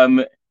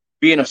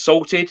 Being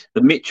assaulted,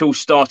 the Mitchells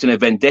starting a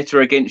vendetta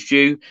against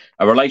you,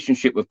 a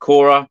relationship with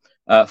Cora,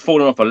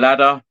 falling off a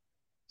ladder.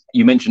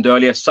 You mentioned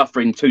earlier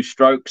suffering 2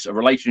 strokes, a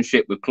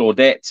relationship with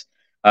Claudette,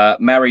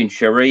 marrying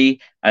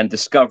Cherie, and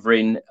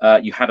discovering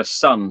you had a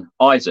son,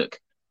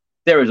 Isaac.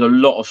 There is a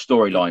lot of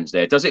storylines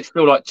there. Does it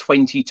feel like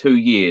 22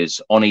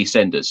 years on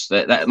EastEnders?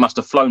 That must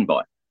have flown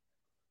by.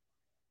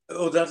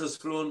 Oh, that has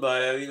flown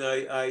by. I mean,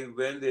 I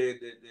when they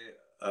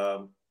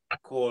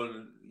called,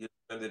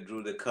 when they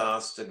drew the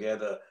cast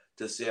together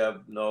to say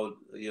I've now,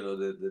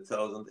 the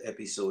 1000th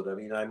episode. I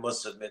mean, I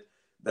must admit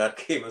that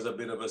came as a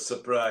bit of a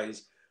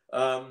surprise.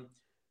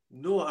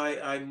 No,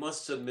 I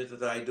must admit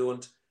that I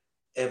don't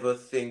ever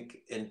think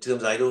in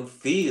terms, I don't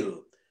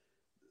feel,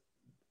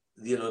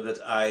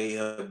 that I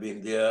have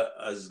been there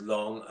as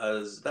long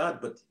as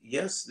that. But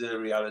yes, the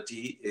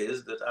reality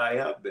is that I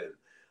have been.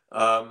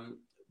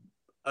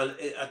 And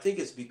I think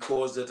it's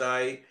because that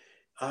I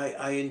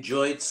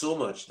enjoy it so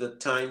much that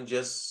time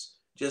just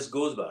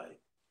goes by.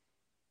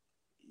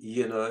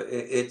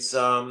 It's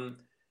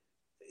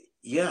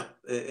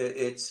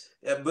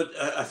but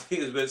I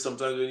think it's when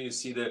sometimes when you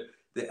see the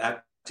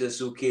actors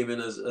who came in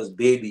as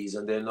babies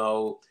and they're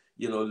now,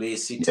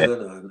 Lacey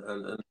Turner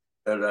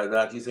and like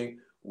that, you think,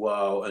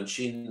 wow, and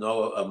she's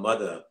now a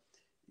mother.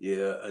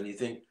 Yeah, and you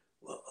think,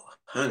 well,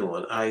 hang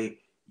on, when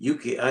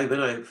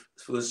I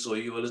first saw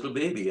you a little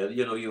baby, and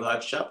you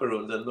had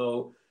chaperones, and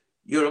now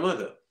you're a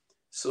mother.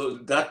 So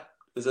that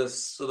is a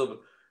sort of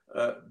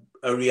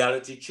a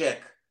reality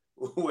check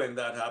when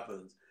that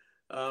happens.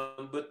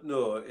 But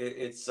no,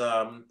 it's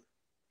I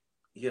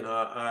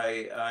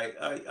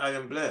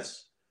am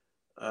blessed.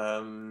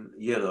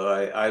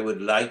 I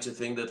would like to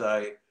think that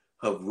I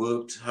have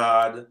worked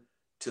hard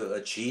to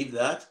achieve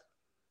that.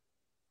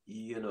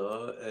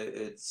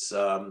 It's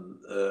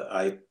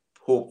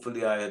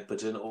hopefully I had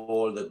put in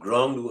all the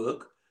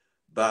groundwork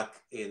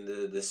back in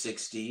the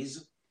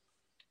 60s.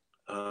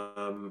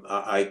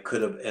 I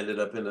could have ended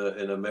up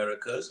in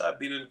Americas. I've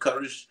been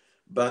encouraged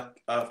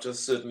back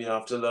certainly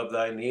after Love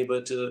Thy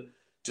Neighbor to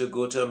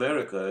go to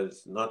America.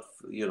 It's not,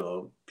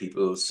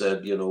 people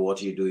said,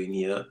 what are you doing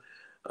here?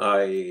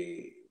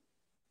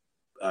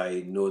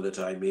 I know that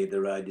I made the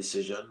right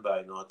decision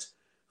by not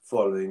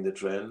following the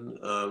trend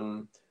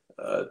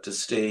to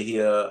stay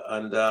here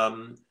and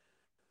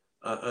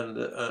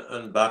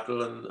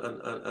battle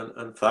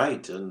and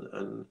fight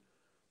and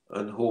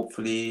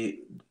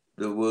hopefully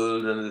the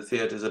world and the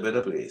theatre is a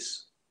better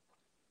place.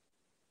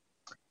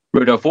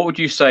 Rudolph, what would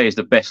you say is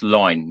the best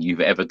line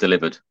you've ever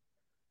delivered?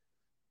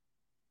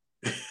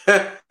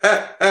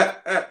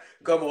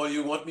 Come on,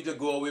 you want me to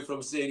go away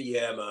from saying,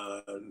 yeah,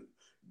 man.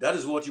 That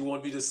is what you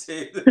want me to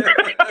say.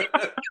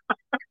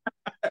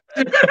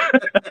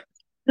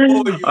 Oh,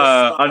 you're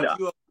smart.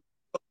 You are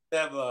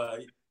clever.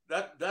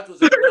 That was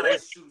a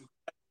nice shoot.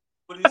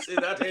 Will you say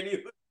that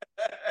anyway?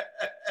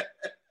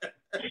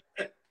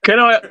 Can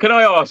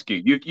I ask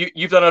you?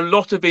 You've done a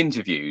lot of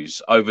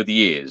interviews over the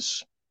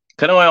years.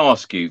 Can I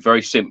ask you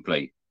very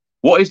simply,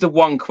 what is the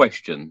one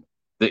question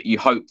that you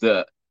hope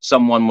that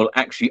someone will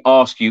actually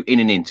ask you in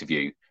an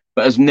interview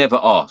but has never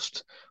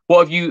asked?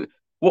 What have you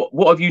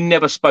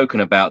never spoken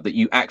about that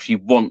you actually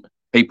want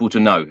people to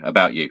know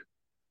about you?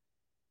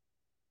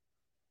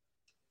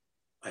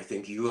 I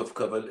think you have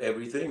covered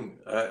everything.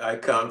 I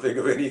can't think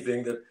of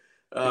anything that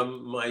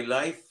my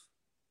life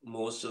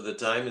most of the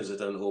time is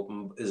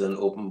an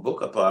open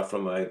book, apart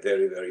from my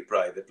very, very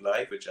private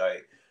life, which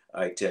I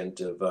tend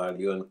to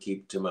value and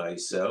keep to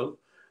myself.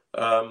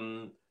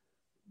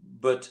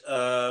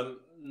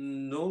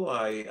 No,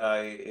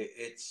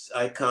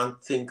 I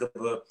can't think of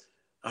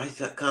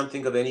can't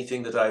think of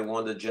anything that I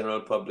want the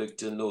general public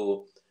to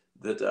know.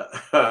 That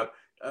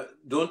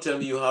don't tell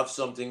me you have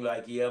something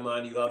like, yeah,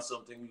 man, you have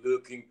something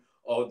lurking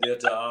out there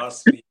to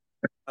ask me,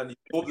 and you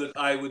hope that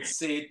I would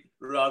say it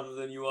rather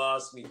than you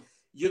ask me.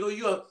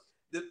 The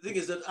thing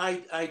is that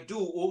I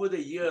do over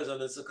the years,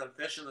 and it's a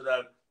confession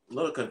that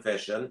not a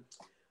confession.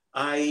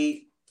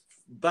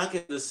 Back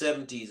in the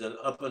 70s and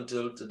up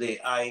until today,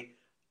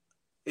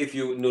 if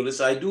you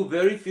notice, I do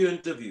very few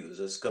interviews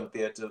as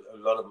compared to a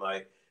lot of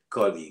my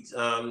colleagues.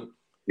 In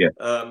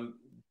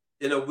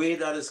a way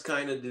that is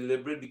kind of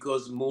deliberate,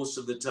 because most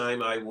of the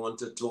time I want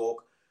to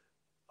talk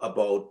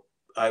about,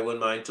 I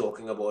wouldn't mind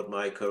talking about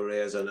my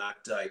career as an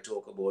actor. I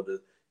talk about the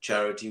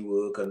charity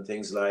work and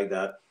things like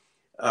that.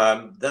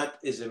 That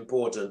is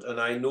important.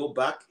 And I know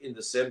back in the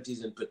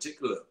 70s in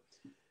particular,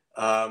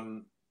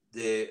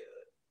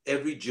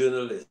 every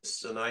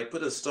journalist, and I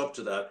put a stop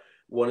to that,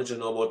 wanted to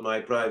know about my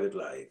private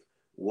life.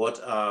 Want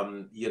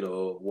to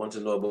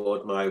know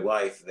about my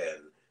wife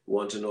then,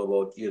 want to know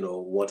about,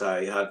 what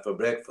I had for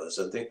breakfast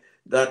and things.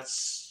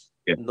 That's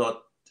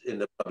not in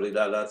the public,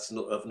 that's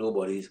of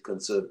nobody's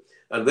concern.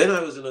 And when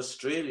I was in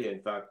Australia,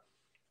 in fact,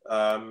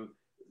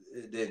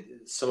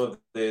 some of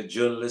the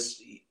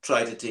journalists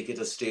tried to take it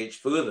a stage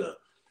further.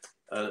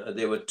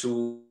 There were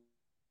two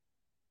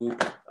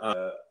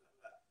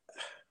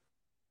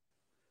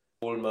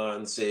old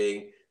man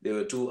saying there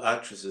were two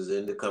actresses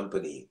in the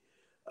company,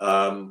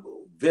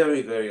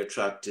 very, very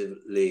attractive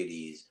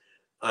ladies,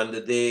 and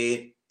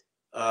the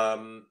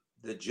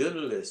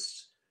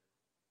journalists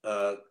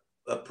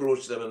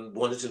approached them and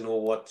wanted to know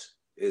what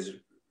is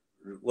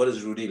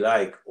Rudy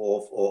like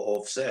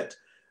off set,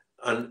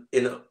 and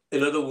in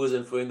other words,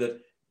 inferring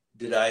that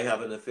did I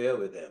have an affair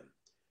with them.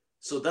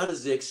 So that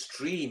is the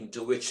extreme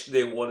to which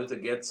they wanted to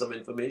get some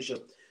information.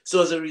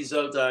 So as a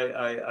result,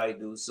 I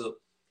do so.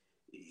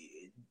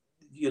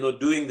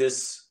 Doing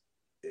this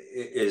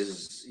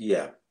is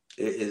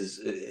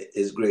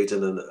great,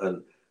 and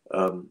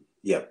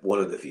one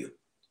of the few.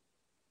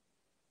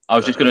 I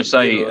was just going to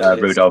say,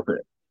 Rudolph,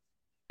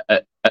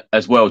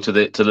 as well to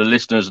the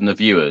listeners and the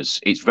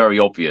viewers, it's very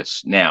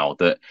obvious now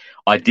that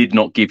I did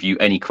not give you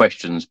any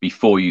questions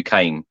before you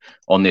came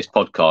on this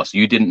podcast.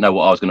 You didn't know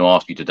what I was going to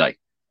ask you today.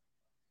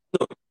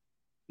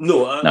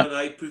 No. And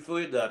I prefer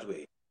it that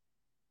way.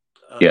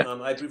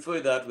 I prefer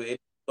it that way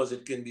because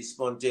it can be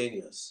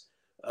spontaneous.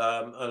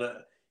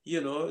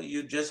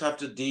 You just have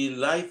to deal.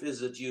 Life is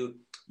that you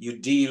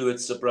deal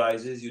with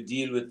surprises, you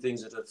deal with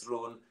things that are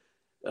thrown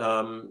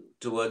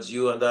towards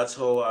you, and that's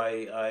how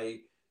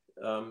I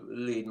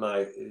lead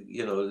my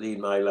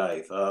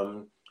life.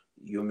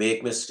 You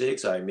make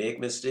mistakes, I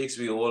make mistakes,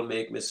 we all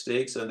make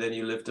mistakes, and then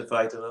you live to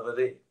fight another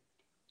day.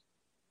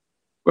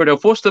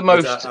 Rudolph, what's the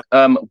most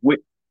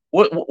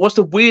what's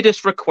the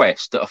weirdest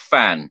request that a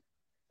fan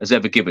has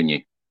ever given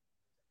you?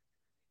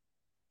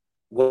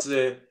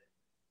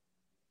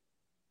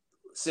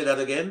 Say that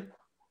again?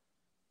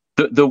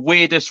 The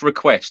weirdest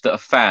request that a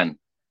fan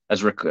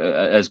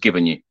has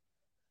given you.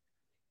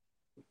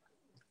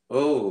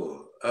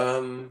 Oh,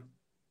 I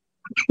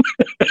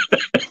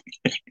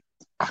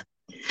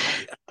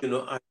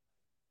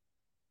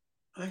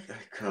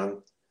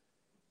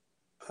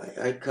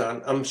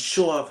can't. I'm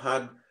sure I've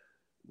had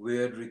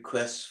weird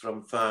requests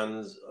from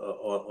fans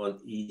on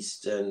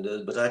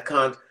EastEnders, but I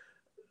can't.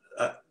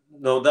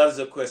 No, that's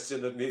a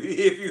question that maybe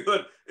if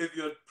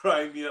you had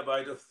primed me, I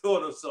might have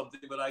thought of something,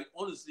 but I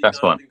honestly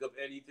can't think of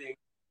anything.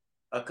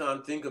 I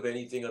can't think of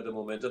anything at the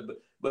moment,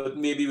 but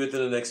maybe within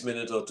the next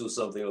minute or two,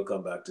 something will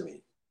come back to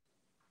me.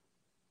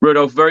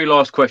 Rudolph, very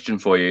last question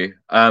for you.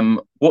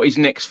 What is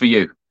next for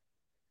you?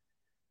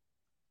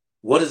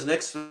 What is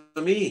next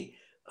for me?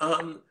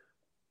 To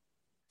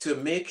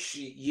make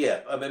sure,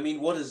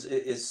 what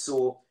is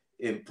so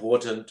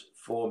important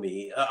for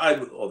me? I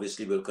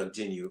obviously will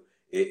continue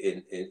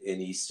in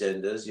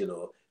EastEnders,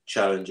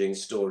 challenging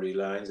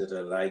storylines that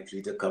are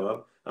likely to come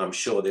up. I'm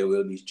sure there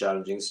will be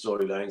challenging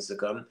storylines to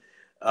come.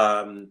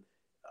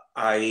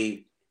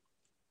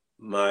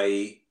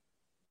 My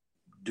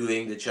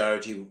doing the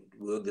charity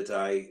work, that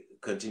I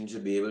continue to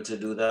be able to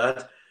do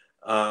that.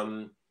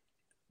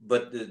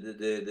 But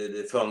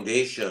the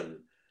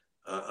foundation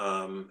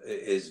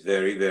is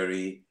very,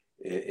 very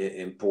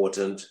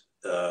important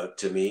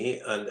to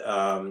me, and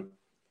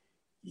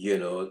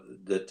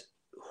that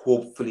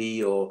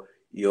hopefully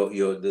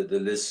the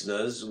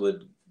listeners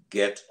would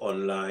get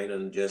online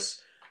and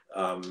just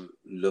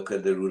look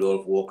at the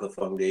Rudolph Walker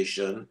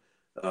Foundation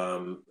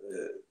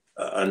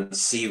and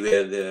see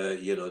where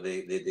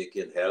they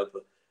can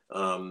help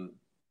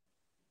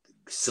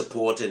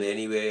support in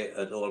any way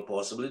at all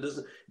possible. It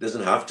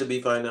doesn't have to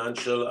be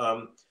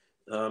financial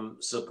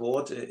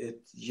support.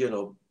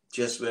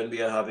 Just when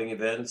we are having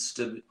events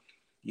to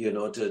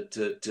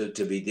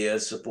be there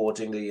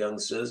supporting the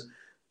youngsters.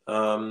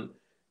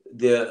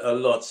 There are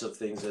lots of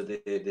things that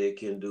they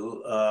can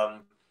do.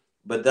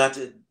 But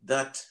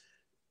that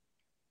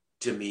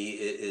to me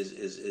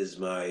is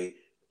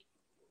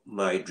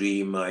my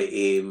dream, my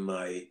aim,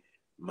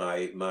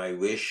 my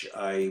wish.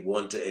 I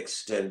want to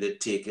extend it,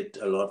 take it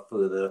a lot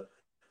further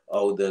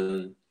out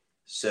than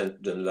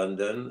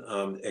London.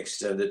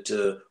 Extend it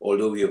to,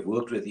 although we have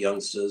worked with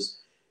youngsters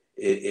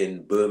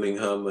in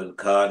Birmingham and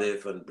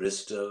Cardiff and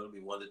Bristol,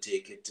 we want to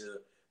take it to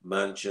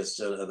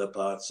Manchester and other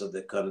parts of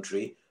the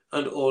country.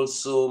 And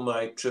also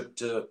my trip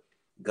to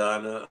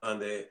Ghana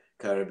and the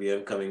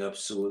Caribbean coming up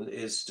soon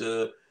is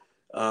to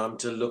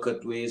look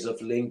at ways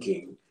of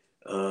linking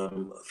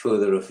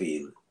further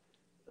afield.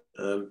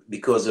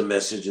 Because the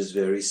message is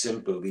very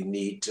simple. We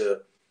need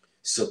to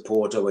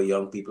support our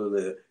young people.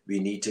 We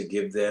need to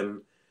give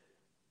them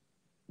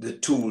the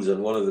tools,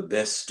 and one of the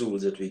best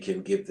tools that we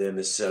can give them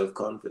is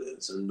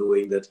self-confidence, and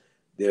knowing that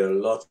there are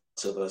lots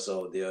of us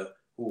out there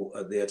who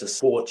are there to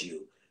support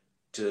you,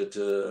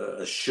 to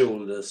a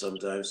shoulder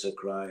sometimes to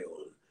cry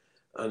on.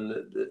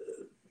 And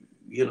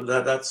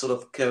that sort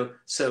of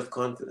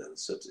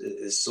self-confidence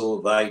is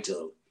so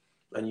vital.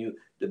 And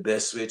the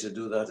best way to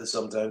do that is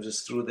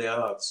sometimes through the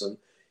arts. And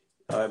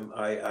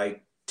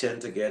I tend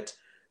to get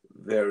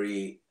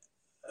very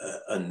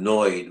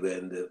annoyed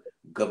when the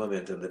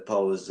government and the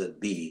powers that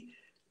be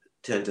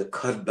tend to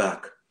cut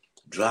back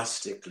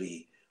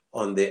drastically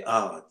on the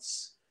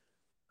arts.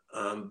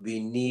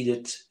 We need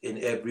it in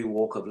every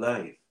walk of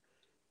life.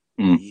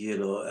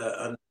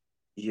 The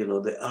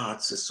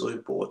arts is so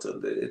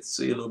important. It's,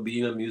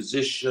 being a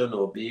musician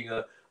or being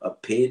a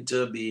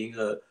painter, being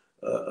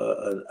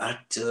an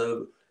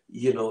actor,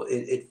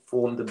 it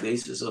formed the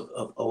basis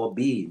of our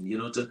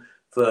being,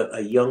 for a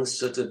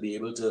youngster to be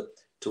able to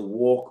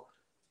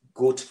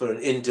go for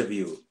an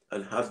interview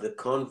and have the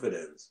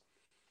confidence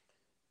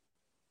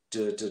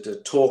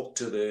to talk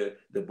to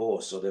the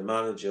boss or the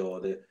manager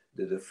or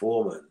the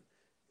foreman.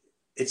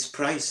 It's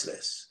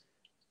priceless.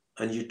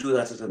 And you do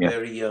that at a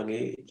very young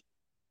age.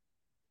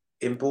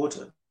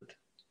 Important.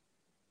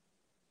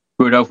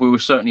 Rudolph, we will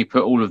certainly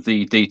put all of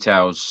the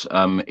details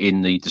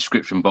in the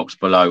description box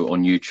below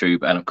on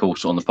YouTube and, of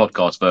course, on the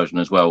podcast version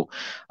as well.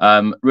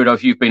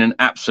 Rudolph, you've been an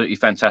absolutely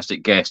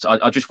fantastic guest.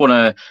 I just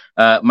want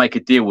to make a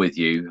deal with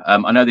you.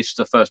 I know this is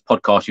the first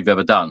podcast you've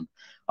ever done.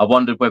 I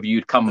wondered whether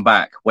you'd come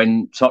back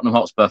when Tottenham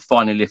Hotspur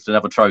finally lift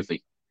another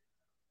trophy.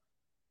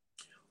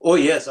 Oh,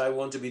 yes, I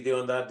want to be there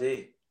on that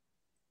day.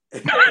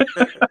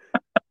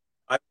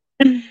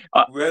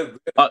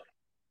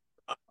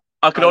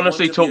 I could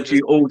honestly talk to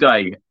you all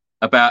day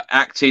about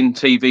acting,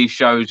 TV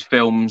shows,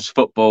 films,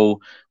 football,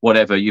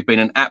 whatever. You've been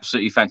an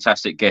absolutely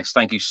fantastic guest.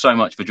 Thank you so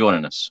much for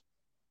joining us.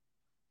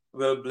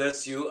 Well,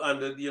 bless you. And,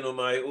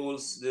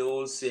 the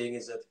old saying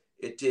is that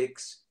it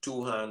takes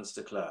two hands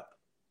to clap.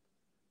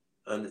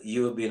 And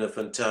you have been a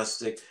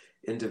fantastic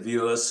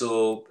interviewer.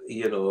 So,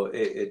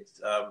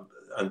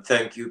 and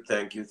thank you.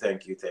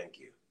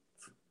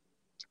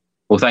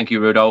 Well, thank you,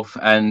 Rudolph.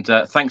 And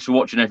thanks for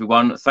watching,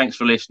 everyone. Thanks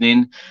for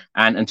listening.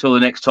 And until the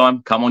next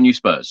time, come on, you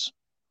Spurs.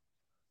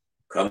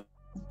 Come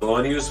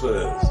on, you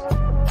Spurs.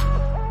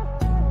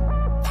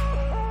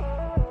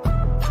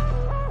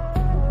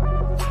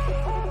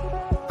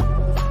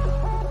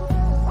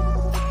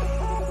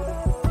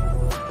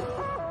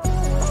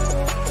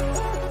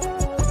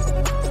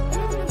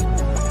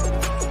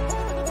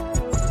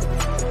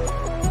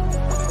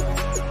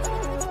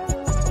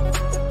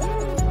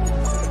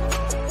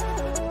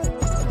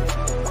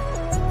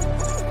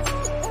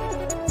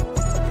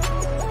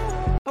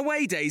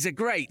 Away days are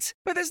great,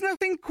 but there's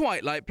nothing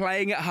quite like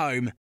playing at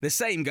home. The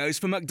same goes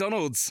for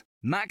McDonald's.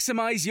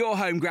 Maximise your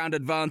home ground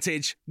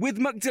advantage with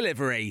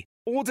McDelivery.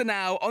 Order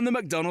now on the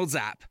McDonald's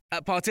app.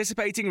 At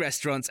participating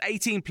restaurants,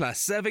 18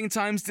 plus serving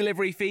times,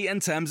 delivery fee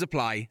and terms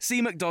apply.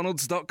 See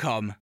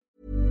mcdonalds.com.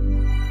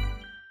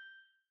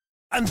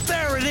 And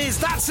there it is,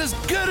 that's as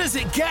good as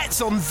it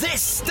gets on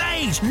this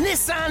stage.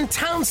 Nissan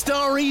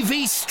Townstar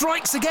EV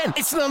strikes again.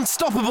 It's an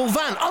unstoppable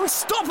van,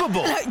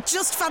 unstoppable.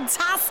 Just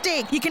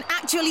fantastic. You can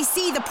actually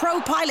see the Pro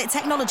Pilot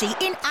technology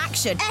in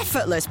action.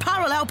 Effortless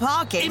parallel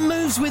parking. It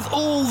moves with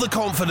all the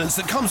confidence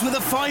that comes with a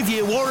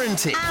 5-year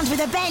warranty. And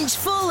with a bench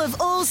full of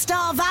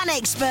all-star van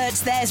experts,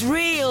 there's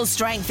real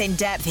strength in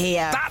depth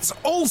here. That's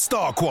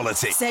all-star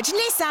quality. Search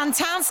Nissan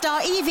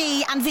Townstar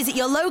EV and visit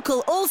your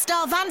local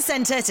all-star van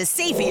centre to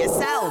see for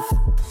yourself.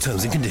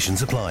 Terms and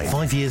conditions apply.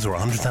 5 years or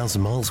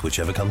 100,000 miles,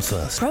 whichever comes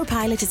first. Pro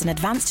Pilot is an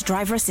advanced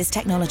driver assist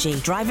technology.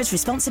 Driver's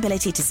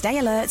responsibility to stay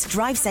alert,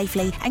 drive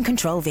safely and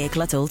control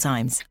vehicle at all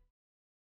times.